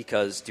bridges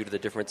because due to the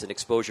difference in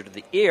exposure to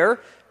the air,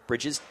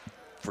 bridges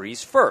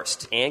freeze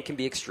first and can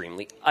be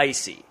extremely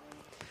icy.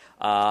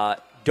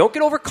 Don't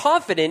get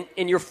overconfident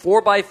in your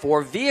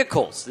 4x4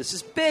 vehicles. This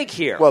is big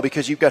here. Well,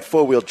 because you've got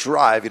four-wheel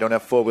drive, you don't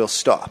have four-wheel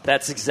stop.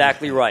 That's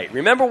exactly right.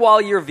 Remember,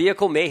 while your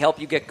vehicle may help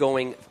you get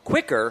going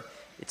quicker,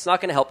 it's not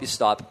going to help you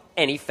stop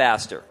any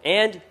faster.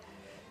 And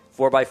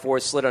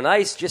 4x4s slid on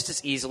ice just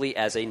as easily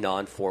as a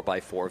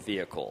non-4x4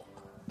 vehicle.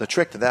 The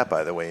trick to that,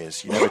 by the way,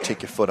 is you never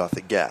take your foot off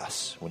the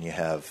gas when you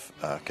have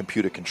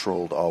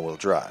computer-controlled all-wheel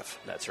drive.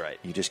 That's right.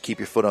 You just keep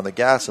your foot on the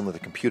gas and let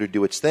the computer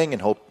do its thing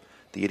and hope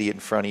the idiot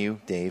in front of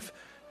you, Dave,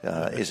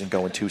 isn't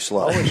going too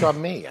slow. Oh, it's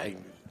on me. I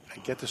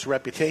get this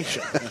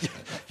reputation.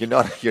 You're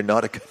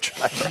not a good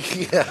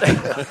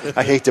driver.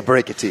 I hate to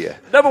break it to you.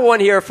 Number one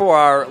here for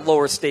our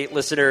lower state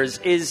listeners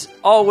is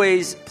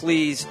always,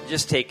 please,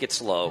 just take it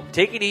slow.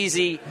 Take it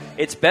easy.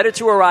 It's better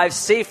to arrive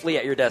safely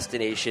at your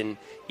destination,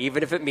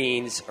 even if it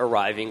means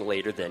arriving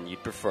later than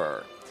you'd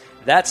prefer.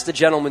 That's the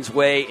gentleman's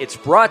way. It's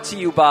brought to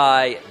you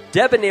by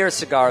Debonair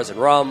Cigars and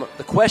Rum.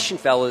 The question,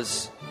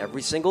 fellas,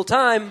 every single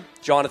time,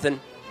 Jonathan,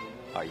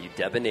 are you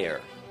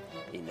debonair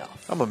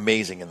enough? I'm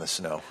amazing in the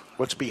snow.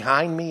 What's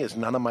behind me is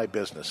none of my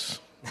business.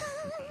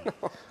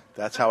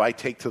 That's how I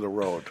take to the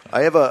road.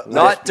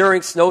 Not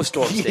during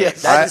snowstorms, Dave.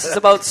 Yes. This is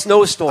about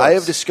snowstorms. I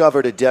have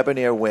discovered a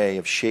debonair way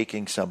of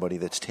shaking somebody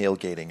that's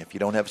tailgating. If you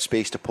don't have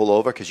space to pull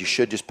over, because you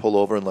should just pull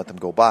over and let them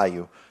go by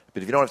you,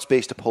 but if you don't have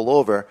space to pull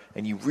over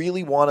and you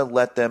really want to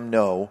let them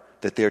know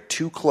that they're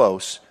too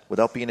close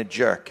without being a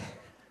jerk,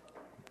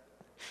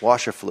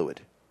 washer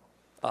fluid.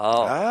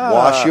 Oh.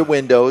 Wash your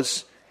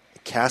windows.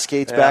 It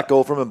cascades back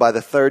over them, and by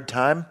the third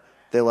time,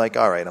 they're like,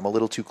 all right, I'm a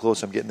little too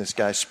close. I'm getting this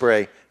guy's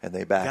spray, and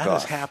they back That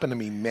off. has happened to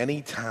me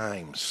many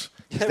times.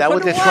 Is that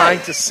what they're trying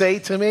to say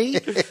to me?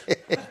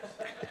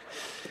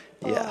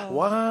 Yeah.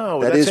 Wow.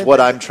 That is what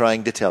I'm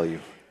trying to tell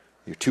you.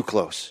 You're too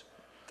close.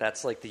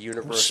 That's like the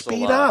universal...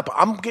 Speed up.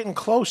 I'm getting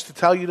close to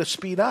tell you to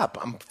speed up.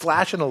 I'm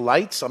flashing the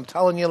lights. I'm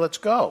telling you, let's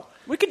go.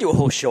 We could do a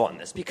whole show on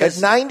this because...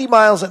 At 90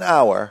 miles an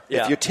hour,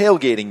 Yeah. if you're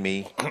tailgating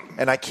me,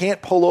 and I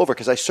can't pull over,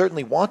 because I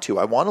certainly want to.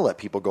 I want to let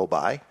people go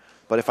by.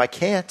 But if I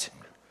can't,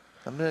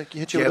 I'm going to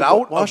hit you Get with a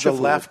out of washer the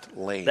fluid. left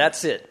lane.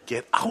 That's it.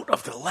 Get out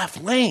of the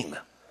left lane.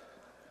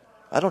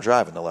 I don't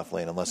drive in the left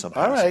lane unless I'm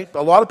passing. All right.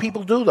 A lot of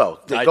people do, though.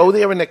 They I go do.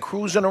 there and they're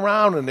cruising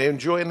around and they're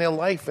enjoying their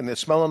life and they're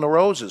smelling the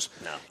roses.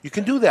 No. You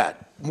can do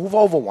that. Move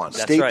over one.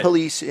 State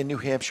police in New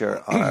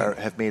Hampshire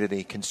have made it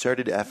a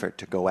concerted effort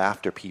to go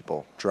after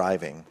people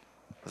driving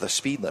the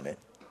speed limit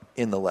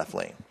in the left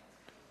lane.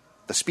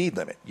 The speed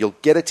limit. You'll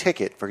get a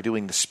ticket for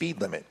doing the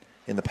speed limit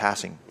in the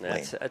passing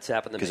lane. That's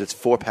happened to me. Because it's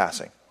for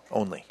passing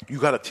only. You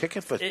got a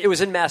ticket for It was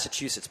in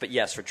Massachusetts, but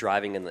yes, for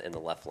driving in the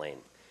left lane.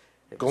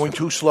 going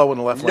too slow in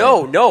the left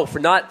lane? No,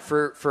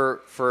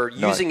 for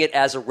using it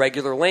as a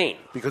regular lane.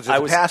 Because it's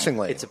a passing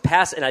lane. It's a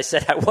pass, and I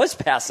said I was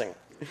passing.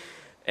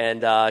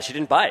 And she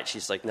didn't buy it.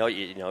 She's like, no,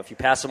 if you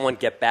pass someone,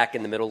 get back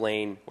in the middle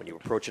lane when you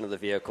approach into the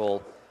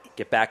vehicle.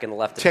 get back in the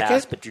left to Ticket?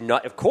 pass, but do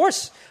not. Of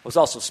course, it was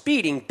also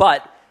speeding, but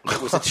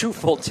it was a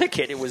twofold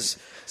ticket. It was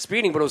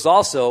speeding, but it was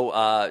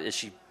also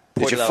she.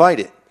 Did you fight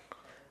it?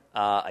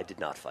 I did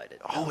not fight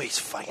it. Always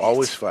fight.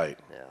 Always fight.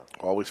 Yeah.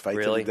 Always fight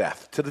Really? to the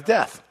death. To the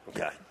death.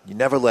 Okay. You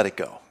never let it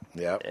go.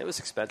 Yeah. It was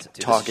expensive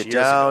too. Talk This is it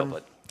years down.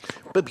 ago,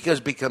 But because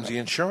it becomes the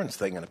insurance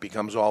thing and it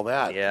becomes all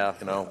that. Yeah.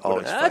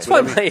 Always That's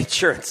fight. why my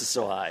insurance is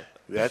so high.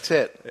 That's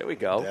it. There we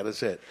go. That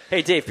is it.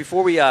 Hey, Dave,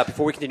 before we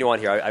continue on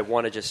here, I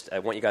want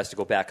you guys to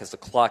go back because the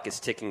clock is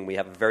ticking. We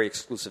have a very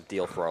exclusive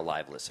deal for our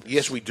live listeners.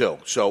 Yes, we do.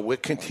 So we're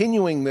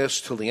continuing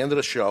this till the end of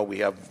the show. We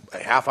have a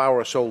half hour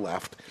or so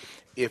left.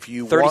 If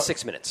you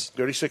 36 minutes.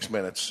 36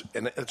 minutes.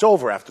 And it's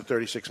over after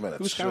 36 minutes.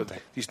 Who's counting?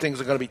 These things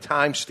are going to be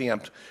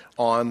time-stamped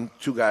on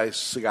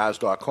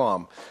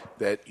twoguyscigars.com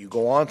that you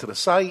go on to the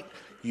site,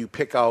 you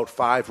pick out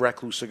 5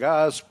 Recluse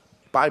cigars,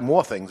 buy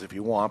more things if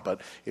you want,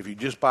 but if you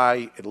just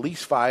buy at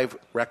least 5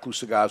 Recluse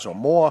cigars or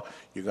more,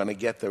 you're going to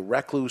get the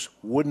Recluse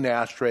wooden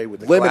ashtray with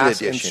the Limited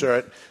glass edition.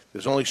 insert.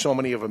 There's only so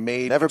many of them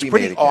made. Never it's be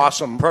pretty made again.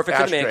 awesome. Perfect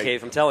for the ashtray. man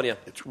cave, I'm telling you.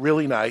 It's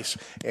really nice,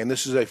 and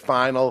this is a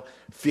final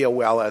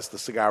farewell as the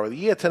cigar of the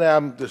year to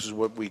them. This is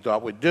what we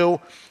thought we'd do.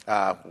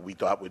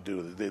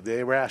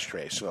 They're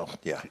ashtrays, so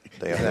Yeah,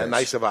 they are.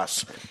 nice of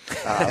us.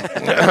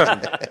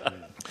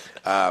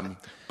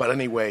 But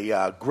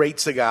anyway, great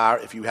cigar.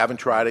 If you haven't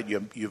tried it,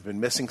 you've been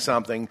missing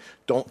something.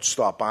 Don't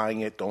stop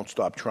buying it. Don't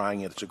stop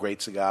trying it. It's a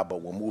great cigar,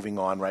 but we're moving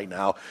on right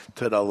now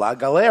to the La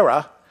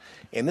Galera.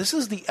 And this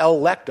is the El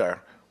Lector,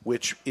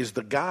 which is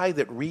the guy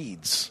that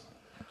reads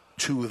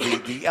to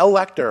the El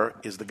Lector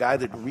is the guy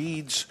that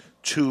reads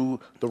to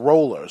the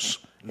rollers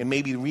and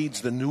maybe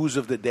reads the news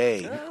of the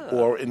day.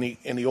 Or in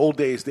the old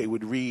days, they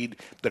would read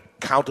the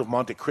Count of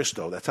Monte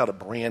Cristo. That's how the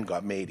brand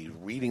got made. He's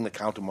reading the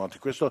Count of Monte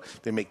Cristo.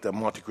 They make the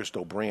Monte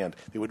Cristo brand.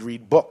 They would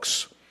read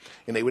books,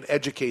 and they would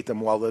educate them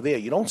while they're there.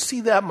 You don't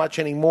see that much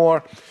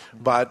anymore,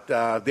 but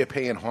they're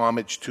paying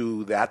homage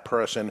to that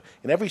person.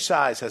 And every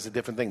size has a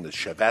different thing. The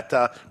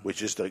Chavetta,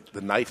 which is the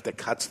knife that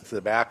cuts the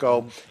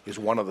tobacco, is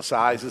one of the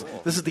sizes.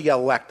 This is the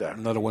El Lector.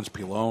 Another one's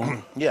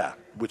Pilon. Yeah,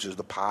 which is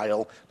the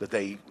pile that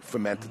they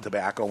ferment the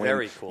tobacco in.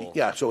 Very cool.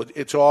 Yeah, so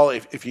it's all,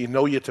 if you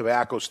know your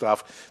tobacco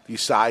stuff,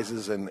 these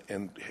sizes and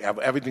have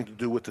everything to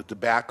do with the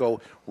tobacco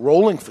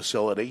rolling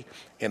facility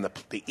and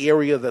the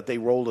area that they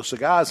roll the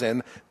cigars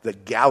in, the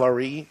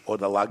gallery or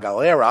the La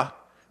Galera,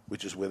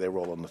 which is where they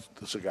roll on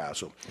the cigars.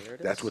 So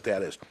that's what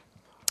that is.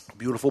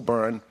 Beautiful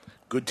burn,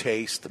 good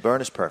taste. The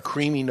burn is perfect.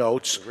 Creamy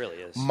notes. It really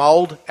is.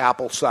 Mulled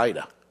apple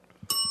cider.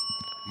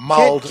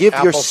 Can't give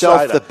apple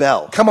yourself cider. the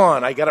bell. Come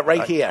on, I got it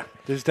right here.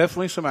 There's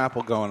definitely some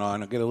apple going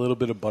on. I get a little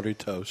bit of buttery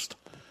toast.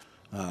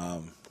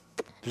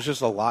 There's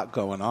just a lot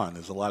going on.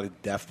 There's a lot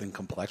of depth and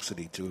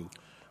complexity to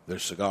their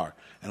cigar.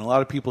 And a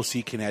lot of people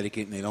see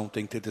Connecticut and they don't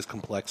think that there's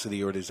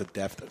complexity or there's a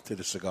depth to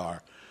the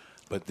cigar.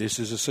 But this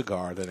is a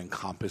cigar that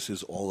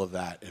encompasses all of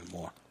that and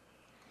more.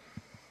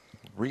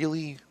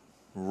 Really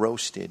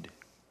roasted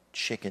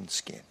chicken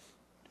skin.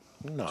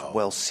 No. It's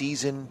well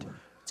seasoned.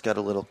 It's got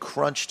a little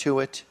crunch to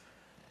it.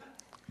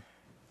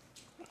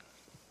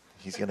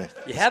 He's gonna.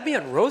 You have me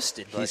on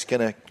roasted. He's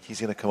gonna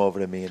come over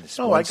to me in this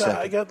No, one I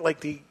second. got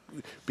like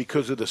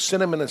because of the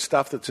cinnamon and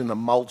stuff that's in the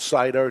mulled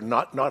cider,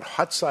 not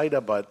hot cider,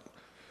 but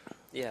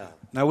Yeah.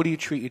 Now, what do you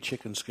treat your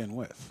chicken skin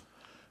with?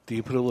 Do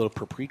you put a little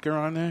paprika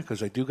on there?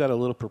 Because I do got a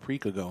little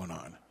paprika going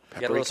on.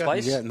 You got a little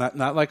spice? Yeah,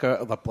 not like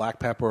a black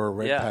pepper or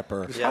red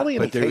pepper, Yeah. Hardly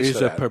any but there taste is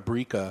of a that.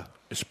 paprika,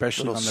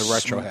 especially on the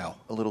retrohale.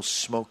 A little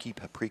smoky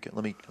paprika.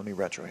 Let me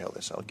retrohale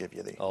this. I'll give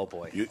you the. Oh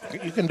boy. you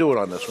can do it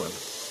on this one.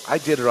 I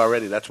did it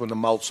already. That's when the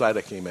mulled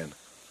cider came in.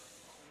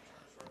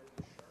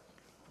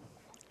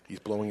 He's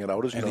blowing it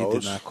out his And nose. he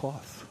did not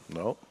cough.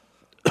 No.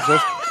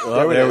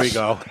 There we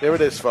go. There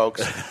it is,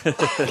 folks.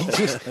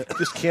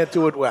 just can't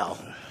do it well.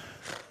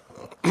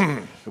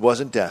 It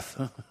wasn't death.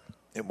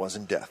 It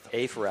wasn't death.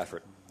 A for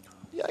effort.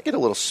 Yeah, I get a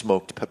little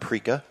smoked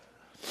paprika.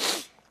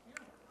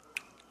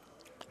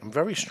 I'm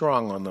very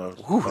strong on the.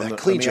 Ooh, on that the,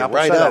 cleans on the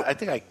you apple right cider. out. I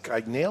think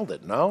I nailed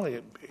it. No,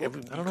 you I don't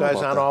know guys about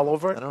aren't that. all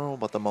over it. I don't know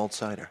about the mulled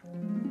cider.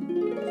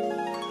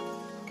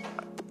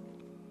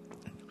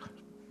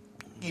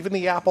 Even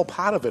the apple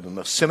part of it and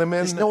the cinnamon.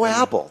 There's no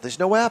apple. There's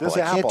no apple. There's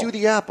I can't apple. do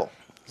the apple.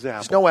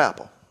 There's no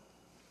apple.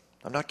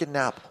 I'm not getting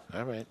apple.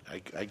 All right,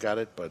 I got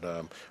it. But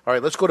all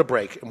right, let's go to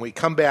break. And we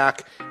come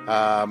back.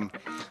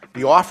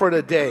 The offer of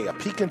the day: a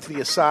peek into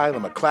the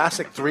Asylum, a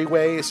classic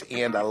three-ways,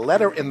 and a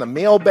letter in the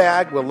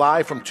mailbag. We're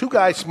live from Two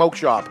Guys Smoke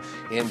Shop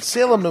in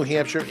Salem, New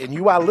Hampshire, and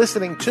you are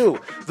listening to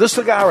The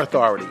Cigar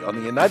Authority on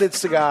the United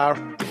Cigar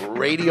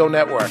Radio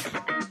Network.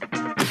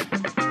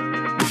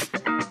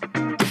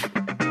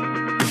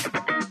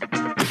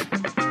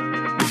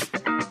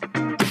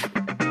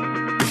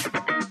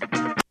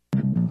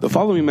 The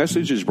following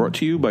message is brought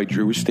to you by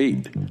Drew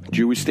Estate.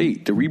 Drew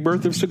Estate, the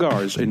rebirth of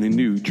cigars in the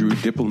new Drew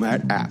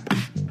Diplomat app.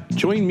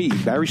 Join me,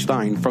 Barry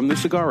Stein, from the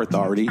Cigar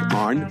Authority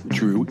on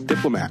Drew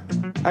Diplomat.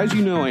 As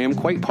you know, I am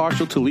quite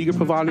partial to Liga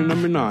Privada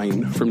number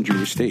 9 from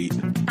Drew Estate.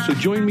 So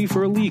join me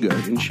for a Liga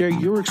and share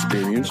your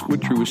experience with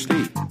Drew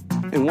Estate.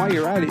 And while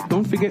you're at it,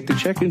 don't forget to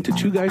check into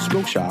Two Guys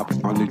Smoke Shop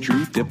on the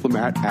Drew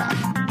Diplomat app.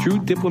 Drew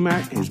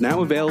Diplomat is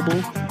now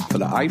available for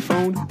the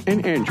iPhone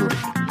and Android.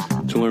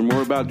 To learn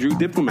more about Drew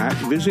Diplomat,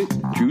 visit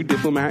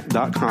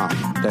drewdiplomat.com.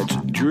 That's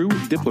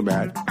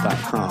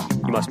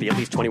drewdiplomat.com. You must be at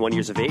least 21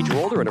 years of age or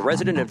older and a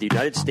resident of the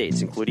United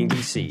States, including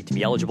D.C. To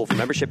be eligible for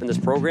membership in this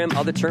program,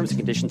 other terms and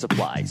conditions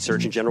apply.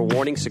 Surgeon General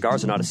warning,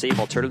 cigars are not a safe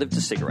alternative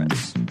to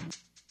cigarettes.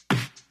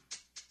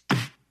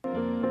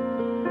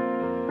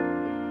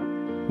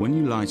 When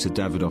you light a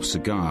Davidoff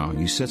cigar,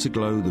 you set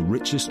aglow the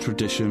richest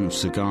tradition of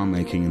cigar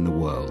making in the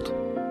world.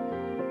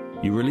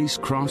 You release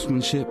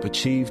craftsmanship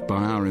achieved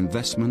by our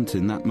investment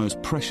in that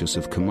most precious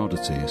of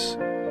commodities,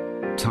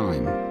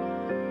 time.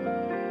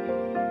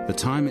 The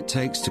time it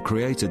takes to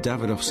create a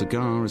Davidoff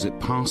cigar as it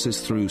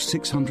passes through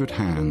 600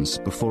 hands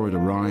before it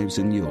arrives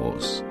in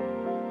yours.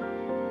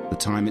 The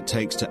time it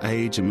takes to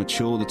age and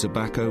mature the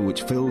tobacco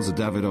which fills a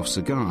Davidoff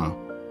cigar,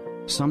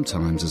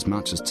 sometimes as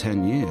much as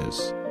 10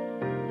 years.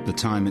 The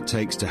time it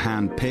takes to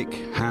hand pick,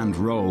 hand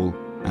roll,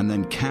 and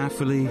then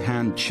carefully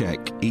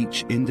hand-check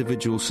each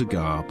individual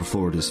cigar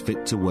before it is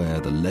fit to wear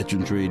the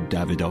legendary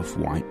Davidoff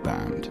white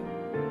band.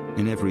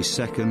 In every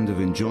second of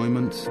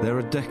enjoyment, there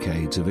are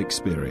decades of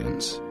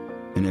experience.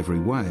 In every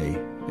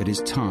way, it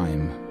is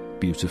time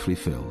beautifully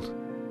filled.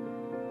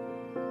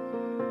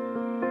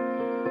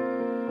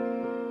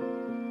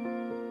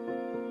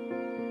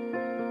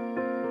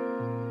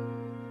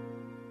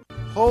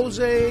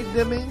 Jose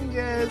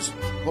Dominguez,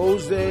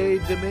 Jose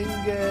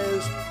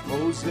Dominguez,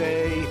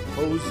 Jose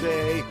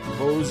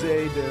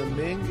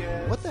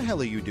Dominguez. What the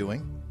hell are you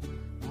doing?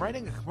 I'm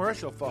writing a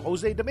commercial for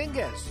Jose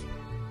Dominguez.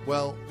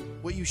 Well,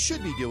 what you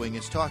should be doing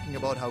is talking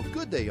about how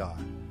good they are.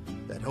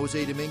 That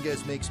Jose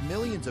Dominguez makes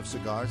millions of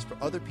cigars for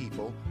other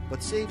people,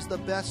 but saves the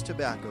best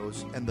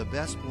tobaccos and the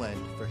best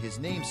blend for his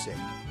namesake,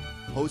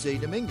 Jose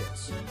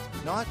Dominguez.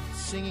 Not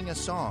singing a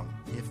song,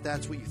 if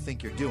that's what you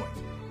think you're doing.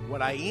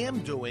 What I am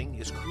doing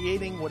is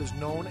creating what is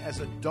known as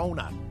a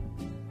donut.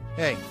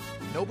 Hey,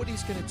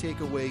 nobody's going to take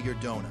away your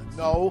donuts.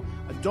 No,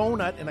 a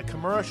donut in a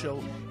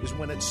commercial is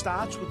when it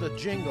starts with a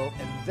jingle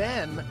and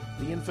then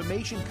the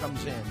information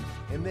comes in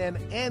and then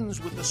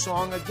ends with the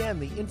song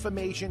again. The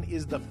information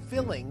is the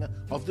filling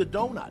of the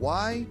donut.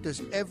 Why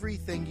does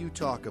everything you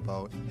talk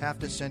about have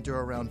to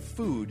center around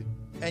food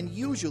and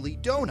usually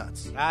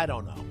donuts? I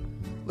don't know.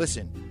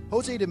 Listen,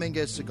 Jose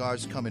Dominguez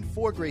cigars come in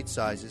 4 great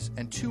sizes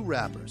and 2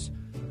 wrappers.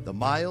 The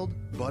mild,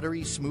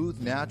 buttery,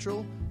 smooth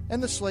natural,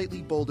 and the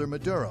slightly bolder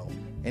Maduro.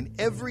 And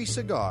every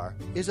cigar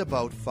is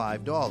about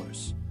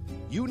 $5.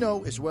 You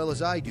know as well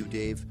as I do,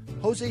 Dave,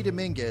 Jose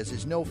Dominguez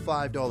is no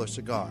 $5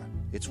 cigar.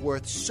 It's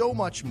worth so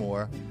much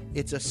more,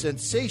 it's a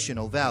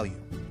sensational value.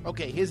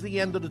 Okay, here's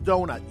the end of the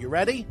donut. You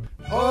ready?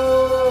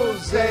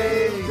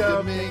 Jose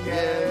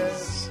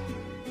Dominguez.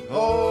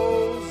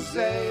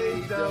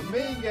 Jose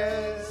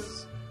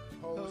Dominguez.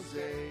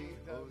 Jose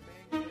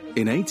Dominguez.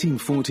 In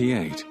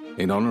 1848,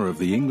 in honor of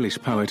the English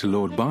poet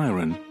Lord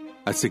Byron,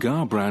 a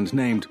cigar brand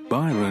named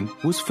Byron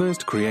was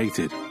first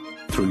created.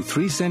 Through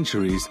 3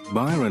 centuries,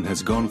 Byron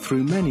has gone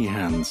through many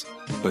hands,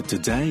 but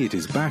today it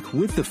is back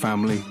with the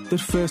family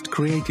that first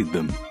created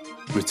them.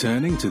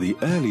 Returning to the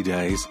early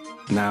days,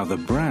 now the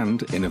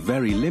brand, in a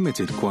very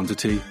limited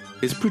quantity,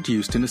 is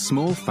produced in a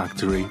small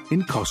factory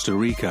in Costa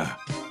Rica.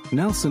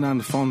 Nelson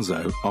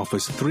Alfonso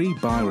offers 3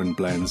 Byron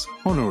blends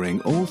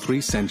honoring all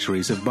 3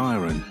 centuries of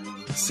Byron: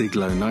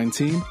 Siglo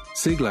 19,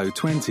 Siglo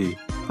 20,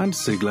 and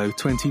Siglo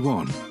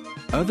 21.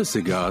 Other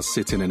cigars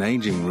sit in an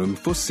aging room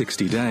for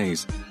 60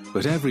 days,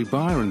 but every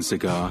Byron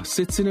cigar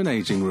sits in an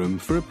aging room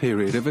for a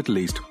period of at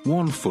least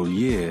 1 full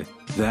year.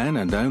 Then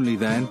and only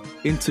then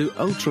into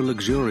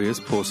ultra-luxurious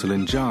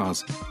porcelain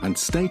jars and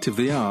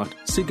state-of-the-art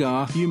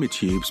cigar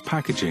humitubes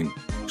packaging.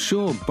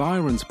 Sure,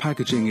 Byron's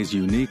packaging is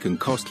unique and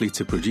costly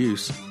to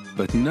produce,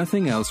 but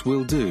nothing else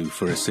will do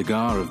for a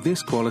cigar of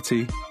this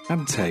quality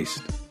and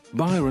taste.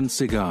 Byron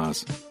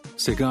cigars.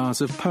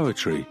 Cigars of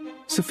poetry.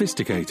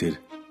 Sophisticated.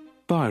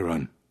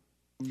 Byron.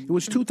 It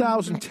was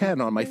 2010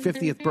 on my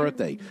 50th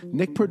birthday.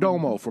 Nick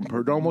Perdomo from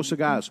Perdomo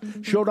Cigars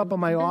showed up in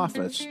my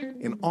office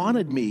and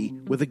honored me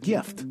with a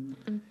gift.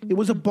 It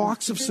was a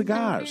box of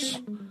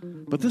cigars.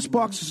 But this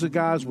box of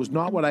cigars was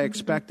not what I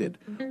expected.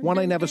 One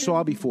I never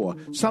saw before.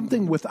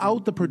 Something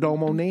without the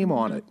Perdomo name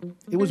on it.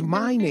 It was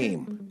my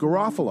name,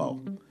 Garofalo.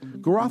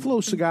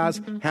 Garofalo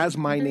Cigars has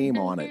my name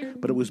on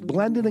it, but it was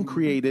blended and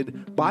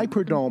created by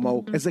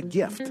Perdomo as a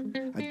gift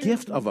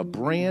of a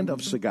brand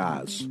of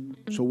cigars.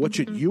 So what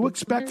should you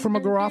expect from a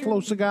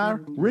Garofalo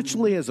cigar? Rich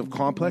layers of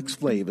complex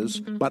flavors,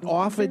 but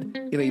offered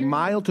in a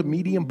mild to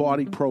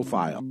medium-bodied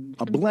profile.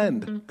 A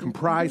blend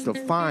comprised of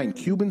fine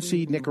Cuban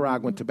seed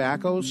Nicaraguan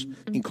tobaccos,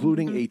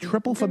 including a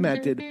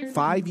triple-fermented,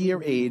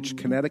 5-year-aged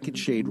Connecticut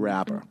shade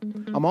wrapper.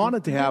 I'm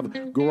honored to have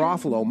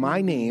Garofalo,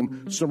 my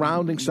name,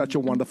 surrounding such a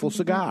wonderful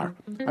cigar.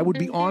 I would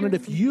be honored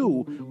if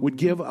you would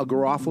give a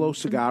Garofalo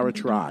cigar a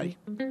try.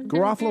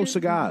 Garofalo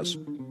Cigars,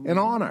 an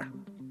honor.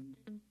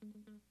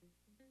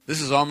 This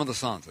is Armand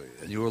Asante,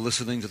 and you are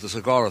listening to the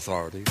Cigar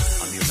Authority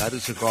on the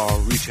United Cigar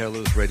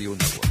Retailers Radio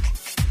Network.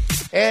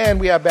 And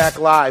we are back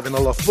live in the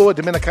La Flor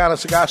Dominicana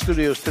Cigar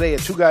Studios today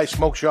at Two Guys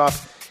Smoke Shop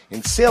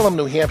in Salem,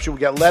 New Hampshire.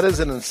 We got letters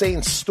and an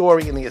insane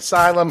story in the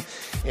Asylum.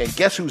 And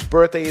guess whose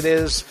birthday it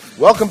is?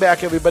 Welcome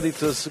back, everybody,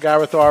 to the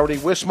Cigar Authority.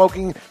 We're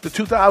smoking the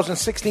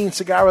 2016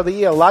 Cigar of the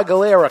Year, La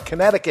Galera,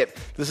 Connecticut.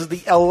 This is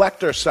the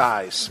Elector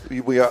size.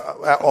 We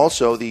are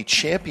also the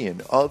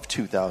champion of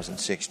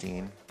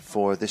 2016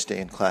 for this day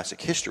in classic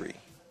history.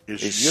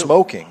 Is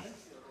smoking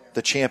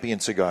the champion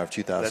cigar of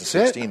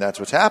 2016. That's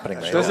what's happening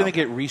right now. Doesn't it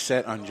get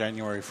reset on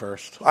January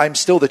 1st? I'm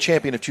still the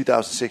champion of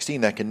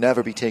 2016. That can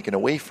never be taken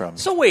away from me.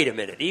 So wait a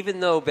minute.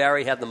 Even though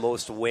Barry had the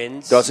most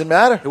wins, doesn't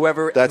matter.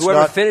 Whoever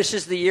not,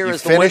 finishes the year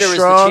as the finish winner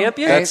strong, is the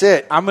champion. That's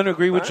it. I'm going to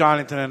agree with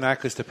Jonathan on that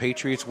because the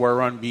Patriots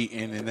were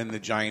unbeaten, and then the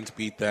Giants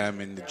beat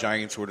them, and the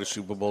Giants were the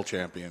Super Bowl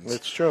champions.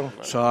 That's true.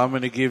 So I'm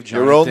going to give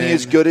Jonathan. You're only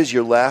as good as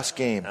your last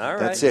game. All right.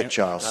 That's it,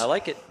 Charles. I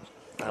like it.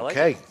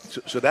 Okay,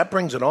 so that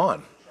brings it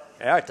on.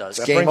 Yeah, it does.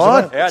 It's game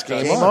on. Yeah, it's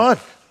game on.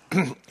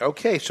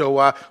 Okay,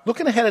 so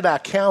looking ahead at our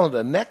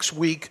calendar, next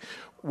week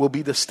will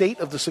be the State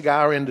of the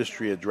Cigar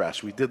Industry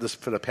address. We did this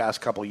for the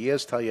past couple of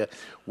years, tell you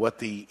what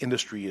the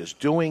industry is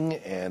doing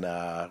and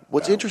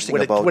what's interesting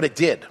about what it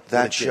did.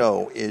 That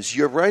show is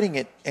you're writing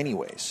it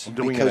anyways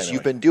because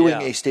you've been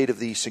doing a State of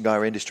the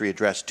Cigar Industry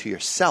address to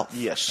yourself.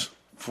 Yes.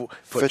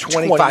 For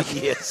 25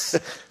 years.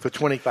 For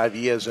 25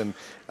 years. And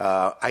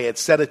I had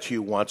said it to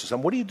you once. I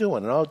said, what are you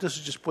doing? And, this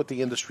is just what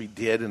the industry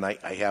did. And I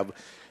have,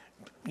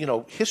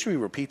 history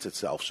repeats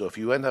itself. So if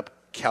you end up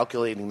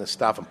calculating this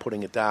stuff and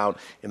putting it down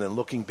and then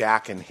looking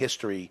back in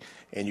history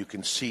and you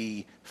can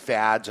see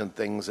fads and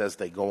things as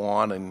they go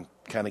on and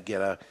kind of get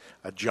a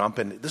jump.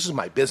 And this is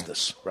my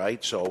business,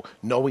 right? So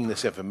knowing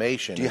this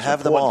information Do you is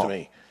have them important all? to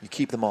me. You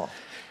keep them all?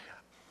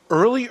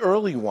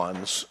 Early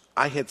ones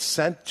I had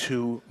sent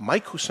to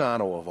Mike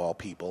Cusano, of all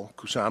people,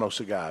 Cusano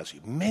Cigars,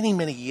 many,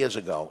 many years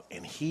ago,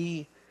 and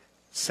he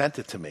sent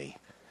it to me,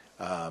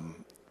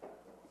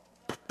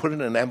 put it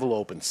in an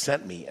envelope and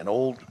sent me an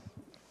old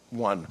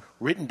one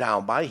written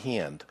down by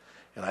hand,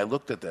 and I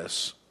looked at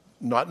this,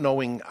 not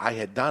knowing I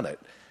had done it,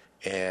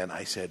 and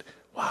I said,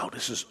 wow,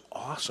 this is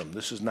awesome.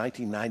 This is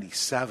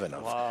 1997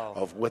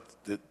 of what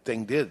the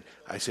thing did.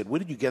 I said, where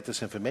did you get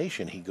this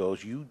information? He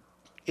goes, you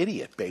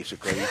idiot,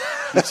 basically.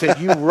 He said,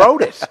 you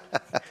wrote it.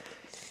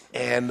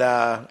 And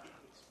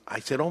I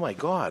said, oh, my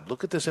God,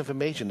 look at this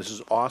information. This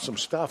is awesome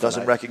stuff.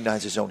 Doesn't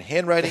recognize his own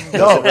handwriting.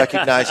 Doesn't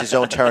recognize his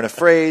own turn of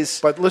phrase.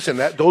 But listen,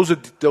 that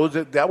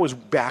was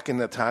back in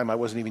the time I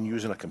wasn't even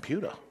using a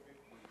computer.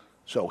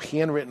 So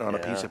handwritten on a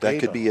piece of paper. That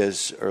could be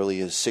as early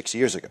as 6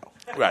 years ago.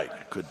 Right,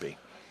 could be.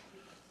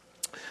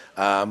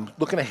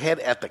 Looking ahead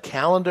at the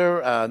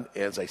calendar,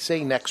 as I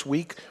say, next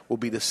week will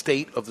be the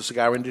State of the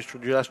Cigar Industry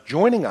address.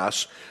 Joining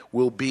us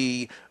will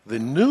be the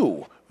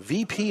new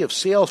VP of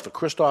Sales for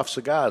Christoph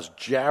Cigars,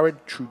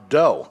 Jared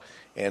Trudeau.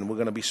 And we're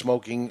going to be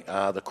smoking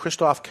the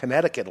Christoph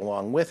Connecticut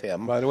along with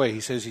him. By the way, he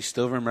says he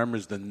still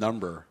remembers the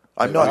number.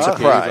 I'm not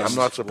surprised. I'm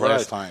not surprised.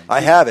 Last time. I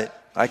have it.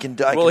 I can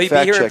Will he be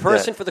fact here in check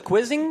person that. for the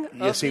quizzing?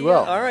 Yes, he will.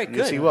 All right, good.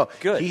 Yes, he will.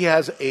 Good. He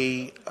has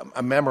a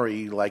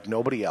memory like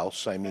nobody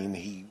else. I mean,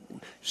 he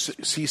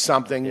sees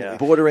something.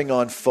 Bordering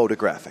on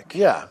photographic.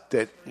 Yeah,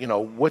 that,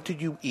 what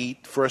did you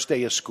eat first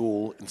day of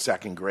school in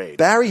second grade?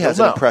 Barry has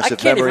an impressive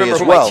I can't even memory remember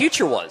as who well. my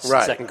teacher was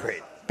in second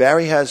grade.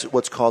 Barry has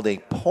what's called a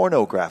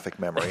pornographic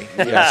memory.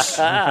 Yes.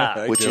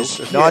 Which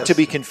is not to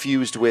be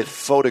confused with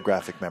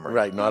photographic memory.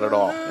 Right, not at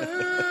all.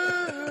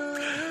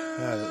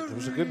 That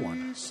was a good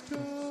one.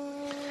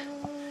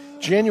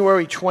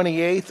 January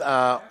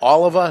 28th,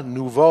 Oliver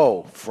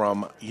Nouveau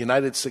from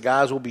United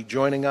Cigars will be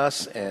joining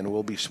us, and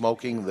we'll be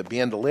smoking the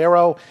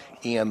Bandolero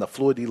and the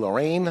Fleur de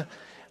Lorraine.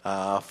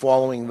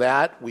 Following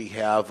that, we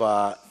have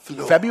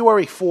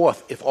February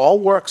 4th, if all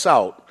works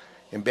out,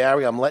 and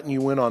Barry, I'm letting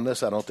you in on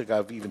this. I don't think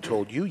I've even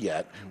told you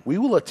yet. We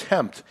will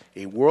attempt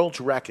a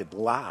world's record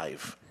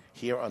live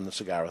here on the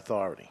Cigar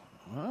Authority.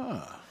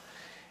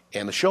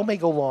 And the show may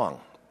go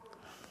long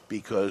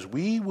because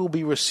we will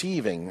be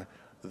receiving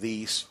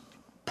these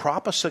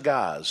proper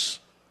cigars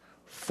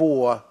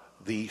for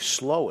the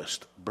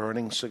slowest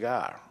burning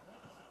cigar.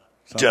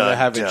 So I'm going to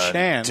have a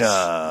chance. You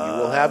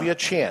will have your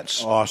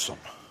chance. Awesome.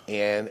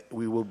 And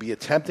we will be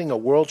attempting a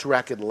world's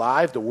record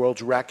live. The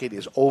world's record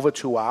is over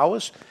 2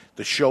 hours.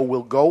 The show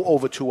will go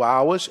over 2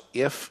 hours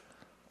if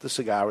the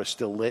cigar is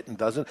still lit and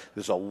doesn't.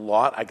 There's a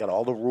lot. I got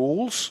all the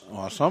rules.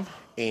 Awesome.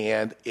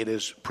 And it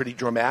is pretty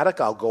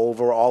dramatic. I'll go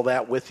over all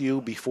that with you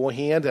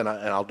beforehand, and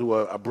I'll do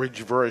a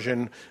bridge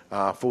version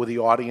for the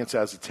audience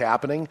as it's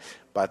happening.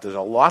 But there's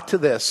a lot to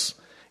this.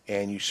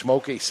 And you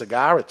smoke a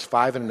cigar. It's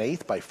 5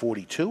 1/8 by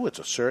 42. It's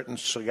a certain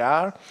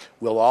cigar.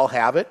 We'll all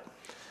have it.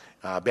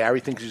 Barry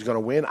thinks he's going to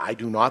win. I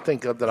do not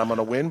think that I'm going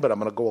to win, but I'm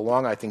going to go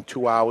along. I think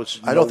 2 hours.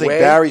 I don't think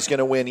Barry's going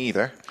to win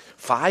either.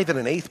 5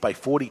 1/8 by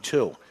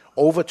 42.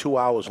 Over 2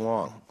 hours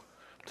long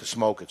to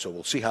smoke it. So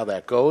we'll see how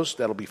that goes.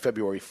 That'll be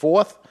February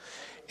 4th.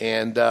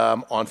 And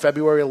on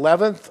February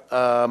 11th,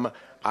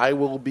 I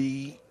will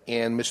be,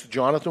 and Mr.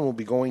 Jonathan will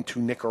be going to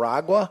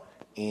Nicaragua,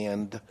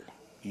 and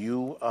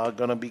you are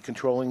going to be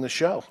controlling the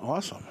show.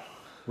 Awesome.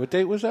 What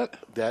date was that?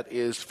 That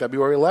is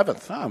February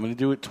 11th. I'm going to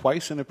do it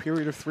twice in a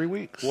period of 3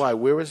 weeks. Why?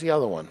 Where is the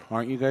other one?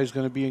 Aren't you guys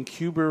going to be in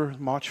Cuba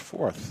March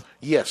 4th?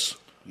 Yes.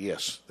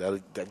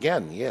 That,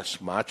 again,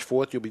 yes. March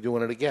 4th, you'll be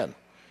doing it again.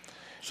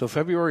 So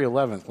February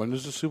 11th, when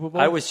is the Super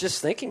Bowl? I was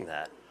just thinking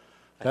that.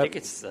 I think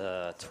it's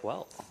the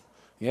 12th.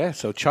 Yeah,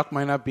 so Chuck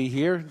might not be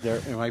here.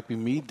 It might be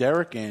me,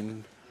 Derek,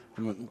 and...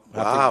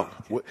 Wow.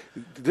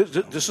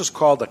 This is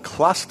called a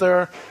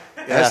cluster.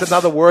 It has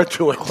another word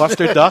to it.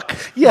 Cluster duck?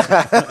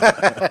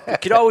 Yeah. You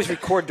could always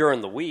record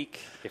during the week.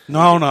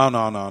 No.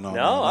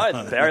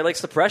 Barry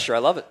likes the pressure. I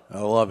love it. I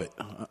love it.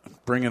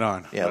 Bring it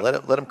on. Yeah,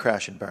 let him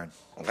crash and burn.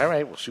 All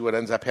right, we'll see what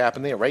ends up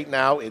happening there. Right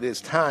now, it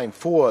is time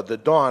for the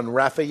Don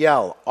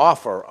Raphael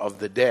offer of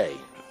the day.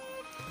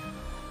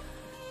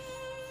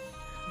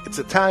 It's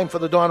a time for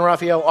the Don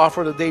Raphael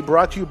offer of the day,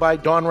 brought to you by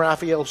Don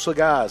Raphael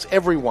Cigars.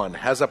 Everyone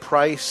has a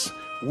price.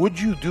 Would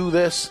you do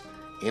this?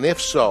 And if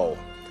so,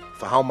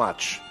 for how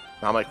much?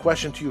 Now, my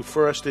question to you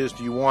first is,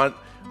 do you want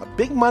a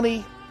big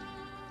money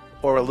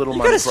or a little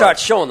money? You got to start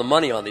showing the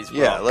money on these, bro.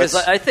 Yeah, because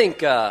I think...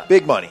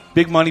 big money.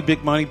 Big money,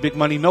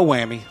 no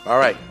whammy. All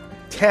right.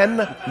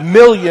 $10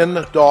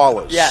 million.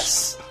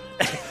 Yes.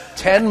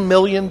 $10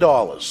 million.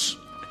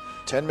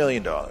 $10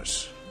 million.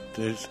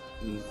 There's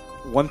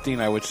one thing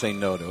I would say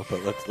no to,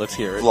 but let's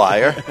hear it.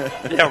 Liar.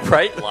 Yeah,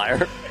 right,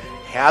 liar.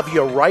 Have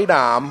your right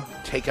arm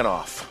taken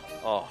off.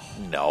 Oh.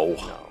 No.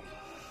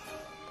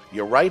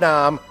 Your right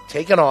arm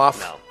taken off.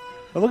 No.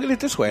 Well, look at it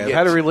this way. I've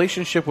had a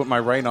relationship with my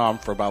right arm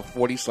for about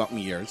 40-something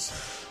years.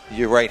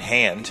 Your right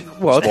hand.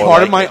 Well, it's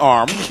part of my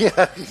arm.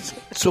 Yeah.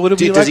 So it'll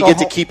be Does he get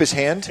to keep his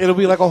hand? It'll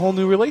be like a whole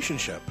new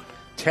relationship.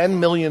 $10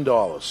 million.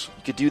 You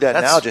could do that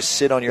now. Just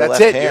sit on your left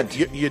that's it.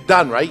 hand. You're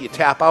done, right? You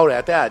tap out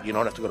at that. You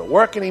don't have to go to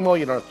work anymore.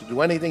 You don't have to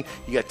do anything.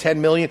 You got $10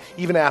 million.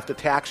 Even after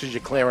taxes,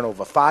 you're clearing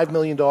over $5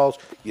 million.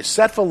 You're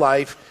set for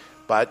life,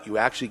 but you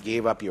actually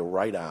gave up your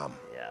right arm.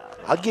 Yeah.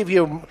 I'll give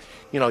you,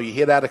 you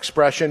hear that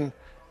expression,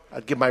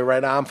 I'd give my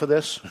right arm for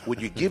this.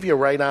 Would you give your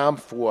right arm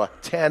for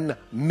 $10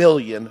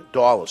 million?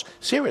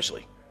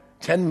 Seriously,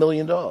 $10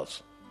 million.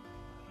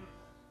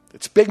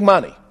 It's big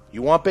money.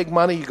 You want big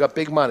money, you got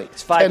big money.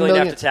 It's $5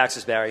 million after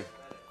taxes, Barry.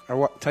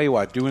 Tell you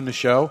what, doing the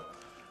show,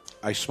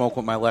 I smoke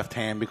with my left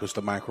hand because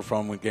the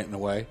microphone would get in the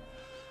way.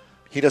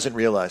 He doesn't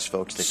realize,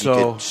 folks, that you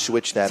could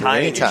switch that at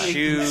any time.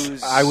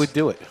 Shoes. I would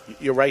do it.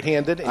 You're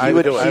right-handed? He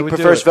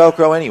prefers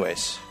Velcro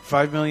anyways.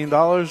 $5 million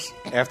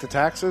after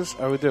taxes,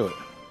 I would do it.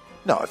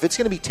 No, if it's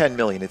going to be $10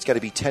 million, it's got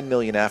to be $10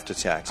 million after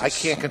taxes. I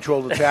can't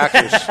control the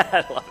taxes.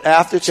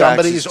 After taxes,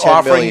 somebody's $10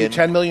 offering million. you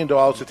 $10 million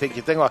to take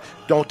your thing off.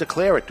 Don't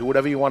declare it. Do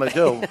whatever you want to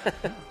do.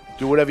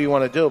 Do whatever you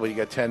want to do, but you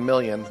got $10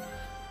 million.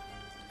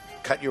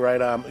 Cut your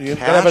right arm. You're going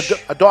to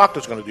have a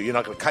doctor's going to do. You're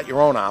not going to cut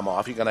your own arm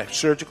off. You're going to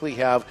surgically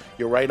have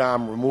your right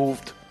arm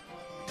removed.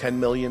 $10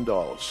 million.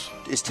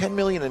 Is $10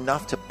 million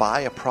enough to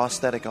buy a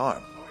prosthetic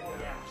arm?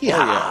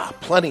 Yeah,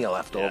 plenty of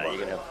left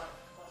over.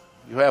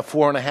 You have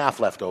 4.5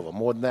 left over,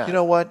 more than that. You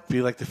know what?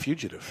 Be like the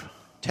fugitive.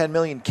 $10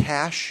 million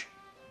cash,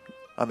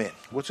 I'm in.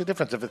 What's the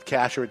difference if it's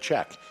cash or a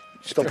check?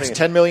 Still paying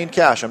 $10 million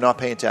cash. I'm not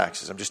paying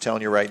taxes. I'm just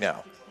telling you right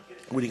now.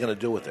 What are you going to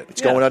do with it?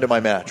 It's going under my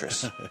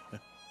mattress.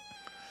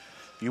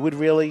 You would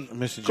really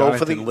Mr. go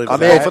for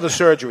Jonathan for the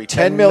surgery.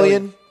 $10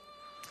 million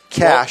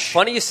cash.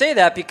 Well, funny you say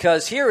that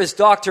because here is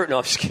Dr. No,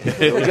 I'm just kidding.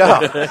 Here we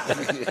go.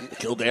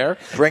 Kildare.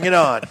 Bring it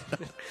on.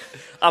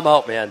 I'm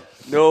out, man.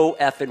 No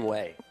effing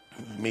way.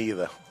 Me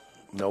either.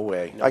 No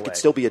way. I could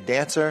still be a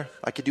dancer.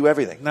 I could do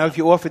everything. Now, if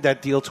you offered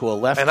that deal to a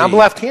lefty. And I'm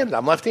left-handed.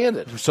 I'm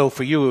left-handed. So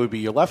for you, it would be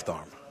your left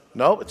arm.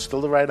 No, it's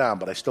still the right arm,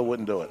 but I still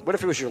wouldn't do it. What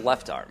if it was your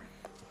left arm,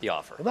 the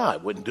offer? No, I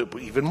wouldn't do it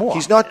even more.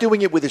 He's not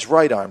doing it with his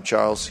right arm,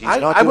 Charles. He's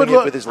not doing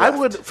it with his left. I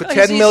would, for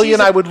 $10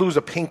 million, I would lose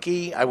a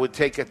pinky. I would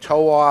take a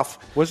toe off.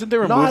 Wasn't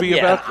there a movie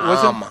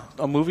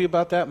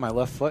about that? My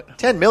left foot.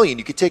 $10 million.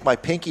 You could take my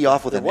pinky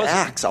off with an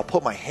axe. I'll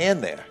put my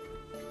hand there.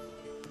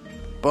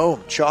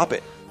 Boom. Chop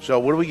it. So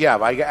what do we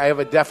have? I have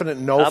a definite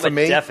no for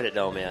me. I'm a definite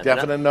no, man.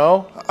 Definite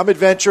no? I'm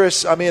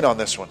adventurous. I'm in on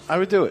this one. I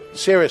would do it.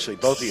 Seriously,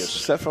 both of you.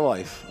 Set for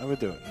life. I would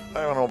do it.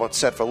 I don't know about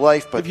set for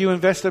life, but if you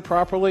invest it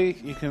properly,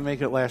 you can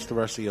make it last the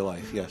rest of your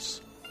life.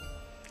 Yes.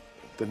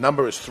 The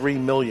number is $3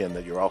 million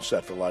that you're all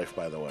set for life,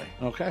 by the way.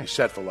 Okay. You're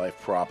set for life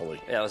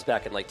properly. Yeah, it was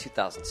back in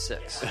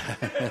 2006.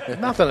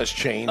 Nothing has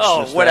changed.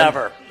 Oh, since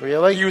whatever. Then.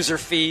 Really? User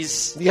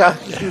fees. Yeah,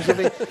 user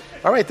fees.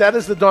 All right, that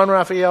is the Don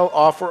Raphael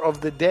offer of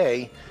the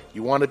day.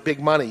 You wanted big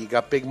money. You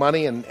got big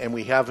money, and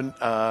we have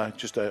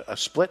just a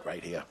split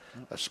right here,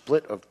 a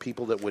split of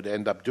people that would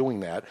end up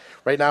doing that.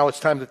 Right now, it's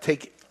time to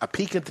take a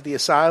peek into the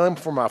Asylum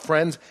from our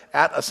friends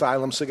at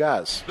Asylum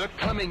Cigars. They're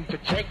coming to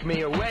take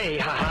me away,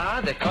 ha-ha.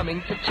 They're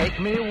coming to take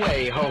me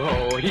away,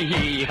 ho-ho,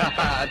 hee-hee,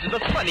 ha-ha. To the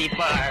funny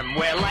farm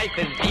where life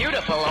is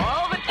beautiful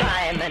all the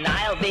time. And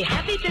I'll be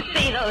happy to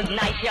see those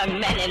nice young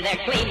men in their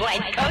clean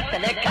white coats,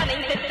 and they're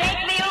coming to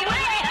take me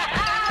away,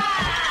 ha-ha.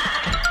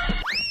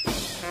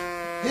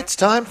 It's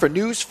time for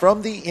news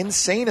from the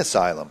Insane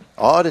Asylum.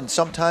 Odd and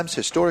sometimes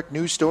historic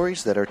news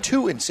stories that are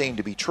too insane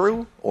to be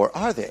true, or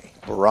are they?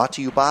 Brought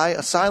to you by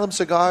Asylum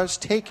Cigars,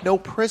 Take No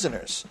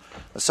Prisoners.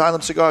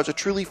 Asylum cigars are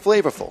truly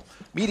flavorful,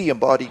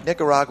 medium-bodied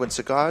Nicaraguan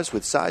cigars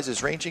with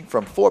sizes ranging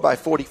from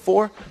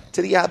 4x44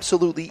 to the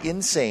absolutely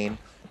insane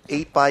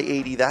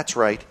 8x80. That's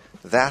right,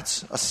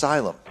 that's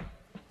Asylum.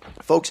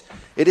 Folks,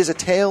 it is a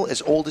tale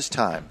as old as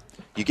time.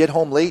 You get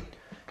home late,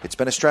 it's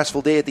been a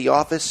stressful day at the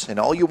office, and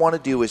all you want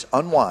to do is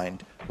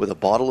unwind with a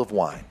bottle of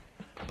wine.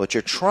 But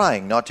you're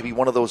trying not to be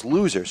one of those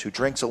losers who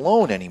drinks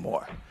alone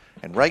anymore.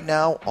 And right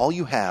now, all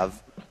you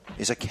have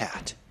is a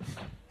cat.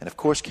 And of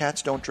course,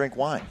 cats don't drink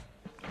wine.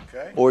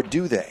 Okay. Or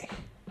do they?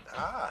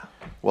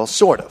 Well,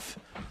 sort of.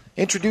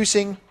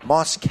 Introducing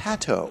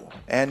Moscato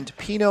and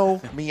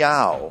Pinot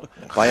Meow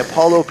by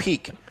Apollo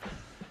Peak.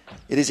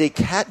 It is a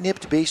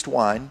catnip-based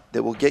wine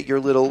that will get your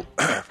little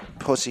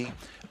pussy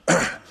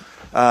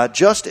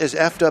just as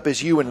effed up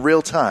as you in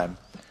real time.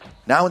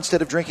 Now,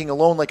 instead of drinking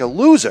alone like a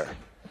loser,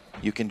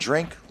 you can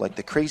drink like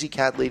the crazy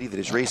cat lady that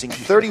is raising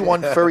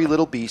 31 furry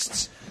little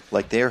beasts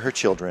like they're her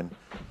children.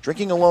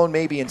 Drinking alone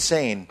may be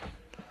insane,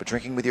 but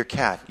drinking with your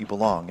cat, you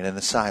belong in an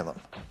asylum.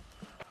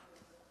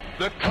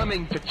 They're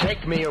coming to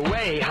take me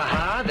away,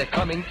 ha-ha. They're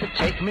coming to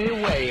take me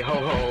away,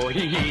 ho-ho,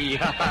 hee-hee,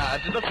 ha-ha.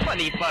 To the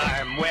funny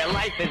farm where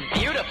life is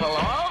beautiful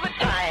all the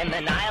time.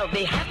 And I'll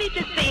be happy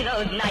to see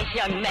those nice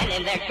young men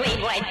in their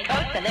clean white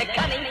coats, and they're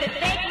coming to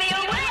take me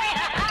away.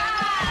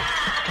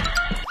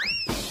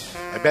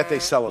 I bet they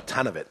sell a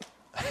ton of it.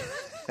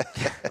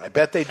 I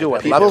bet they do.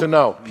 I'd love to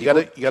know.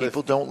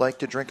 People don't like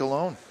to drink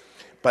alone.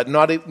 But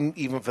not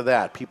even for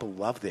that. People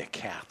love their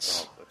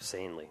cats. Oh,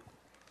 obscenely.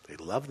 They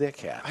love their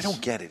cats. I don't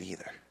get it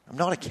either. I'm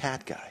not a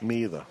cat guy.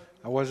 Me either.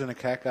 I wasn't a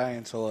cat guy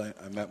until I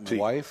met my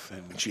wife.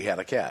 And she had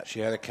a cat. She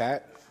had a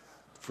cat.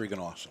 Freaking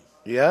awesome.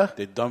 Yeah?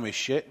 They're dumb as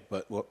shit,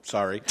 but,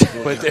 sorry.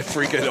 But they're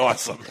freaking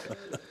awesome.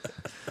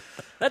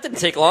 That didn't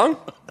take long.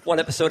 One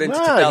episode into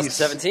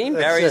 2017,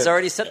 Barry has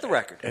already set the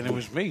record. And it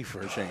was me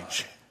for a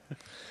change.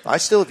 I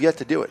still have yet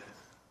to do it.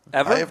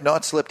 Ever? I have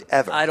not slipped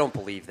ever. I don't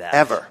believe that.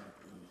 Ever.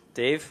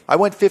 Dave? I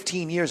went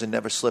 15 years and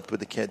never slipped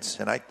with the kids,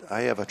 and I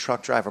have a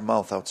truck driver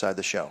mouth outside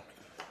the show.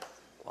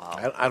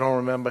 Wow. I don't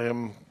remember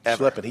him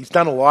slipping. He's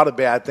done a lot of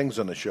bad things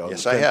on the show.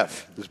 Yes, I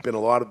have. There's been a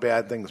lot of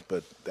bad things,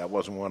 but that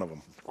wasn't one of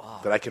them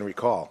that I can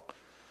recall.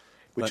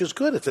 Which is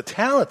good. It's a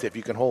talent if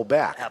you can hold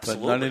back.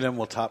 Absolutely. But none of them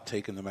will top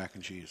taking the mac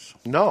and cheese.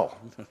 No.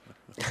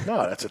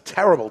 No, that's a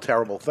terrible,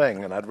 terrible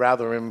thing, and I'd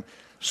rather him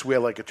swear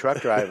like a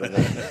truck driver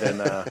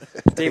than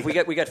Dave, we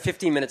got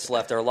 15 minutes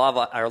left. Our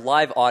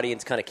live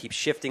audience kind of keeps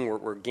shifting.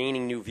 We're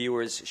gaining new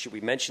viewers. Should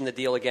we mention the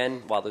deal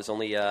again while there's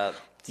only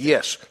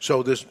Yes.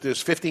 So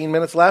there's 15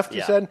 minutes left, you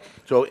Yeah. said?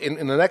 So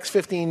in the next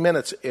 15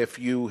 minutes, if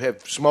you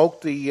have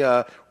smoked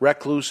the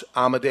Recluse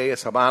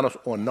Amadeus Habano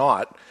or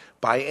not,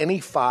 buy any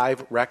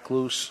 5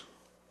 Recluse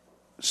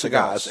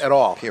cigars at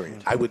all.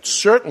 Period. I would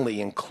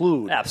certainly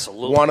include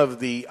Absolutely. one of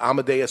the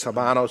Amadeus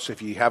Habanos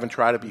if you haven't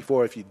tried it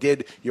before. If you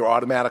did, you're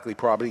automatically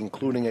probably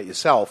including it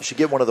yourself. You should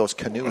get one of those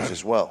canoes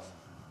as well.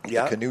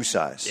 Yeah. The canoe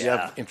size.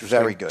 Yeah. Interesting.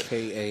 Very good.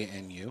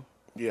 K-A-N-U.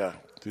 Yeah.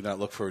 Do not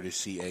look for it as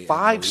C-A-N-U.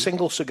 5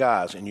 single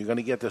cigars, and you're going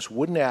to get this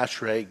wooden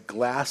ashtray,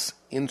 glass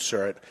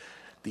insert.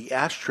 The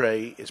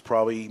ashtray is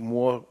probably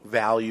more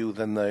value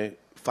than the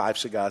 5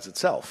 cigars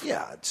itself.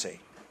 Yeah, I'd say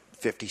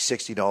 $50,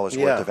 $60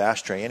 worth of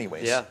ashtray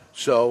anyways. Yeah.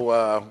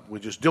 So we're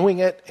just doing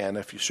it, and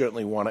if you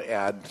certainly want to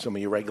add some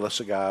of your regular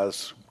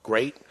cigars,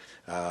 great.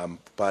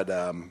 But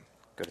Go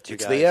to Two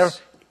it's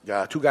Guys.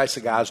 there,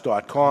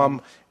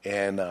 twoguyscigars.com,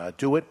 and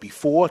do it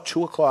before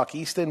 2 o'clock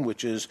Eastern,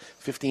 which is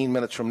 15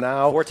 minutes from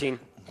now.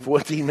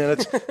 14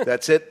 minutes.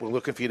 That's it. We're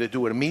looking for you to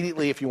do it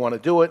immediately if you want to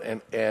do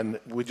it, and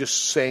we're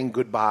just saying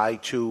goodbye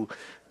to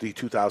the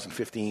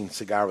 2015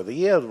 Cigar of the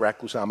Year, the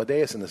Recluse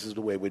Amadeus, and this is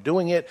the way we're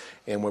doing it.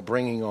 And we're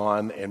bringing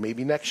on, and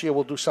maybe next year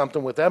we'll do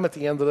something with them at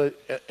the end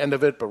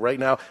of it. But right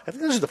now, I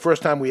think this is the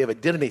first time we ever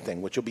did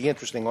anything, which will be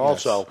interesting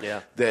also.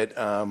 Yeah. That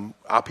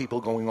our people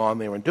going on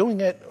there and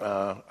doing it.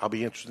 I'll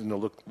be interested to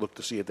look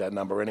to see at that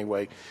number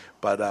anyway.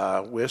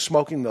 But we're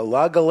smoking the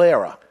La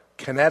Galera,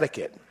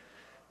 Connecticut,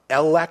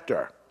 El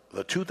Lecter,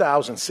 the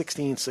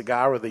 2016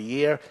 Cigar of the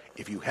Year.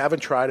 If you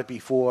haven't tried it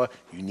before,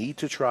 you need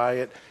to try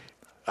it.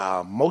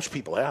 Most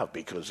people have,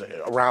 because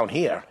around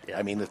here,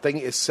 I mean, the thing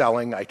is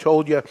selling. I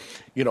told you,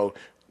 a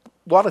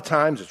lot of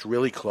times it's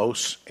really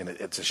close, and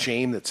it's a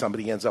shame that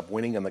somebody ends up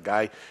winning, and the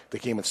guy that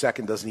came in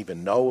second doesn't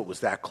even know it was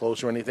that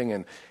close or anything,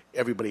 and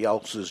everybody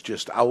else is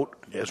just out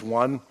as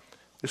one.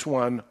 This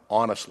one,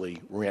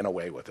 honestly, ran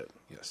away with it.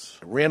 Yes.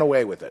 Ran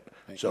away with it.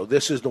 So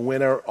this is the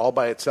winner all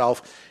by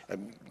itself.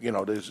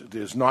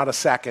 There's not a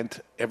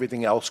second.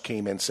 Everything else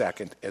came in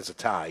second as a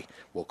tie,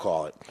 we'll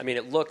call it. I mean,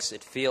 it looks,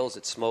 it feels,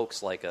 it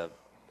smokes like a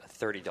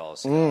 $30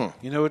 cigar.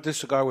 You know what this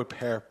cigar would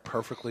pair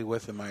perfectly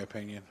with, in my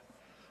opinion?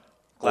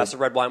 Glass of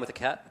red wine with a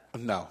cat?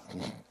 No.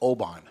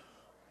 Oban.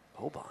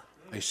 Oban.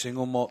 A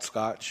single malt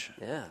scotch.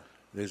 Yeah.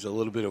 There's a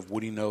little bit of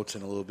woody notes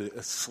and a little bit,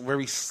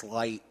 very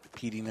slight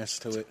peatiness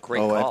to it. Great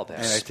call, and Ben.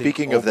 I Speaking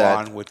think of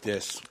that, Oban with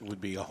this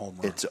would be a home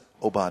run. It's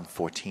Oban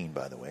 14,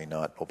 by the way,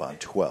 not Oban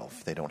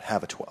 12. They don't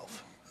have a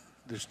 12.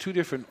 There's 2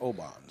 different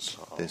Obans.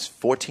 There's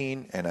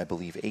 14 and I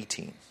believe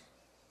 18.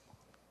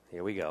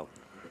 Here we go.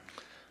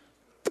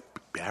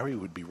 Barry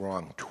would be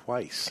wrong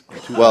twice.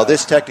 Well,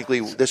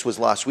 this was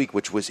last week,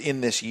 which was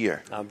in this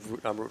year. I'm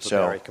rooting for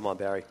Barry. Come on,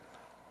 Barry.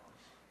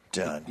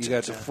 You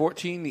got the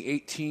 14, the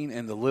 18,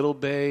 and the Little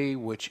Bay,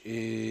 which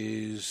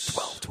is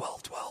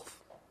 12.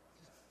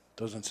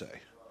 Doesn't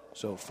say.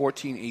 So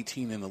 14,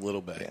 18, and the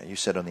Little Bay. Yeah, you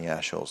said on the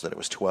Ashholes that it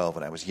was 12,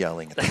 and I was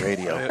yelling at the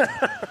radio.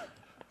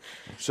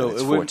 So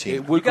it's it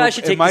 14. would You guys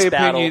should take in my this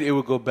opinion, battle. it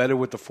would go better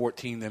with the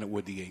 14 than it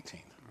would the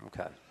 18.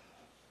 Okay.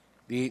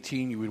 The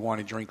 18 you would want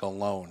to drink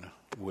alone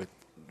with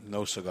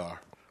no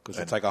cigar because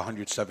it's like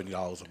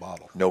 $170 a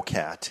bottle. No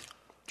cat,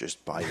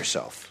 just by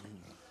yourself.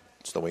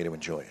 It's the way to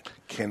enjoy it.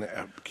 Can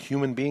a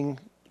human being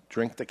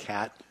drink the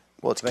cat?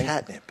 Well, it's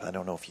catnip. I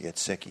don't know if you get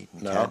sick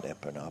eating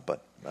catnip or not,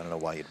 but I don't know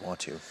why you'd want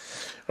to.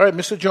 All right,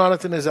 Mr.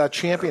 Jonathan is our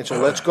champion, so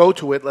let's go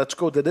to it. Let's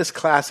go to this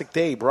classic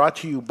day brought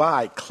to you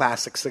by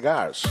Classic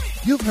Cigars.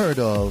 You've heard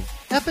of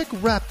epic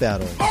rap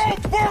battles.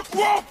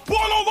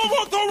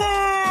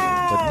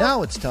 But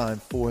now it's time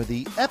for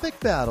the epic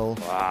battle.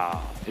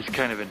 Wow. It's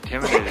kind of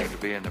intimidating to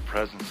be in the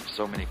presence of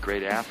so many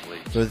great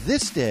athletes. For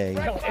this day,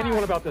 Tell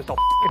anyone about this, I'll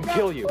f***ing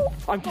kill you.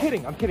 I'm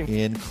kidding.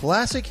 in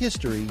classic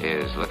history,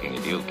 Here's looking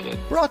at you, kid.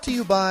 brought to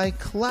you by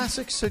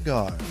Classic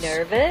Cigars.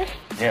 Nervous?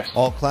 Yes.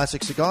 All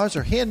Classic Cigars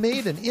are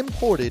handmade and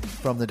imported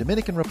from the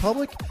Dominican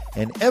Republic,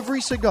 and every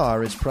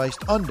cigar is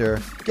priced under,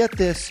 get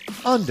this,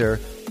 under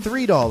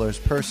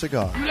 $3 per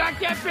cigar. You like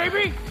that,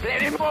 baby?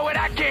 Let him know where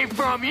that came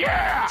from,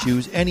 yeah!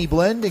 Choose any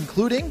blend,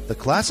 including the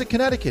Classic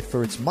Connecticut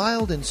for its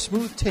mild and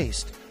smooth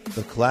taste,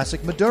 the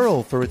Classic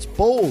Maduro for its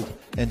bold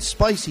and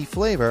spicy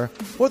flavor,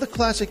 or the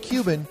Classic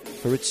Cuban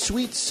for its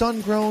sweet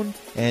sun-grown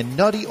and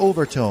nutty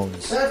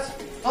overtones. That's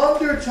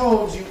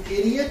undertones, you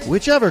idiot.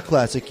 Whichever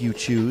classic you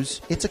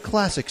choose, it's a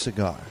classic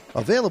cigar.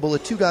 Available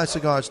at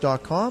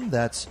twoguyscigars.com.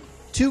 That's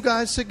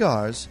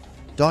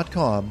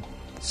twoguyscigars.com.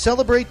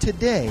 Celebrate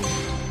today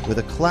with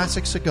a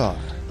classic cigar.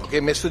 Okay,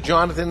 Mr.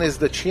 Jonathan is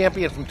the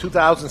champion from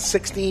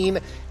 2016.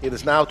 It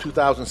is now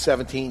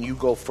 2017. You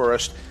go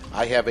first.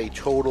 I have a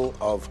total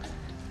of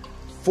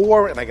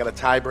 4, and I got a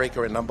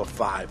tiebreaker at number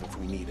 5 if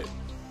we need it.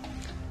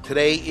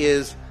 Today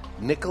is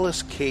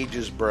Nicolas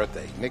Cage's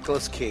birthday.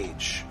 Nicolas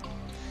Cage.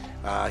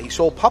 He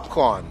sold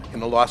popcorn in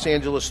the Los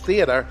Angeles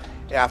theater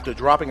after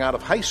dropping out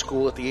of high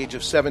school at the age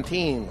of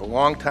 17. The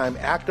longtime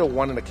actor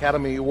won an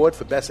Academy Award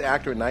for Best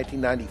Actor in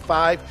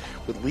 1995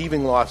 with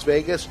Leaving Las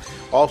Vegas.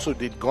 Also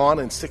did Gone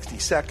in 60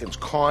 Seconds,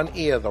 Con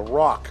Air, The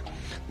Rock,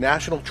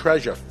 National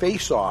Treasure,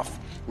 Face Off,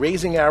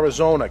 Raising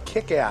Arizona,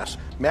 Kick-Ass,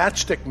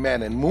 Matchstick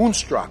Men, and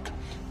Moonstruck.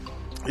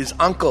 His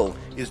uncle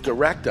is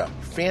director,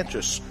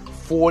 Francis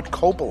Ford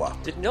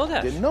Coppola. Didn't know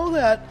that. Didn't know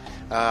that.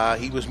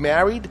 He was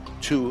married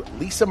to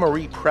Lisa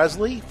Marie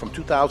Presley from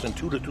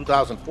 2002 to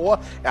 2004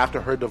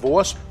 after her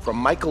divorce from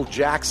Michael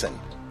Jackson.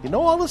 You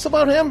know all this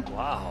about him?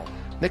 Wow.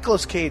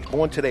 Nicolas Cage,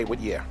 born today, what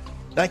year?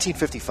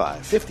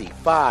 1955.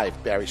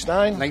 55. Barry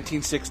Stein?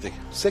 1960.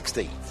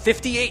 60.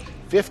 58.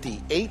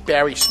 58.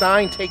 Barry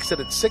Stein takes it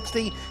at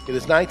 60. It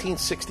is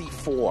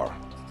 1964.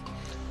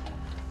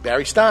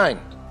 Barry Stein.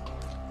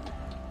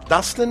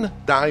 Dustin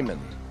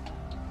Diamond.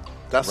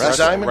 Dustin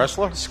Diamond?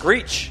 Wrestler?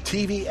 Screech.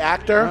 TV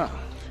actor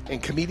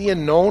and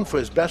comedian known for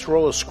his best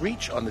role as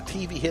Screech on the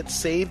TV hit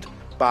Saved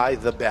by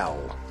the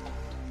Bell.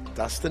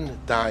 Dustin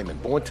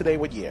Diamond. Born today,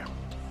 what year?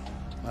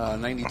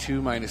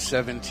 92 minus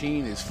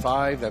 17 is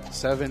 5. That's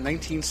 7.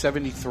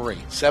 1973.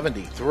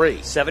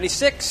 73.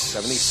 76.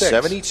 76.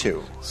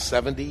 72.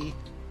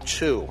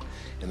 72.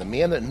 And the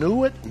man that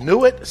knew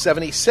it.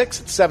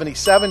 76 at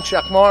 77.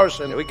 Chuck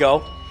Morrison. There we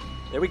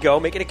go.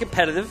 Making it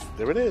competitive.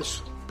 There it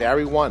is.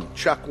 Barry 1.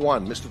 Chuck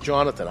 1. Mr.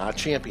 Jonathan, our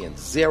champion,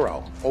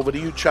 0. Over to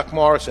you, Chuck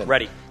Morrison.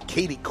 Ready.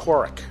 Katie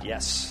Couric.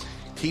 Yes.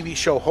 TV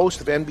show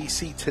host of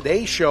NBC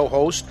Today show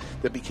host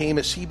that became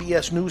a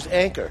CBS News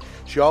anchor.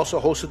 She also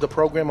hosted the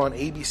program on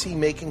ABC,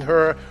 making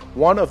her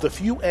one of the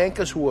few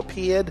anchors who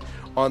appeared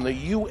on the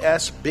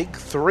U.S. Big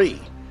Three.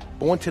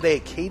 Born today,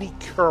 Katie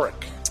Couric.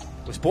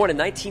 Was born in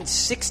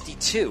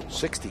 1962.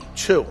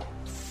 62.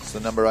 It's the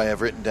number I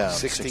have written down.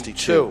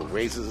 62.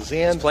 Raises his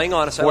hand. He's playing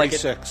honest. I like it.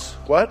 46.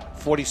 What?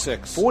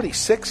 46.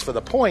 46 for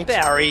the point.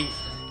 Barry.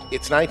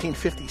 It's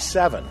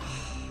 1957.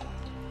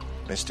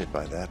 Missed it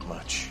by that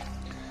much.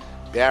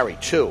 Barry,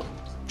 2.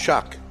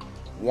 Chuck,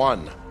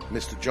 1.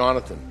 Mr.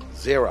 Jonathan,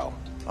 0.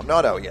 I'm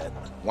not out yet.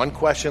 1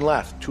 question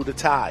left. 2 to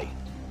tie.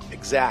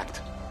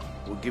 Exact.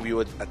 We'll give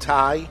you a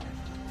tie,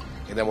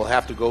 and then we'll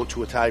have to go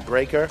to a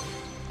tiebreaker.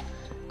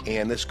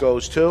 And this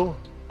goes to?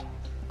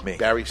 Me.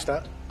 Barry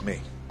Stutt? Me.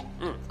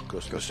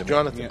 Goes to to Mr. me.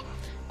 Jonathan. Yeah.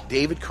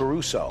 David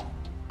Caruso.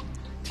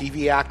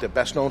 TV actor,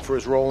 best known for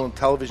his role in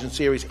television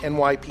series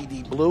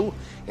NYPD Blue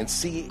and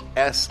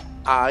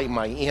CSI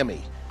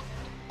Miami.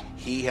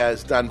 He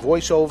has done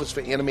voiceovers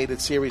for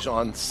animated series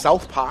on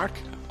South Park.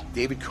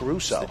 David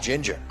Caruso. The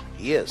ginger.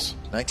 He is.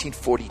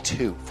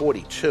 1942.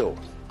 42.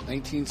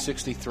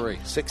 1963.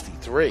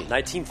 63.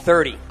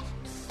 1930.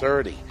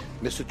 30.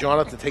 Mr.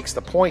 Jonathan takes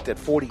the point at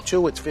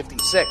 42. It's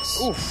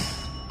 56.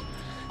 Oof.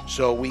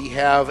 So we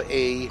have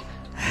a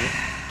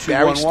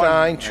Barry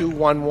Stein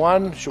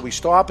 2-1-1. Should we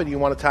stop it? Or do you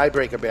want a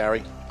tiebreaker,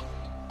 Barry?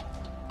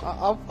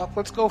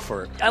 Let's go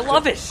for it. I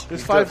love it.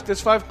 There's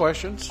five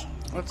questions.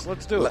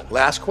 Let's do it.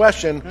 Last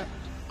question. Yeah.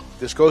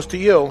 This goes to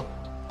you.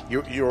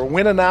 You're a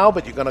winner now,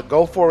 but you're going to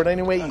go for it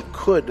anyway. You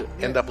could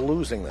end up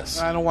losing this.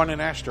 I don't want an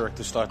asterisk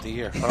to start the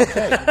year.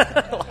 Okay.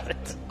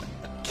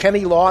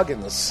 Kenny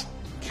Loggins.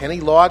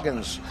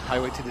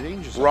 Highway to the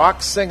Danger Zone.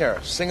 Rock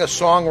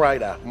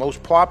singer-songwriter,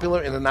 most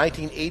popular in the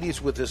 1980s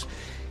with his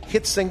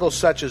hit singles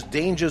such as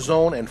Danger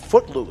Zone and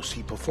Footloose.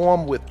 He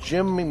performed with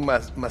Jim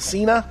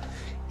Messina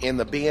in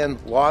the band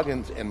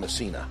Loggins and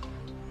Messina.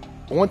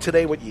 Born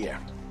today, what year?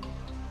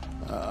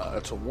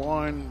 That's a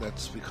 1.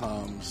 That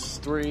becomes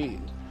 3.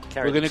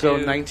 Carry We're going to go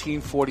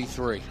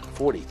 1943.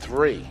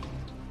 43.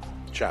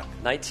 Chuck.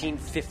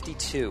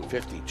 1952.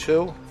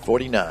 52.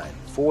 49.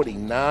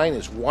 49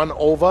 is 1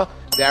 over.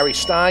 Barry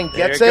Stein gets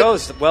there it. There it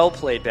goes. Well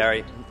played,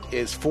 Barry.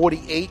 Is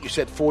 48. You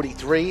said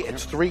 43.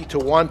 It's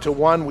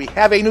 3-1. We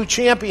have a new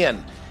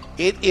champion.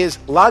 It is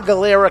La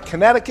Galera,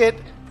 Connecticut,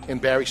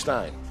 and Barry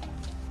Stein.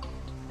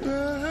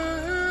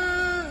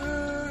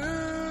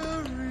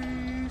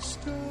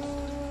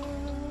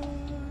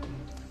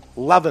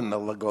 Loving the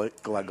La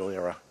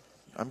Galera.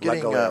 I'm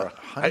getting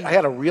I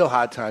had a real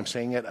hard time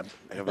saying it.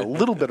 I have a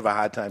little bit of a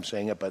hard time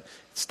saying it, but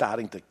it's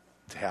starting to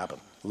happen.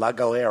 La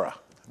Galera.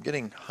 I'm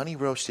getting honey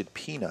roasted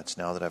peanuts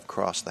now that I've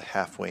crossed the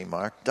halfway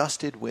mark,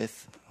 dusted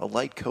with a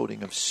light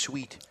coating of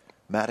sweet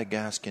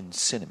Madagascan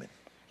cinnamon.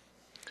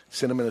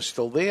 Cinnamon is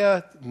still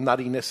there.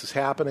 Nuttiness is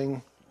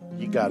happening.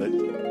 You got it.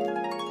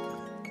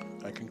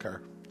 I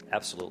concur.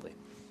 Absolutely.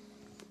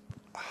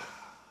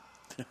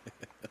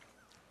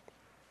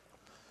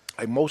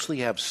 I mostly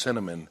have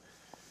cinnamon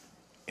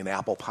in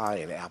apple pie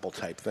and apple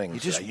type things. You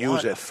just I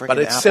use it, friggin' but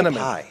it's apple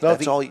cinnamon. pie. No,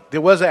 That's all. There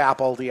was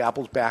apple. The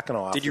apple's backing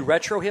off. Did you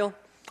retrohale?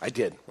 I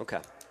did. Okay.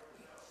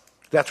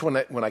 That's when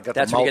I got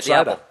That's the when you malt get the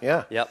cider. apple.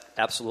 Yeah. Yep.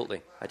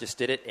 Absolutely. I just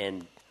did it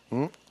and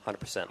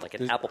 100% like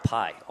an apple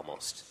pie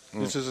almost.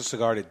 This is a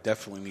cigar that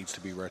definitely needs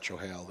to be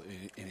retrohaled.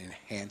 It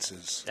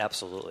enhances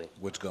absolutely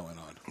what's going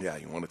on. Yeah,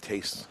 you want to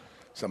taste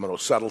some of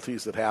those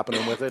subtleties that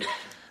happen with it.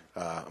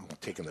 I'm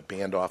taking the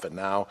band off it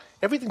now.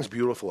 Everything's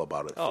beautiful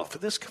about it. Oh. For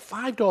this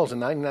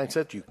 $5.99,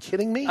 are you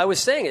kidding me? I was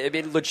saying, I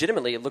mean,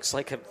 legitimately, it looks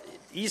like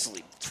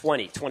easily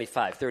 $20,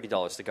 $25,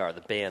 $30 cigar.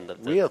 The band,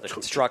 the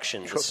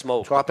construction, the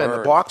smoke, top the end. burn.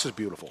 The box is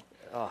beautiful.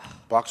 Oh.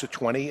 Box of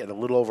 20 at a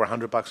little over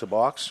 $100 a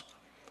box.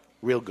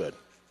 Real good.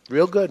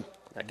 Real good.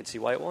 I can see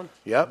why it won.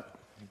 Yep.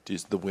 It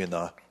is the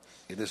winner.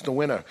 It is the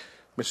winner.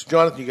 Mr.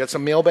 Jonathan, you got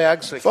some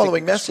mailbags? The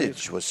following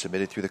message was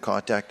submitted through the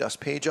Contact Us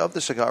page of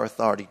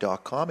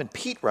thecigarauthority.com, and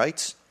Pete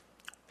writes,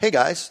 "Hey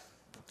guys,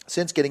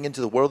 since getting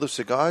into the world of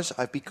cigars,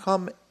 I've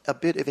become a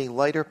bit of a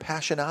lighter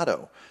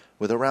passionado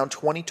with around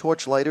 20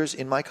 torch lighters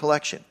in my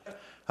collection.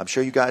 I'm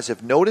sure you guys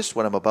have noticed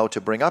what I'm about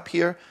to bring up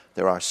here.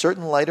 There are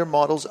certain lighter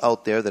models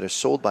out there that are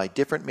sold by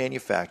different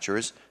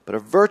manufacturers but are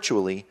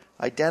virtually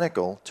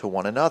identical to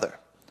one another.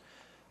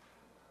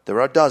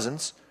 There are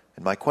dozens,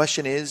 and my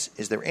question is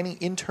there any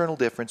internal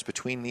difference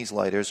between these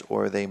lighters,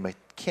 or are they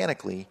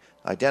mechanically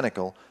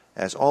identical?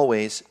 As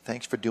always,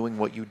 thanks for doing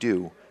what you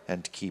do,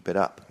 and keep it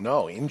up."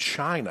 No, in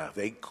China,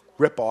 they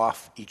rip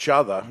off each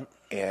other,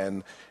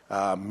 and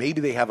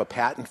maybe they have a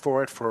patent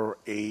for it for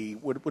a,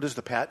 what is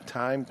the patent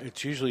time?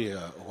 It's usually,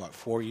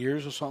 4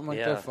 years or something like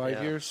that,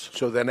 5 years?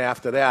 So then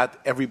after that,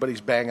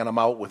 everybody's banging them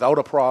out without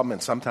a problem,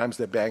 and sometimes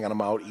they're banging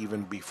them out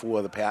even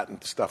before the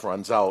patent stuff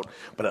runs out.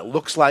 But it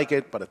looks like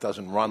it, but it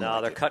doesn't run like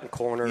No, they're it. cutting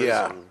corners.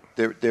 Yeah. And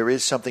There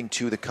is something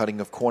to the cutting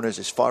of corners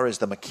as far as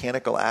the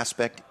mechanical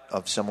aspect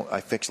of some.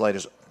 I fix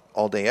lighters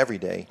all day, every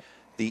day.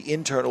 The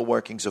internal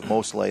workings of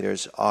most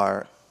lighters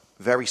are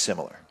very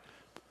similar.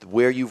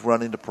 Where you've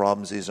run into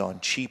problems is on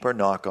cheaper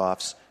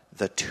knockoffs,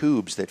 the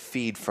tubes that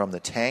feed from the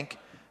tank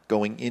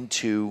going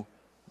into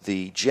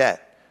the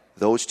jet.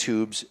 Those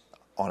tubes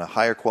on a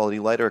higher quality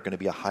lighter are going to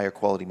be a higher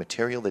quality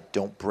material that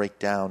don't break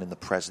down in the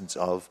presence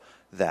of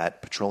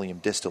that petroleum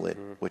distillate,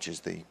 which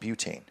is the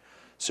butane.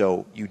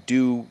 So you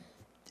do,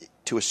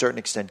 to a certain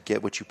extent,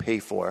 get what you pay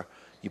for.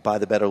 You buy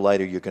the better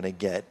lighter, you're going to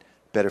get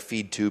better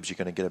feed tubes, you're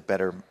going to get a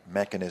better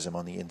mechanism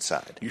on the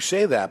inside. You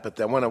say that, but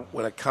then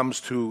when it comes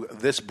to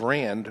this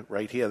brand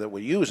right here that we're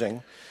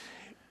using,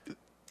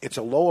 it's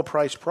a lower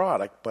priced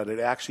product, but it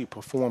actually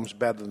performs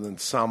better than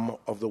some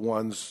of the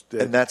ones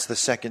that... And that's the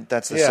second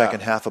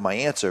second half of my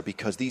answer,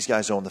 because these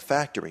guys own the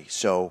factory.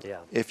 So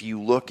if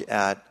you look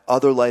at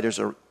other lighters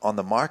on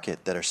the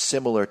market that are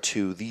similar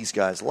to these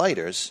guys'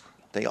 lighters,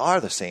 they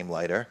are the same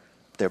lighter.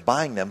 They're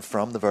buying them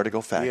from the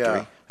Vertigo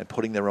factory and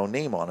putting their own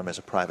name on them as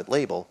a private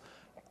label.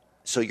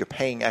 So you're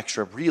paying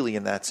extra, really,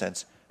 in that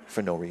sense,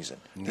 for no reason.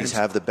 These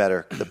have the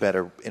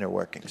better inner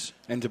workings.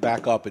 And to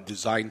back up, a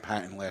design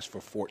patent lasts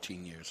for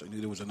 14 years. I knew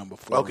there was a number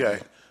 4. Okay.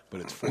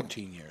 But it's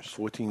 14 years.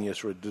 14 years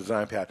for a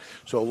design patent.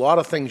 So a lot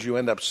of things you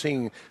end up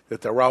seeing that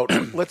they're out.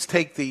 Let's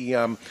take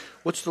the,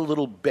 what's the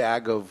little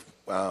bag of...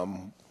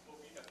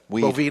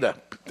 Weed. Boveda.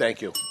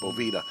 Thank you.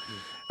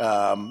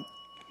 Boveda.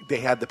 They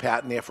had the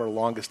patent there for the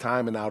longest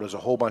time, and now there's a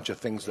whole bunch of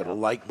things that are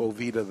like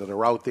Boveda that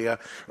are out there.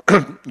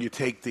 You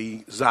take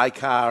the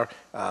Zycar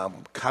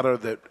cutter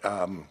that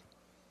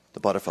The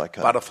butterfly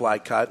cut. Butterfly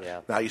cut.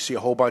 Yeah. Now you see a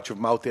whole bunch of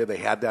them out there. They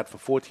had that for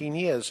 14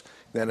 years.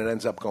 Then it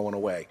ends up going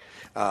away.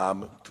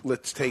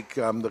 Let's take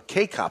the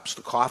K-Cups,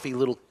 the coffee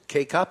little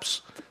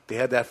K-Cups. They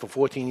had that for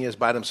 14 years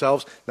by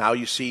themselves. Now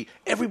you see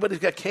everybody's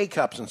got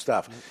K-Cups and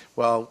stuff.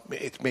 Well,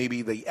 it's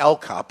maybe the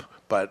L-Cup,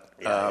 but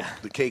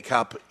the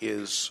K-Cup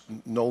is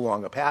no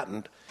longer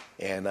patent,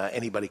 and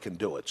anybody can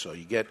do it. So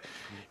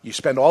you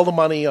spend all the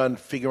money on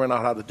figuring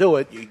out how to do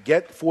it. You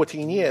get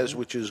 14 years,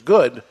 which is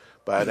good,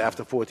 but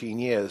after 14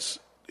 years,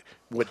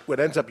 what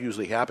ends up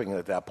usually happening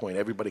at that point,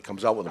 everybody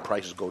comes out when the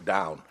prices go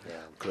down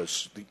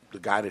because the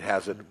guy that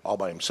has it all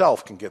by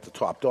himself can get the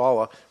top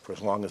dollar for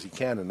as long as he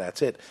can, and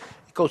that's it.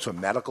 It goes for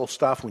medical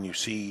stuff when you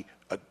see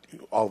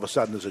all of a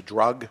sudden there's a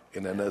drug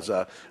and then there's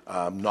a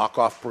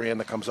knockoff brand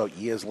that comes out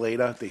years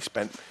later. They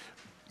spent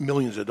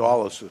millions of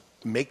dollars to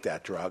make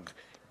that drug,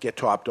 get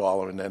top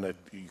dollar, and then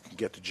you can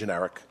get the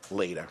generic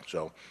later.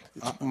 So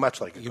it's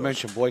much like it You goes.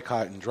 mentioned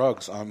boycotting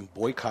drugs. I'm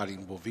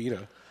boycotting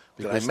Bovita.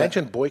 Did I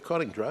mention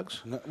boycotting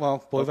drugs? No,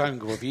 well, boycotting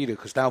Bovita,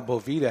 because now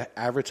Bovita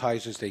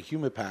advertises their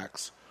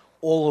Humipacks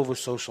all over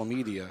social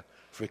media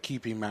for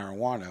keeping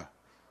marijuana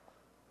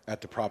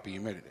at the proper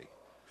humidity.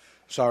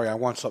 Sorry, I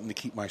want something to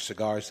keep my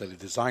cigars that are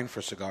designed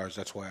for cigars.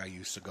 That's why I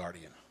use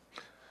Cigardian.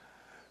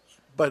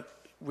 But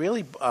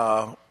really, it's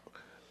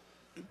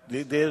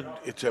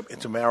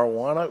a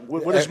marijuana.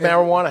 What does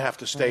marijuana have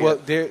to stay? Well,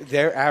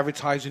 they're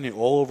advertising it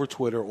all over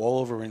Twitter, all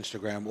over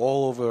Instagram,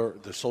 all over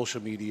the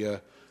social media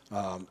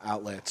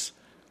outlets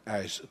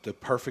as the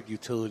perfect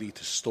utility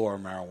to store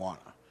marijuana.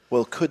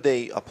 Well, could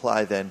they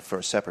apply then for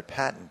a separate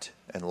patent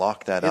and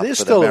lock that up It is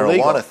for still the marijuana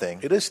illegal. thing?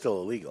 It is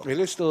still illegal. It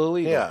is still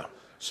illegal. Yeah.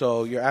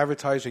 So you're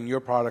advertising your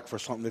product for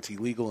something that's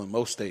illegal in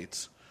most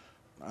states.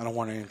 I don't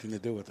want anything to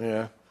do with it.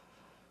 Yeah.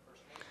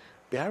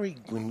 Barry,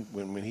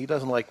 when he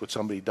doesn't like what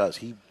somebody does,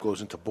 he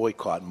goes into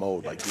boycott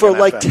mode. Like For the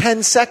like NFL.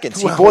 10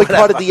 seconds. He Well,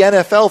 boycotted whatever. the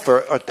NFL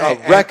for a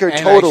record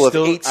And total of I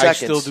 8 seconds. I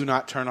still do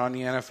not turn on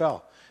the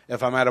NFL.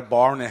 If I'm at a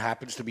bar and it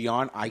happens to be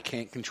on, I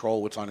can't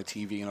control what's on a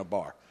TV in a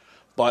bar.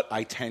 But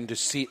I tend to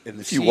see it in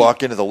the If you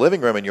walk into the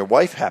living room and your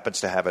wife happens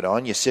to have it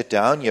on, you sit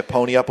down, you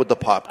pony up with the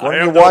popcorn,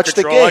 and you watch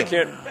the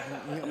game.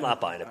 I'm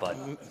not buying it,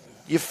 bud.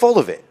 You're full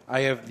of it.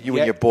 And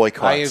your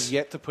boycotts. I have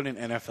yet to put an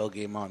NFL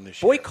game on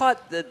this year.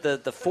 Boycott the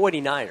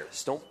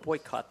 49ers. Don't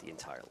boycott the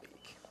entire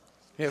league.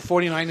 Yeah,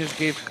 49ers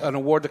gave an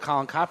award to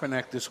Colin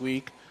Kaepernick this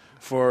week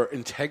for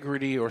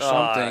integrity or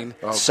something.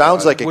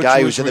 Sounds like a which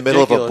guy was who's in the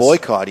middle of a ridiculous.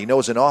 boycott. He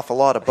knows an awful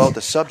lot about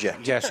the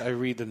subject. Yes, I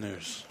read the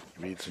news.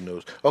 Reads the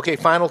news. Okay,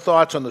 final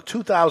thoughts on the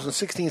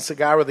 2016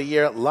 Cigar of the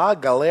Year, La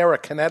Galera,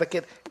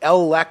 Connecticut,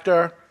 L.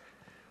 Lecter.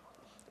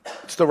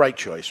 It's the right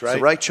choice, right? It's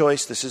the right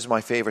choice. This is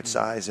my favorite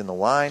size in the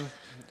line.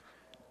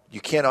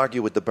 You can't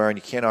argue with the burn.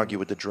 You can't argue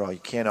with the draw. You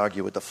can't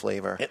argue with the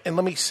flavor. And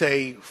let me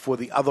say, for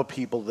the other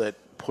people that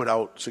put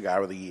out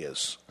Cigar of the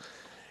Years,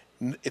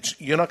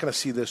 you're not going to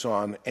see this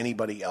on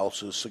anybody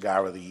else's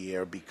Cigar of the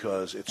Year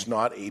because it's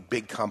not a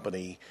big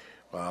company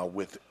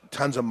with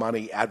tons of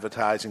money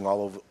advertising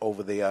all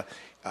over there.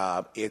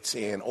 It's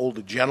an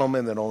older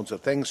gentleman that owns the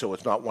thing, so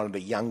it's not one of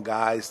the young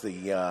guys,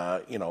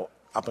 the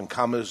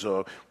up-and-comers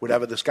or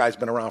whatever. This guy's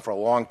been around for a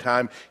long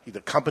time. The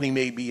company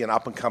may be an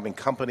up-and-coming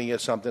company or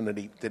something that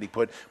he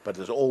put, but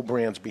there's old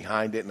brands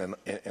behind it and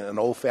an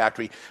old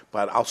factory.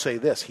 But I'll say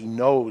this, he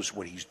knows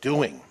what he's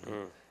doing.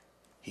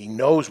 He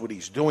knows what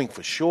he's doing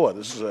for sure.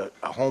 This is a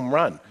home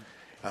run.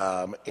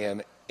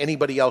 And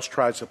anybody else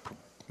tries to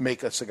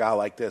make a cigar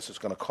like this, it's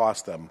going to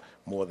cost them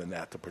more than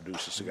that to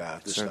produce a cigar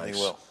this Certainly nice.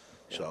 will.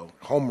 So,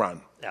 home run.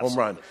 Absolutely. Home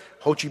run.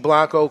 Hochi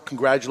Blanco,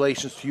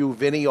 congratulations to you,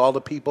 Vinny, all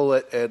the people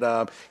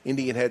at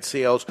Indian Head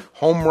Sales.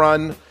 Home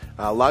run,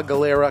 La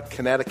Galera,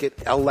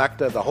 Connecticut, El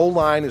Lecter. The whole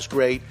line is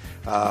great.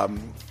 The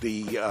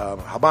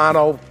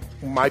Habano,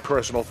 my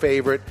personal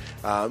favorite.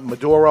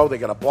 Maduro, they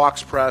got a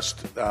box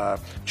pressed.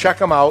 Check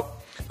them out.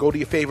 Go to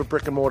your favorite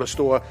brick and mortar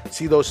store.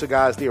 See those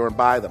cigars there and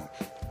buy them.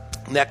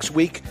 Next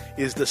week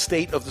is the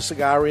State of the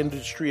Cigar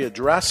Industry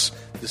Address.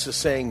 This is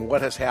saying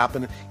what has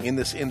happened in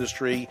this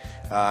industry,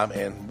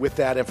 and with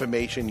that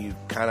information, you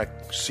kind of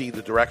see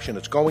the direction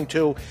it's going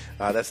to.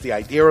 That's the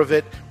idea of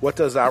it. What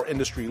does our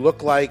industry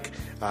look like?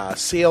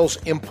 Sales,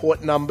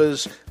 import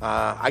numbers.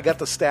 I got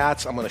the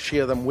stats. I'm going to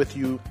share them with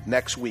you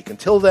next week.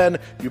 Until then,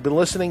 you've been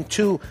listening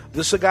to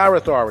The Cigar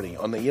Authority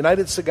on the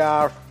United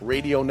Cigar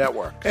Radio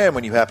Network. And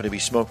when you happen to be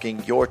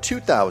smoking your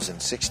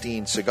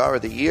 2016 Cigar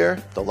of the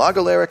Year, the La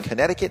Galera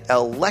Connecticut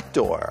El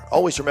Lector,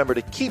 always remember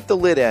to keep the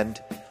lid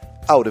end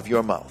out of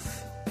your mouth.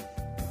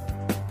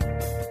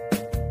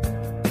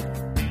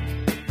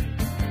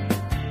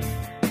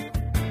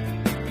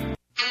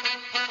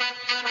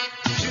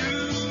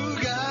 Two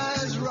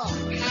guys rock.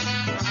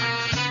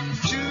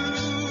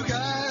 Two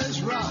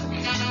guys rock.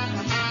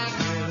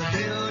 With a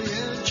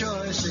billion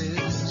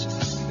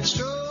choices.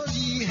 Restore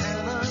ye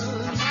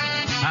heaven.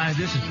 Hi,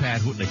 this is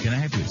Pat Whitley. Can I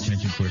have your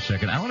attention for a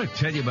second? I want to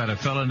tell you about a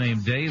fellow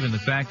named Dave and the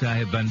fact I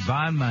have been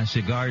buying my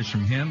cigars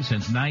from him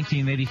since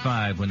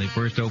 1985 when they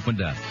first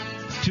opened up.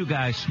 Two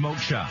Guys Smoke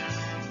Shop.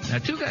 Now,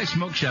 Two Guys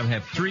Smoke Shop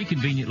have 3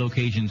 convenient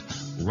locations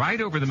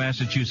right over the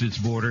Massachusetts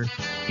border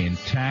in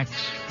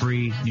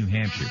tax-free New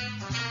Hampshire.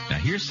 Now,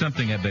 here's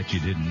something I bet you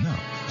didn't know.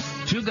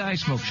 Two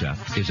Guys Smoke Shop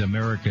is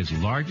America's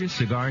largest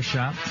cigar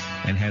shop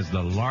and has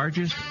the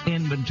largest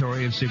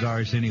inventory of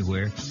cigars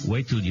anywhere.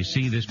 Wait till you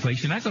see this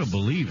place. You're not going to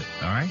believe it,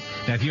 all right?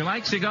 Now, if you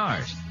like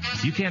cigars,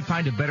 you can't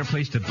find a better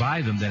place to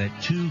buy them than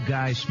at Two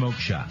Guys Smoke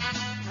Shop.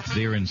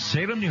 They're in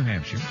Salem, New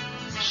Hampshire,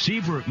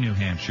 Seabrook, New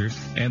Hampshire,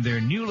 and their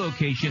new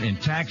location in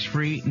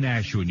tax-free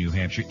Nashua, New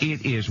Hampshire.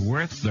 It is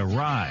worth the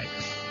ride.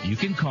 You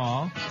can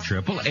call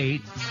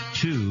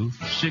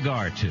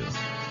 888-2-CIGAR-2.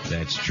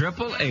 That's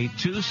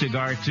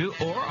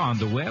 888-2-CIGAR-2 or on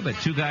the web at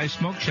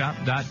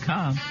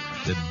twoguysmokeshop.com.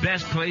 The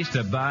best place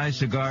to buy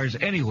cigars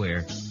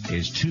anywhere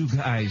is Two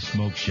Guys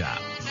Smoke Shop.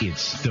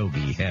 It's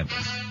Stogie Heaven.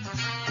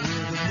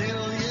 With a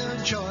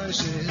million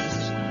choices,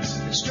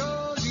 it's